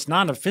erection, and it's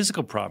not a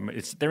physical problem.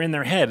 They're in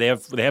their head. They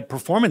have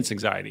performance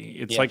anxiety.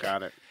 It's like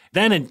got it.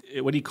 Then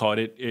what do you call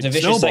it? It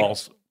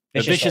snowballs.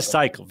 A vicious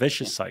cycle.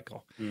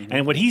 Mm-hmm.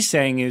 And what he's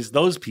saying is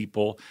those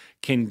people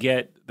can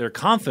get their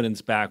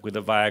confidence back with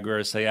a Viagra or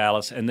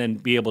Cialis and then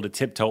be able to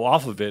tiptoe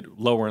off of it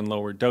lower and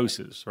lower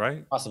doses,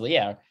 right? Possibly,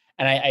 yeah.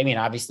 And I mean,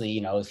 obviously,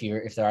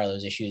 if there are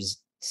those issues,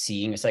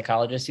 seeing a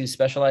psychologist who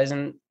specializes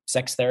in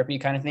sex therapy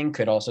kind of thing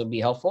could also be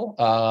helpful.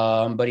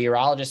 But a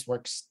urologist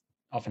works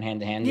often hand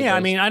to hand. Yeah, I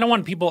mean, I don't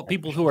want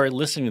people who are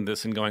listening to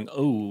this and going,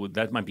 "Oh,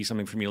 that might be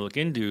something for me to look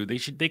into."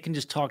 They can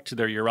just talk to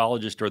their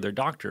urologist or their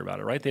doctor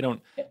about it, right? They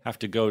don't have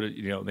to go to,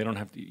 they don't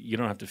have to. You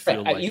don't have to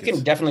feel like you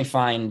can definitely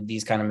find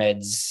these kind of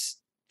meds.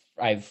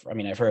 I've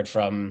heard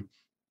from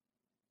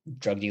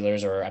drug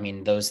dealers, or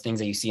those things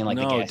that you see in like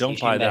the gas don't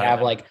station buy that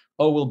have like,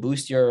 we'll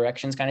boost your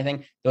erections kind of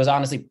thing. Those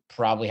honestly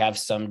probably have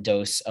some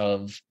dose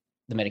of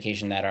the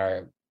medication that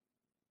are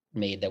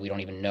made that we don't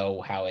even know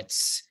how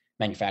it's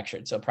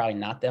manufactured, so probably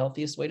not the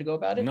healthiest way to go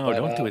about it. No,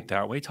 don't do it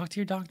that way. Talk to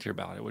your doctor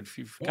about it. If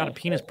you've got a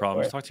penis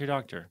problem, talk to your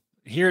doctor.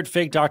 Here at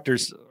Fake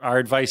Doctors, our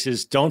advice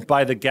is don't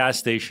buy the gas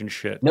station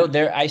shit. No,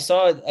 I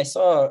saw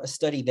a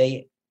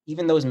study.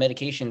 Even those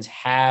medications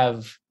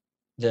have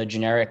the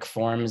generic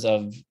forms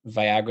of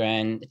Viagra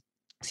and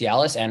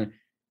Cialis, and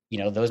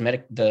those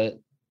the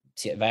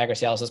Viagra,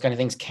 Cialis, those kind of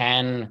things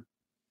can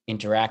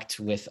interact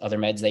with other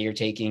meds that you're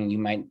taking. You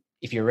might,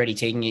 if you're already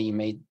taking it, you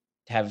may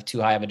have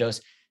too high of a dose.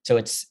 So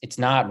it's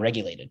not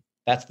regulated.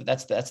 That's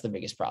the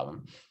biggest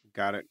problem.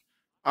 Got it.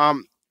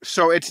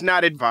 So it's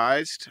not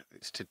advised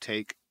to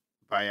take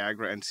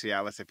Viagra and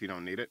Cialis if you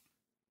don't need it.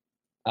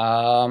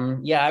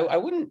 Yeah, I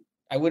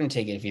wouldn't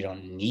take it if you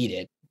don't need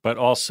it. But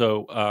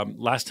also,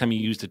 last time you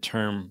used a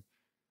term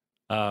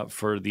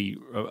for the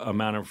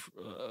amount of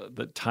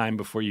the time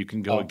before you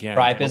can go again.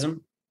 Priapism.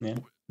 Yeah.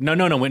 No.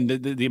 When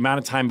the amount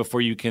of time before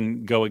you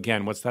can go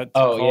again. What's that?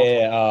 Oh, called?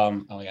 yeah. Oh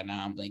my God,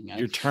 now I'm blanking.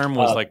 Your term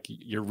was like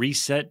your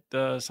reset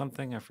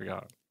something. I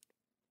forgot.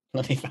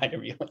 Let me find a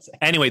real one.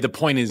 Anyway, the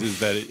point is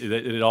that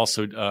it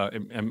also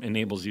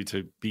enables you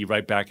to be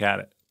right back at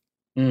it.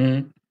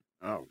 Mm-hmm.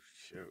 Oh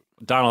shoot,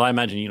 Donald, I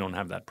imagine you don't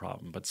have that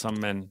problem, but some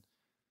men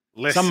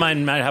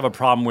might have a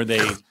problem where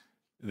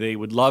they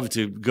would love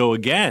to go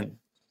again.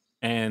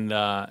 And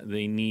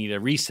they need a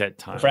reset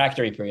time.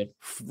 Refractory period.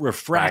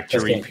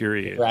 Refractory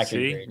period.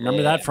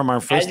 Remember that from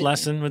our first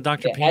lesson with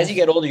Dr. P? As you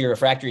get older, your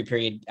refractory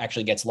period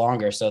actually gets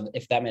longer. So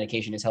if that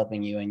medication is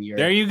helping you and you're...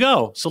 There you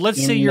go. So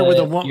let's say you're with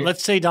a woman.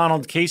 Let's say,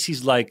 Donald,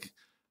 Casey's like...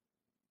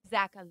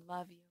 Zach, I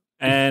love you.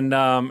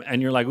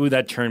 And you're like, ooh,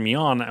 that turned me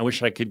on. I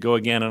wish I could go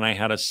again and I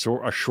had a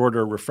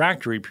shorter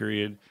refractory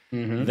period.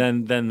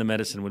 Mm-hmm. Then the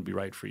medicine would be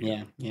right for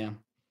you. Yeah.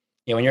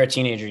 Yeah, when you're a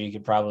teenager, you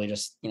could probably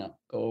just, go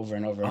over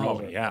and over and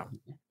over. Oh, yeah.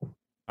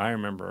 I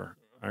remember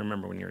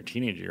when you're a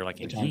teenager, you're like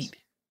in heat.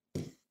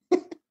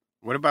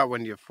 What about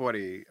when you're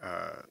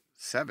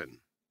 47?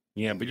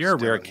 Yeah, but you're a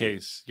rare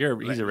case.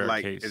 He's a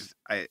rare case.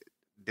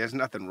 There's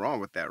nothing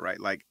wrong with that, right?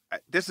 Like,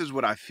 this is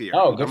what I fear.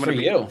 Oh, good for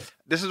you.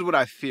 This is what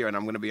I fear, and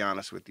I'm going to be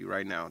honest with you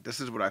right now. This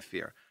is what I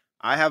fear.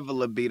 I have a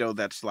libido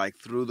that's like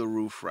through the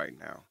roof right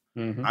now.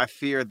 Mm-hmm. I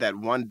fear that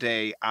one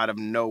day, out of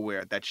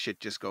nowhere, that shit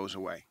just goes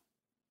away.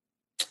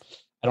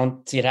 I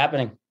don't see it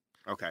happening.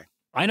 Okay.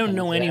 I don't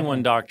know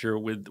anyone, doctor,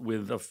 with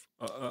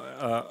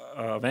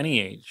of any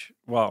age.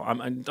 Well,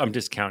 I'm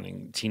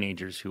discounting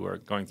teenagers who are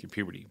going through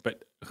puberty,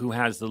 but who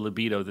has the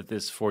libido that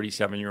this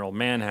 47-year-old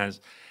man has,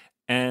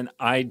 and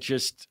I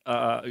just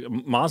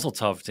mazel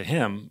tov to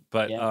him.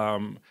 But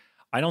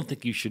I don't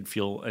think you should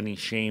feel any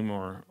shame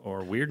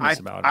or weirdness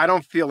about it. I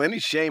don't feel any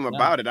shame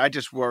about it. I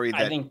just worry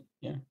that. I think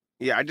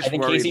I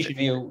think Casey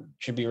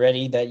should be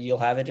ready that you'll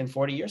have it in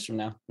 40 years from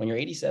now when you're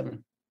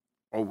 87.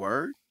 Oh,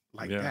 word?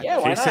 Like that? Yeah,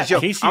 why not? I'm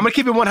going to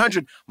keep it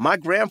 100. My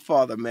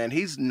grandfather, man,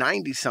 he's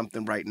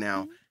 90-something right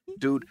now.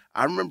 Dude,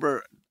 I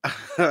remember.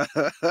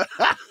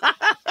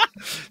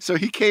 So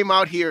he came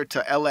out here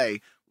to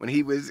L.A. when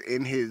he was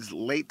in his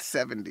late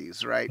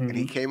 70s, right? Mm-hmm. And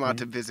he came out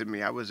to visit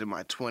me. I was in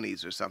my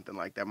 20s or something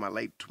like that, my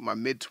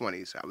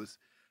mid-20s.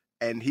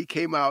 And he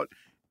came out,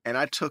 and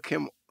I took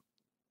him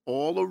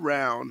all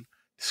around.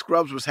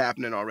 Scrubs was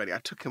happening already.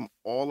 I took him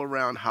all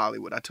around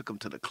Hollywood. I took him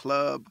to the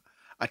club.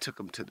 I took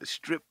him to the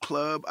strip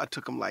club. I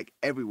took him like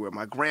everywhere.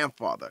 My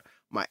grandfather,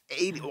 my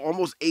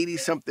almost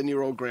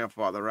 80-something-year-old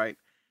grandfather, right?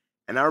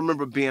 And I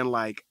remember being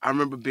like,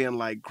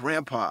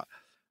 Grandpa,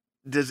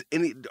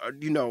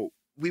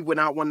 we went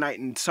out one night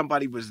and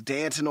somebody was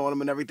dancing on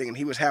him and everything, and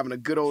he was having a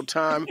good old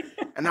time.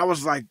 And I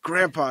was like,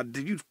 Grandpa,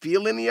 did you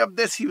feel any of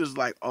this? He was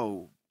like,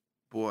 oh,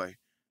 boy.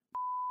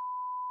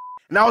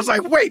 And I was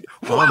like, wait,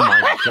 what? Oh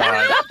my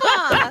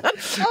God.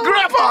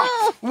 Grandpa,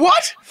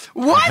 what?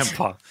 What?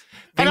 Grandpa.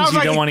 And I Things was you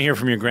like, don't want to hear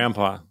from your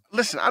grandpa.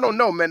 listen, I don't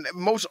know, man.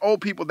 Most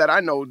old people that I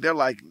know, they're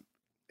like,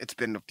 it's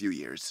been a few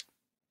years.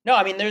 No,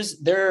 I mean, there's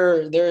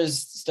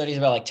studies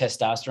about like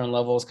testosterone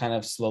levels kind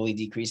of slowly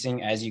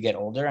decreasing as you get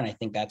older. And I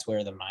think that's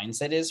where the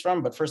mindset is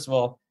from. But first of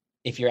all,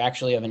 if you're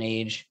actually of an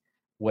age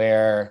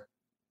where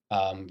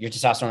your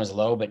testosterone is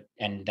low,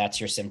 and that's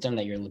your symptom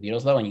that your libido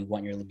is low and you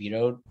want your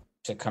libido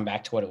to come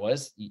back to what it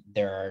was, you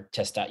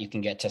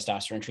can get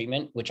testosterone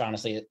treatment, which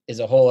honestly is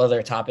a whole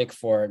other topic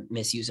for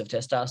misuse of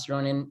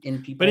testosterone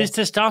in people. But is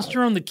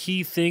testosterone the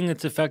key thing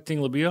that's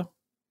affecting libido?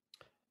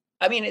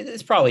 I mean,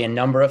 it's probably a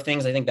number of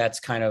things. I think that's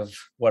kind of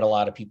what a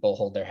lot of people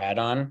hold their hat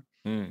on.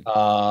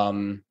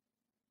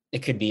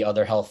 It could be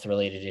other health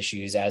related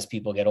issues. As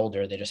people get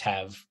older, they just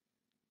have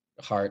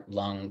heart,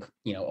 lung,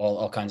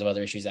 all kinds of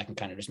other issues that can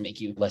kind of just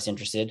make you less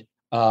interested.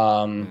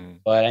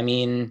 But I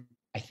mean,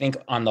 I think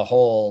on the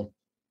whole,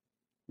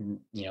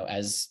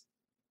 as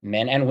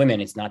men and women,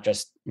 it's not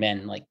just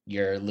men, like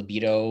your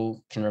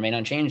libido can remain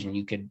unchanged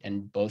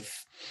and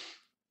both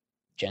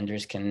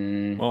genders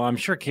can. Well, I'm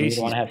sure Casey's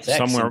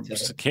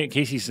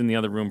Casey's in the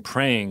other room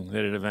praying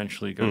that it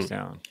eventually goes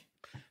down.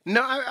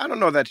 No, I don't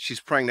know that she's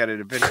praying that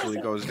it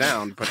eventually goes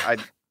down, but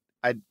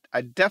I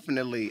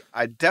definitely,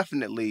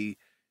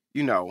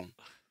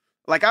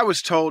 like I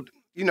was told,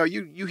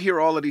 you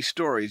hear all of these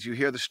stories. You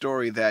hear the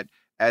story that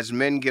as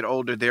men get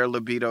older, their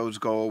libidos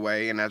go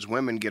away, and as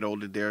women get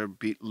older, their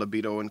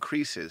libido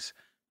increases.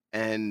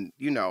 And,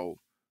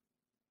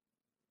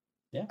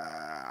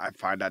 I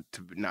find that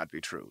to not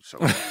be true. So,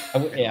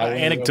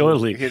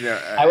 anecdotally,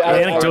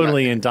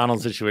 in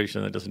Donald's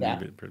situation, that doesn't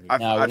mean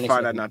I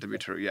find that not to be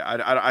true. Yeah,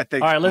 I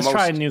think. All right, let's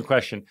try a new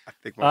question.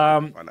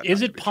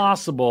 Is it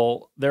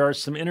possible there are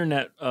some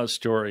internet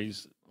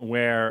stories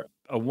where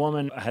a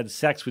woman had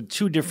sex with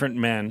two different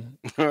men?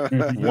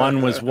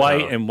 One was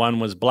white and one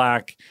was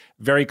black,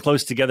 very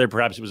close together.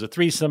 Perhaps it was a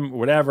threesome,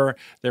 whatever.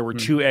 There were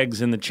two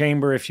eggs in the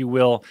chamber, if you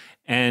will,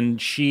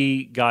 and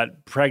she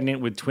got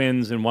pregnant with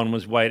twins, and one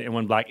was white and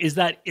one black. Is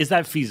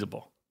that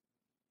feasible?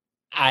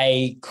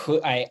 I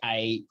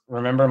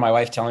remember my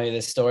wife telling me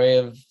this story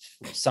of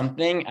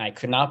something. I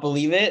could not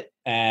believe it,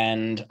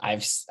 and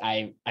I've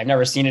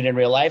never seen it in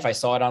real life. I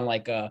saw it on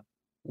like a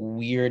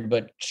weird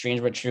but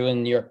strange but true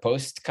in New York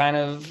Post kind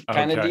of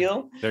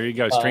deal. There you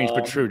go. Strange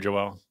but true,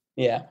 Joel.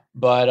 Yeah,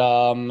 but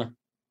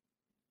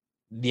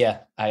yeah,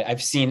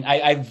 I've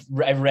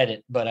read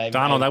it, but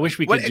Donald, I wish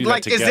we could do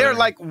that together. Is there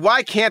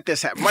why can't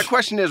this happen? My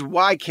question is,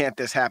 why can't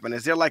this happen?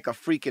 Is there like a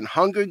freaking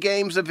Hunger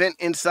Games event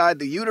inside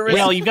the uterus?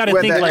 Well, you got to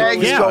think the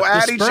eggs go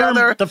at each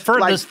other,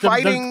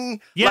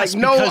 fighting. Yes,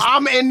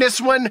 I'm in this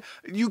one.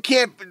 You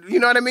can't. You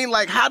know what I mean?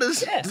 Like, how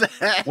does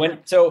that?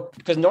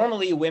 Because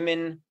normally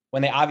women,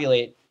 when they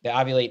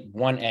ovulate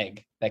one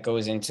egg that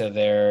goes into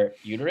their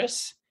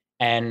uterus,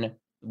 and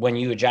when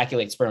you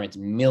ejaculate sperm, it's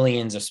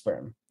millions of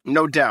sperm.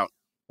 No doubt.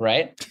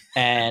 Right.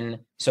 And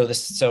so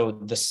this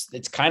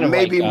it's kind of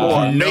maybe like,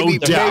 more. No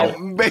doubt.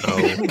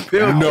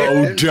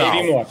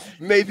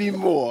 Maybe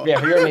more. Yeah,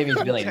 for your maybe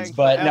it's billions.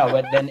 But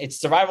then it's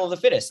survival of the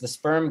fittest. The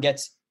sperm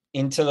gets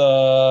into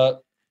the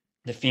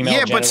female.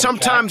 Yeah, but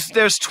sometimes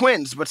there's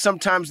twins.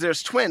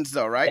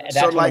 Though, right?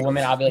 That's when a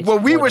woman ovulates.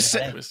 What we were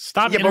saying.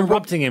 Stop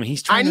interrupting him.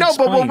 He's trying I know, to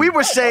but what explain. we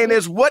were saying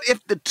is, what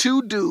if the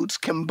two dudes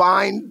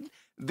combine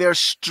their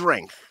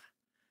strength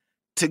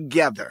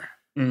together?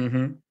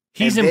 Mm-hmm.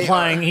 He's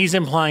implying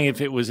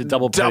if it was a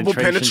double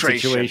penetration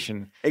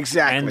situation.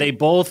 Exactly. And they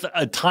both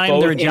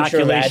timed their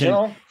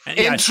ejaculation.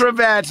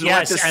 Intravaginal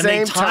at the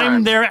same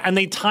time. And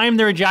they timed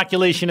their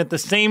ejaculation at the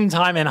same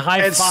time and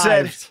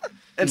high-fived.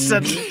 And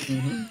said,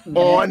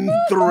 on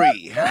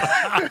 3,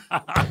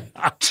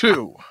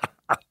 2,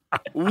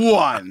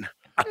 1.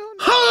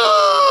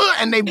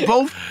 And they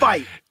both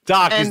fight.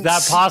 Doc, is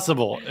that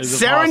possible?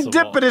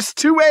 Serendipitous,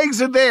 2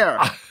 eggs are there.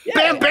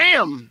 Bam,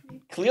 bam.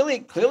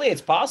 Clearly it's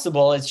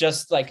possible. It's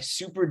just like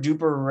super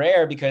duper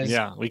rare because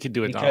we could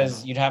do it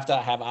because you'd have to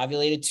have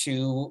ovulated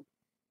 2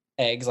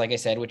 eggs, like I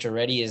said, which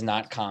already is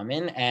not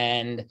common.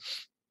 And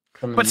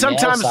but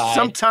sometimes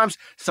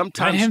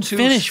let him two,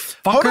 finish.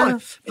 Fucker. Hold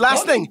on.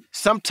 Last thing.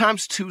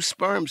 Sometimes 2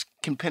 sperms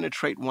can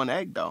penetrate 1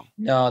 egg, though.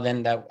 No,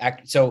 then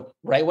so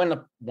right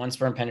when one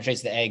sperm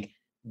penetrates the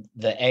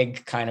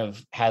egg kind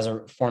of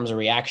forms a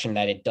reaction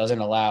that it doesn't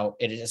allow.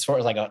 It is sort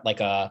of like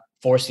a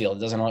force field.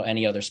 It doesn't allow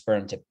any other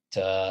sperm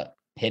to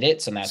hit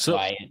it, so that's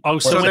why.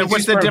 So then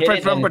what's the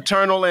difference from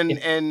maternal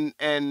and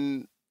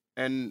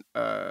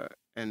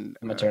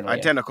maternal,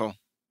 identical?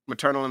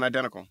 Maternal and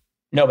identical.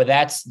 No, but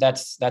that's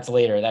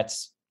later.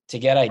 That's to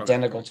get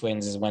identical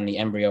twins is when the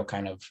embryo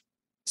kind of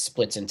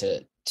splits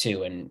into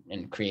 2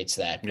 and creates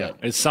that. Yeah,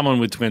 it's someone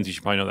with twins. You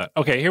should probably know that.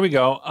 Okay, here we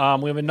go.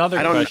 We have another.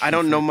 I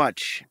don't know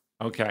much.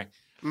 Okay.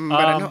 But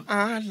I know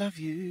I love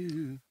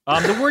you.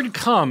 The word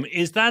 "cum",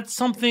 is that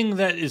something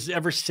that is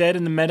ever said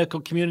in the medical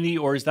community,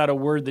 or is that a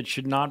word that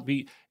should not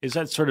be? Is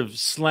that sort of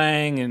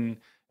slang? And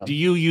Do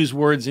you use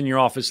words in your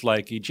office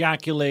like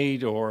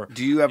ejaculate or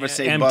do you ever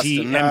say bust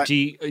a nut?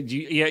 empty?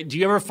 Do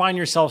you ever find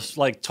yourself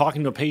like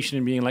talking to a patient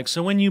and being like,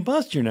 so when you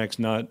bust your next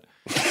nut,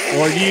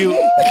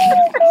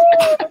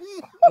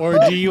 or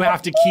do you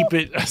have to keep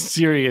it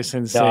serious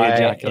and say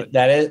ejaculate?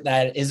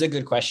 That is a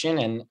good question,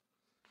 and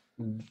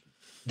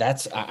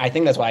I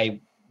think that's why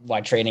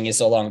training is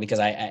so long, because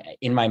I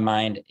in my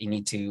mind you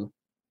need to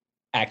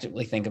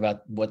actively think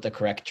about what the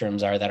correct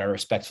terms are that are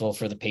respectful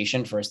for the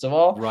patient, first of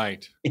all.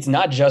 Right. It's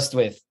not just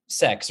with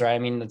sex, right? I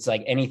mean, it's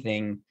like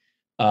anything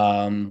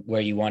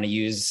where you want to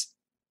use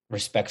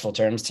respectful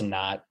terms to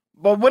not.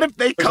 But what if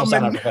they come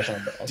in?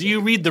 Do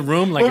you read the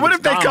room like? Well, what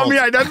if they come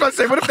in? That's what I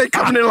say. What if they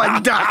come in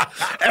like, Doc,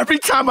 every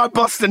time I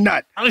bust a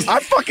nut, I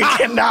fucking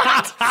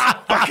cannot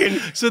fucking.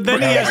 So then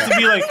he has to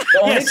be like.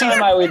 The only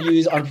time I would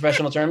use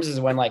unprofessional terms is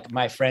when like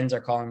my friends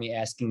are calling me,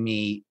 asking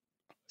me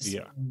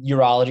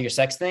urology or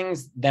sex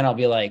things. Then I'll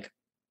be like,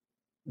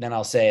 then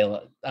I'll say,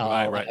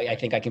 I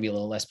think I can be a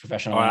little less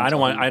professional. I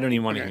don't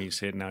even want to hear you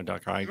say it now,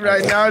 Doc. Right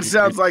now it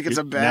sounds like it's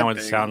a bad now thing.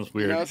 It sounds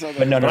weird.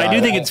 But I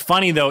do think it's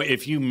funny though,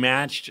 if you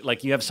matched,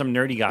 like you have some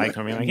nerdy guy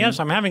coming like, yes,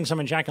 I'm having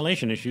some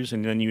ejaculation issues,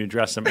 and then you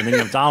address them, and then you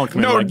have Donald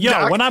coming like, yo,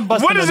 Doc, when I'm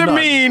busting what does a it nut,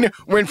 mean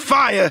when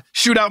fire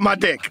shoot out my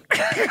dick?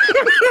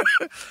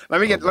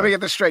 Let me get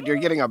this straight. You're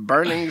getting a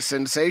burning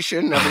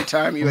sensation every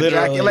time you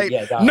ejaculate.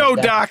 Yeah,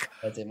 Doc.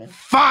 That's it, man.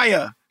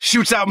 Fire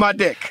shoots out my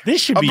dick.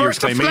 This should be your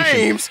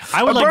claymation.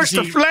 A burst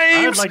of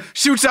flames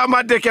shoots out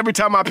my dick every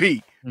time I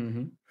pee.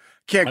 Mm-hmm.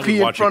 Can't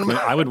pee in front of me.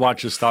 I would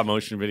watch a stop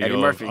motion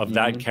video of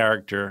that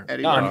character.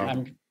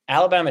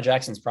 Alabama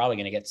Jackson's probably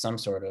going to get some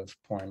sort of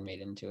porn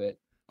made into it.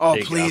 Oh,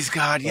 please,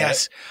 God,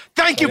 yes.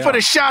 Thank you for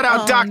the shout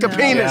out, Dr.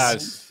 Penis.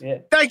 Yes. Yeah.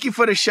 Thank you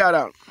for the shout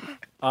out.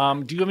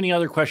 Do you have any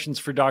other questions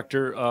for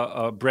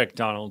Dr. Brick,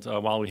 Donald,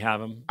 while we have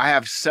him? I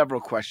have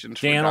several questions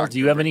for Daniel, Dr. do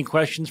you have any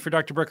questions for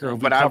Dr. Brick? Or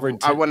But I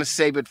want to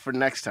save it for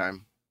next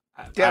time.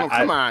 Daniel,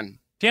 come on.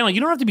 Daniel,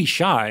 you don't have to be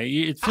shy.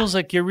 It feels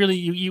like you're really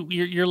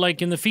you're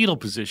like in the fetal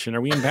position.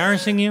 Are we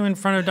embarrassing you in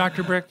front of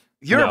Dr. Brick?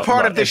 You're a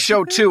part of this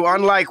show too,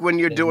 unlike when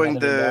you're doing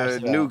the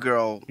New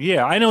Girl.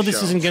 Yeah, I know this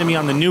show. isn't going to be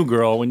on the New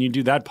Girl when you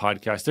do that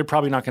podcast. They're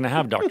probably not going to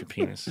have Dr.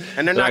 Penis.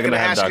 And they're not going to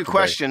ask you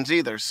questions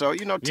either. So,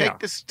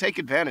 take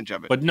advantage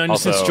of it. But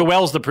since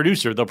Joelle's the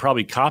producer, they'll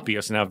probably copy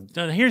us and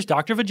have, here's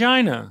Dr.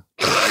 Vagina.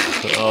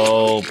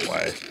 Oh,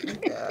 boy.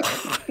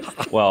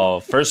 Well,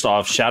 first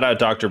off, shout out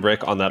Dr.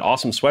 Brick on that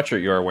awesome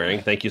sweatshirt you are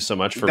wearing. Thank you so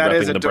much for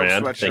repping the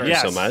brand. Thank you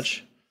so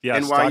much.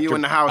 Yes, NYU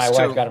in the house, my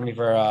too. wife got me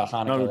for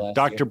Hanukkah last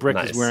Dr. year. Brick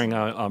is wearing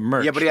a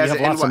merch. Yeah, but he has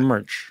lots of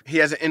merch. He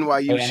has an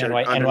NYU shirt.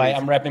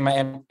 I'm repping my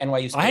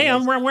NYU. Hey,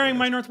 I'm wearing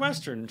my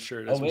Northwestern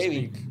shirt. Oh,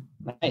 baby.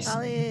 Nice.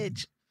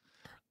 College.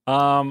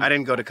 I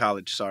didn't go to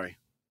college, sorry.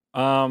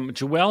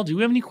 Joelle, do you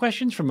have any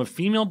questions from a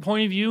female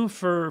point of view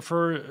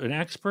for an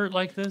expert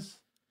like this?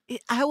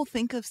 I will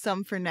think of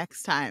some for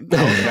next time.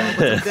 I will come up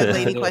with some good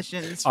lady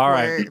questions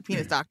for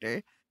Penis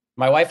Doctor.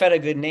 My wife had a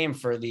good name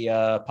for the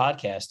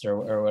podcast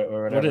or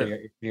whatever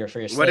for your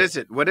What is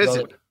it? What is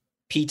it?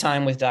 Pee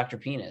Time with Dr.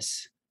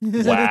 Penis.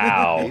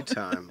 Wow. Pee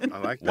Time. I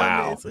like that.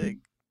 Wow.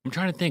 I'm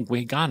trying to think.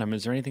 We got him.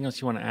 Is there anything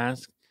else you want to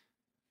ask?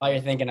 While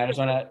you're thinking, I just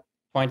want to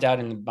point out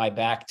in my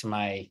back to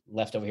my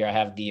left over here, I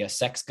have the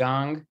sex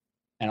gong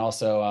and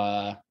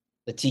also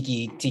the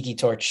tiki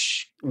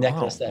torch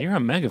necklace. That you're a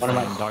mega fan,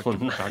 Dr.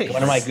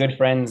 One of my good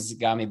friends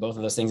got me both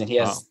of those things, and he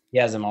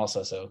has them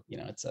also. So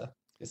it's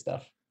good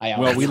stuff.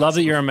 Well, we love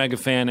that you're a mega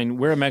fan, and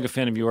we're a mega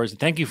fan of yours.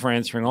 Thank you for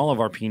answering all of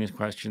our penis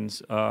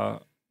questions.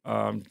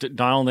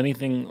 Donald,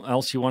 anything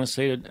else you want to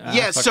say?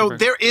 So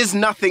there is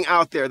nothing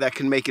out there that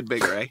can make it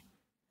bigger, eh?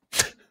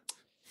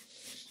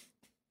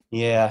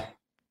 Yeah.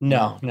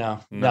 No,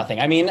 nothing.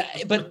 I mean,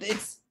 but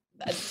it's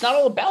not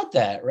all about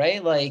that,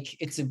 right?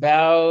 Like, it's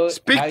about...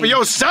 Speak for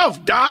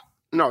yourself, Doc!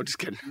 No, just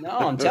kidding. No,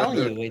 I'm telling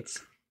you, it's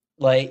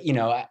like,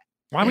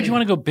 why would you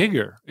want to go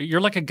bigger?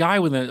 You're like a guy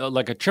with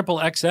a triple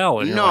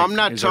XL. No, I'm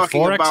not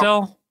talking about...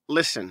 4XL?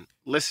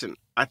 Listen.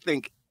 I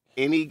think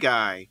any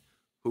guy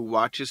who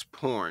watches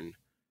porn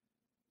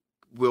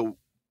will...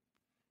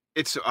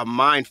 It's a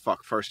mind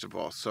fuck, first of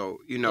all. So,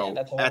 that's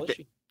the whole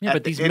issue. Yeah,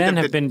 but these men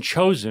have been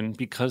chosen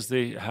because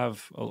they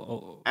have...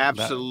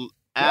 Absolutely.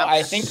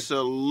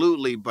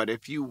 But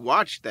if you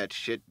watch that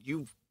shit,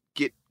 you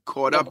get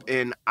caught up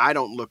in, I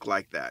don't look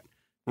like that.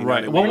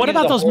 Right. Well, what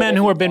about those men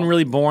who have been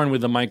really born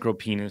with a micro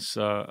penis,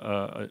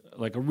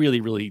 like a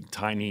really, really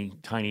tiny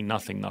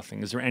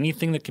nothing? Is there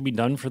anything that can be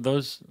done for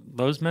those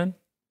men?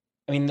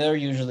 I mean, they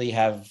usually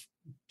have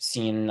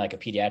seen like a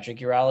pediatric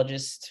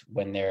urologist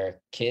when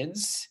they're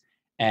kids,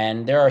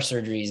 and there are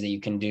surgeries that you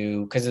can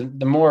do because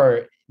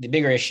the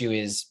bigger issue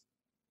is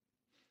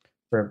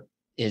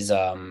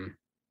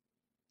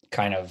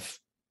kind of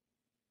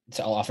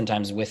so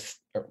oftentimes with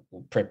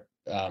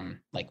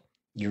like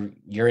you're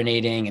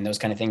urinating and those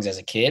kind of things as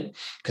a kid,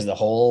 because the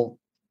hole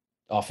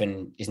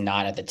often is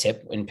not at the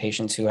tip in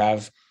patients who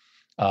have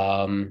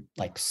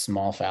like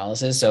small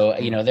phalluses. So,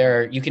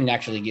 you can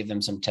actually give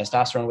them some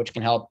testosterone, which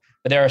can help,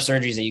 but there are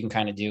surgeries that you can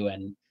kind of do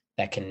and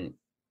that can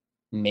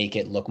make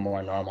it look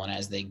more normal. And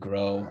as they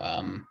grow,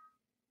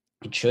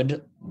 it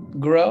should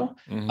grow.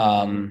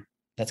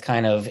 That's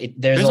kind of it.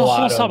 There's a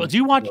lot of. Do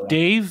you watch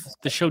Dave,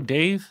 the show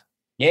Dave?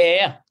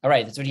 Yeah. All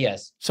right, that's what he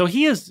has. So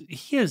he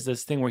has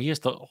this thing where he has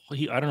to.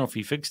 I don't know if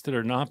he fixed it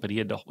or not, but he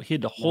had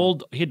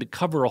to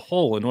cover a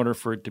hole in order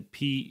for it to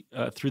pee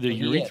through the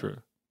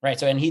urethra. Right.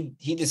 So and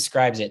he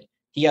describes it.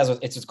 He has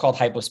it's called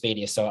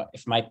hypospadia. So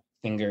if my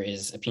finger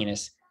is a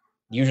penis,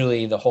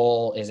 usually the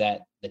hole is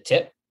at the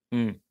tip.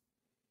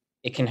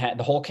 It can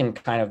the hole can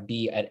kind of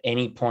be at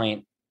any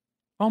point.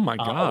 Oh my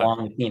God!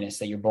 Along the penis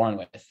that you're born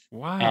with.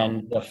 Wow.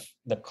 And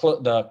the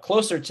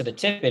closer to the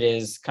tip it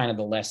is, kind of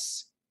the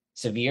less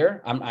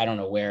severe. I don't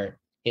know where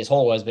his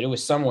hole was, but it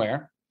was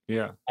somewhere.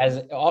 Yeah.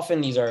 As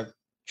often these are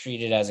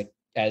treated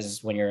as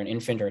when you're an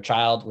infant or a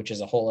child, which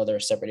is a whole other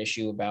separate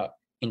issue about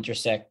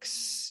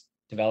intersex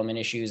development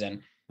issues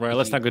and. Right,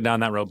 let's not go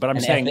down that road. But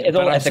that sounds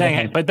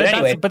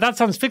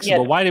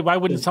fixable. Yeah, why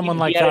wouldn't someone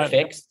like that? It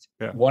fixed.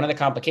 Yeah. One of the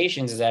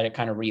complications is that it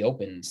kind of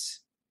reopens,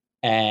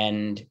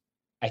 and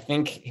I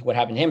think what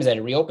happened to him is that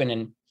it reopened,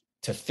 and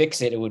to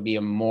fix it, it would be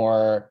a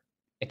more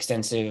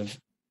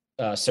extensive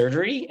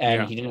surgery,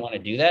 and he didn't want to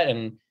do that,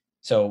 and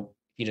so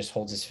he just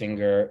holds his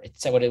finger.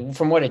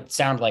 From what it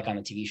sounded like on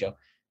the TV show, if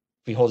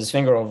he holds his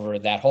finger over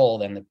that hole,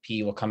 then the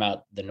pee will come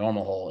out the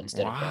normal hole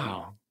instead of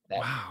that.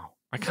 Wow.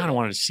 I kind of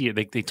wanted to see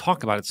it. They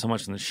talk about it so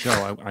much in the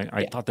show.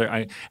 I thought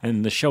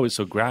and the show is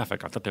so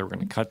graphic. I thought they were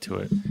going to cut to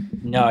it.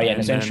 No, yeah.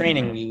 So in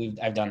training,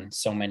 I've done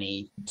so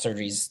many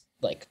surgeries,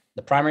 like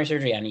the primary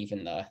surgery and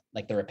even the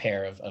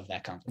repair of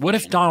that complication. What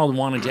if Donald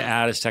wanted to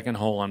add a second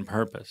hole on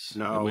purpose?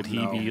 Would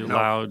he be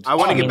allowed? I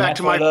want to get back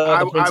to my.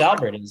 Prince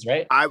Albert is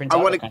right. I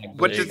want to.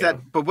 What does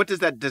that? But what does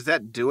that? Does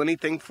that do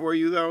anything for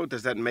you though?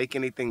 Does that make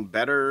anything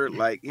better?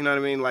 Like, you know what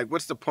I mean? Like,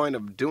 what's the point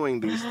of doing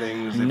these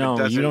things?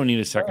 No, you don't need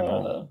a second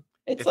hole.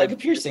 It's like a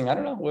piercing. I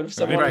don't know. What if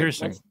someone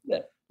piercing?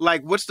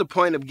 Like, what's the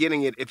point of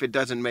getting it if it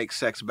doesn't make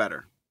sex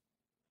better?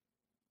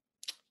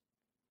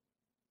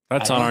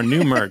 That's on our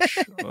new merch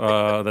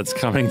that's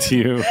coming to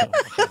you.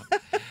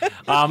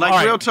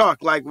 Real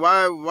talk. Like,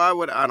 why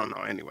would I don't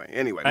know. Anyway,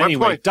 my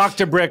point.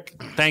 Dr. Brick,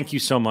 thank you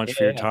so much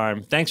for your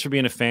time. Thanks for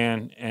being a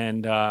fan,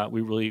 and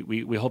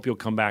we hope you'll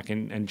come back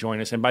and join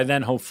us. And by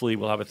then, hopefully,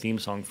 we'll have a theme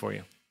song for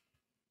you.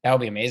 That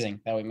would be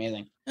amazing.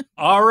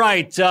 All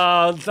right.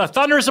 The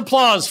thunderous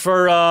applause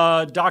for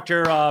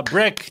Dr.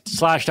 Brick /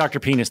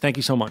 Dr. Penis. Thank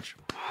you so much.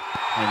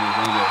 Thank you.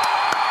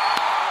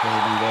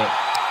 Really been great.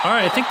 All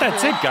right. I think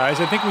that's it, guys.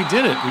 I think we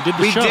did it. We did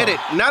the show. We did it.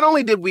 Not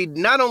only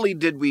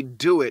did we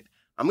do it,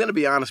 I'm going to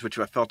be honest with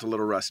you. I felt a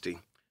little rusty.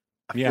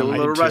 I feel a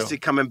little rusty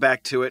coming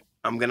back to it.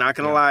 I'm not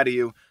going to lie to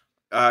you.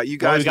 You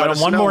guys we got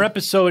one more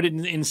episode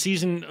in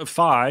season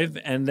 5,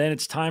 and then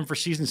it's time for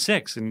season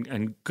 6,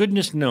 and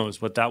goodness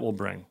knows what that will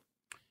bring.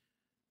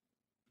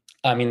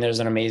 I mean, there's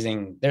so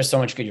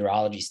much good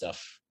urology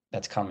stuff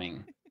that's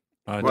coming.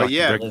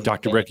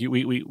 Dr. Brick,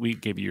 we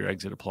gave you your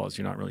exit applause.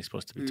 You're not really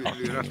supposed to be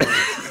talking.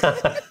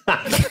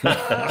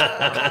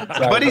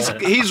 But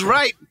he's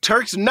right.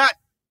 Turk's nut.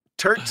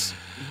 Turk's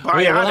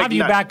bionic we'll have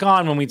you nut. Back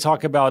on when we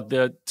talk about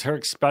the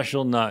Turk's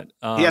special nut.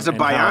 He has a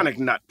bionic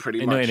nut,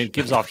 pretty much. And it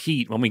gives off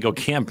heat when we go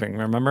camping.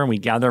 Remember? We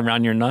gather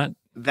around your nut.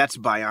 That's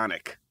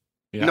bionic.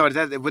 Yeah. No,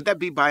 would that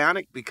be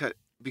bionic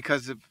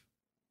because of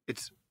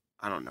it's.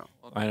 I don't know.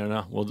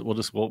 We'll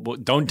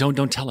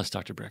don't tell us,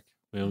 Dr. Brick.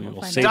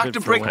 We'll save Dr. it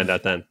for Brick, find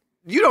out then.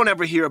 You don't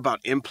ever hear about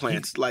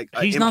implants like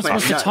he's not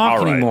supposed to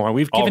talk anymore.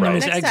 We've given him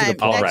his exit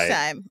applause. Next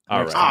time.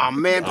 Oh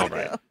man. All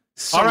right.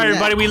 All right,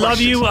 everybody. We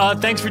love you.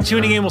 Thanks for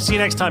tuning in. We'll see you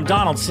next time.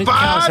 Donald,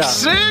 5,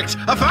 6,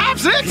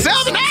 5, 6,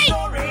 7, 8.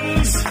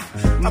 Stories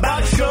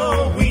about a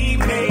show we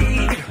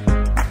made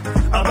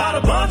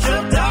about a bunch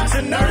of docs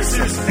and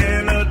nurses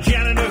and a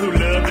janitor who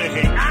loved to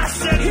hate. I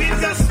said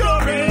he's got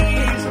stories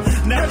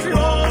that you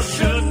all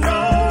should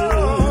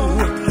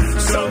know.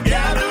 So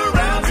gather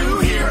round to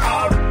hear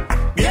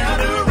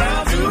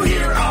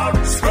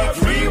our Scrubs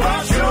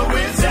Rewatch show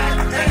with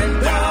Zach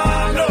and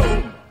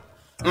Donald.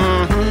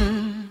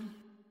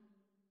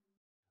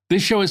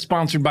 This show is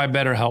sponsored by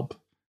BetterHelp.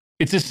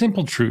 It's a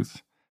simple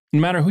truth. No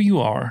matter who you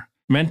are,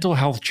 mental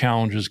health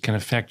challenges can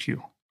affect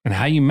you, and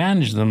how you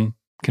manage them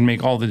can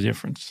make all the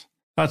difference.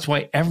 That's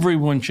why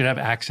everyone should have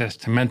access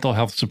to mental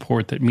health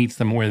support that meets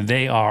them where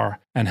they are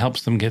and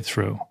helps them get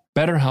through.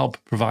 BetterHelp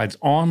provides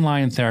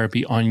online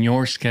therapy on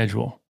your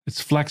schedule.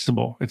 It's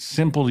flexible, it's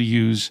simple to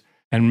use,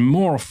 and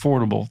more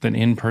affordable than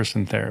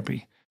in-person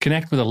therapy.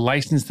 Connect with a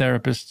licensed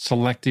therapist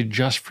selected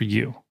just for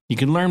you. You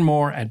can learn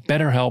more at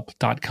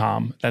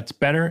betterhelp.com. That's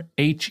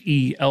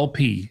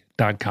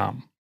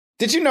betterhelp.com.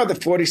 Did you know that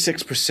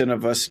 46%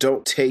 of us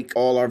don't take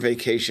all our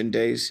vacation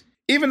days?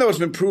 Even though it's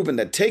been proven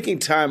that taking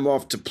time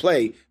off to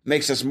play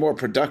makes us more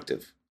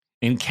productive.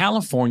 In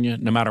California,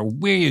 no matter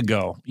where you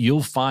go,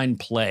 you'll find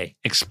play.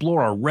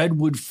 Explore a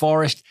redwood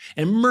forest,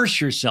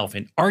 immerse yourself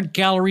in art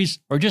galleries,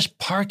 or just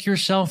park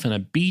yourself in a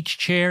beach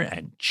chair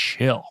and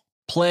chill.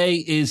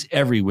 Play is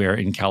everywhere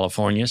in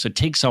California, so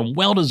take some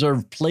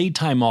well-deserved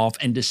playtime off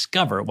and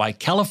discover why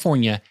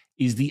California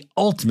is the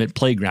ultimate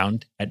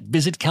playground at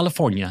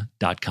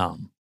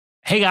visitcalifornia.com.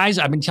 Hey guys,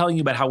 I've been telling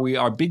you about how we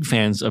are big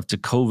fans of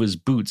Tecovas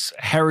boots.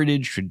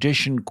 Heritage,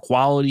 tradition,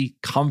 quality,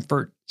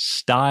 comfort,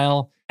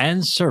 style,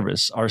 and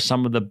service are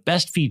some of the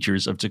best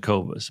features of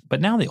Tecovas. But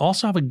now they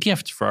also have a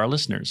gift for our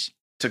listeners.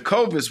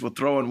 Tecovas will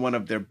throw in one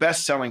of their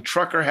best-selling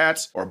trucker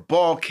hats or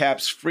ball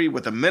caps free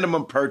with a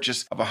minimum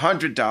purchase of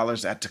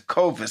 $100 at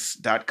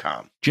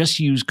tecovas.com. Just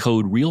use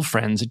code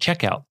REALFRIENDS at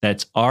checkout.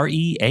 That's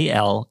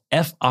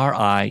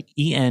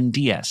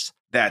REALFRIENDS.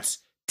 That's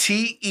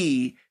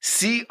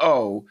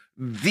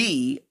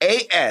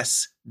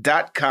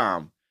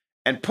TECOVAS.com.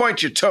 And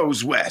point your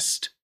toes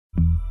west.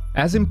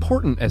 As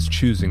important as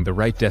choosing the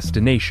right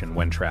destination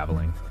when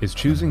traveling is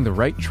choosing the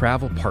right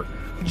travel partner.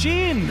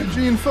 Gene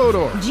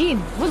Fodor.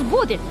 Gene, was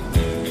good.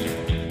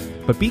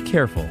 But be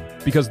careful,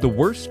 because the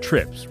worst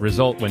trips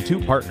result when two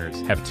partners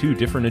have two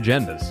different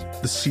agendas.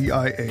 The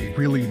CIA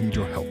really need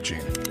your help, Gene.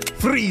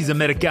 Freeze,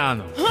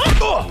 Americano.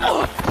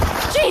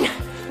 Gene,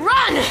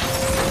 run!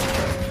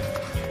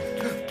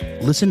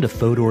 Listen to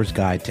Fodor's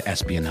Guide to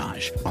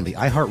Espionage on the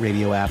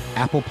iHeartRadio app,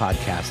 Apple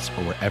Podcasts,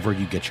 or wherever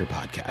you get your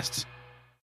podcasts.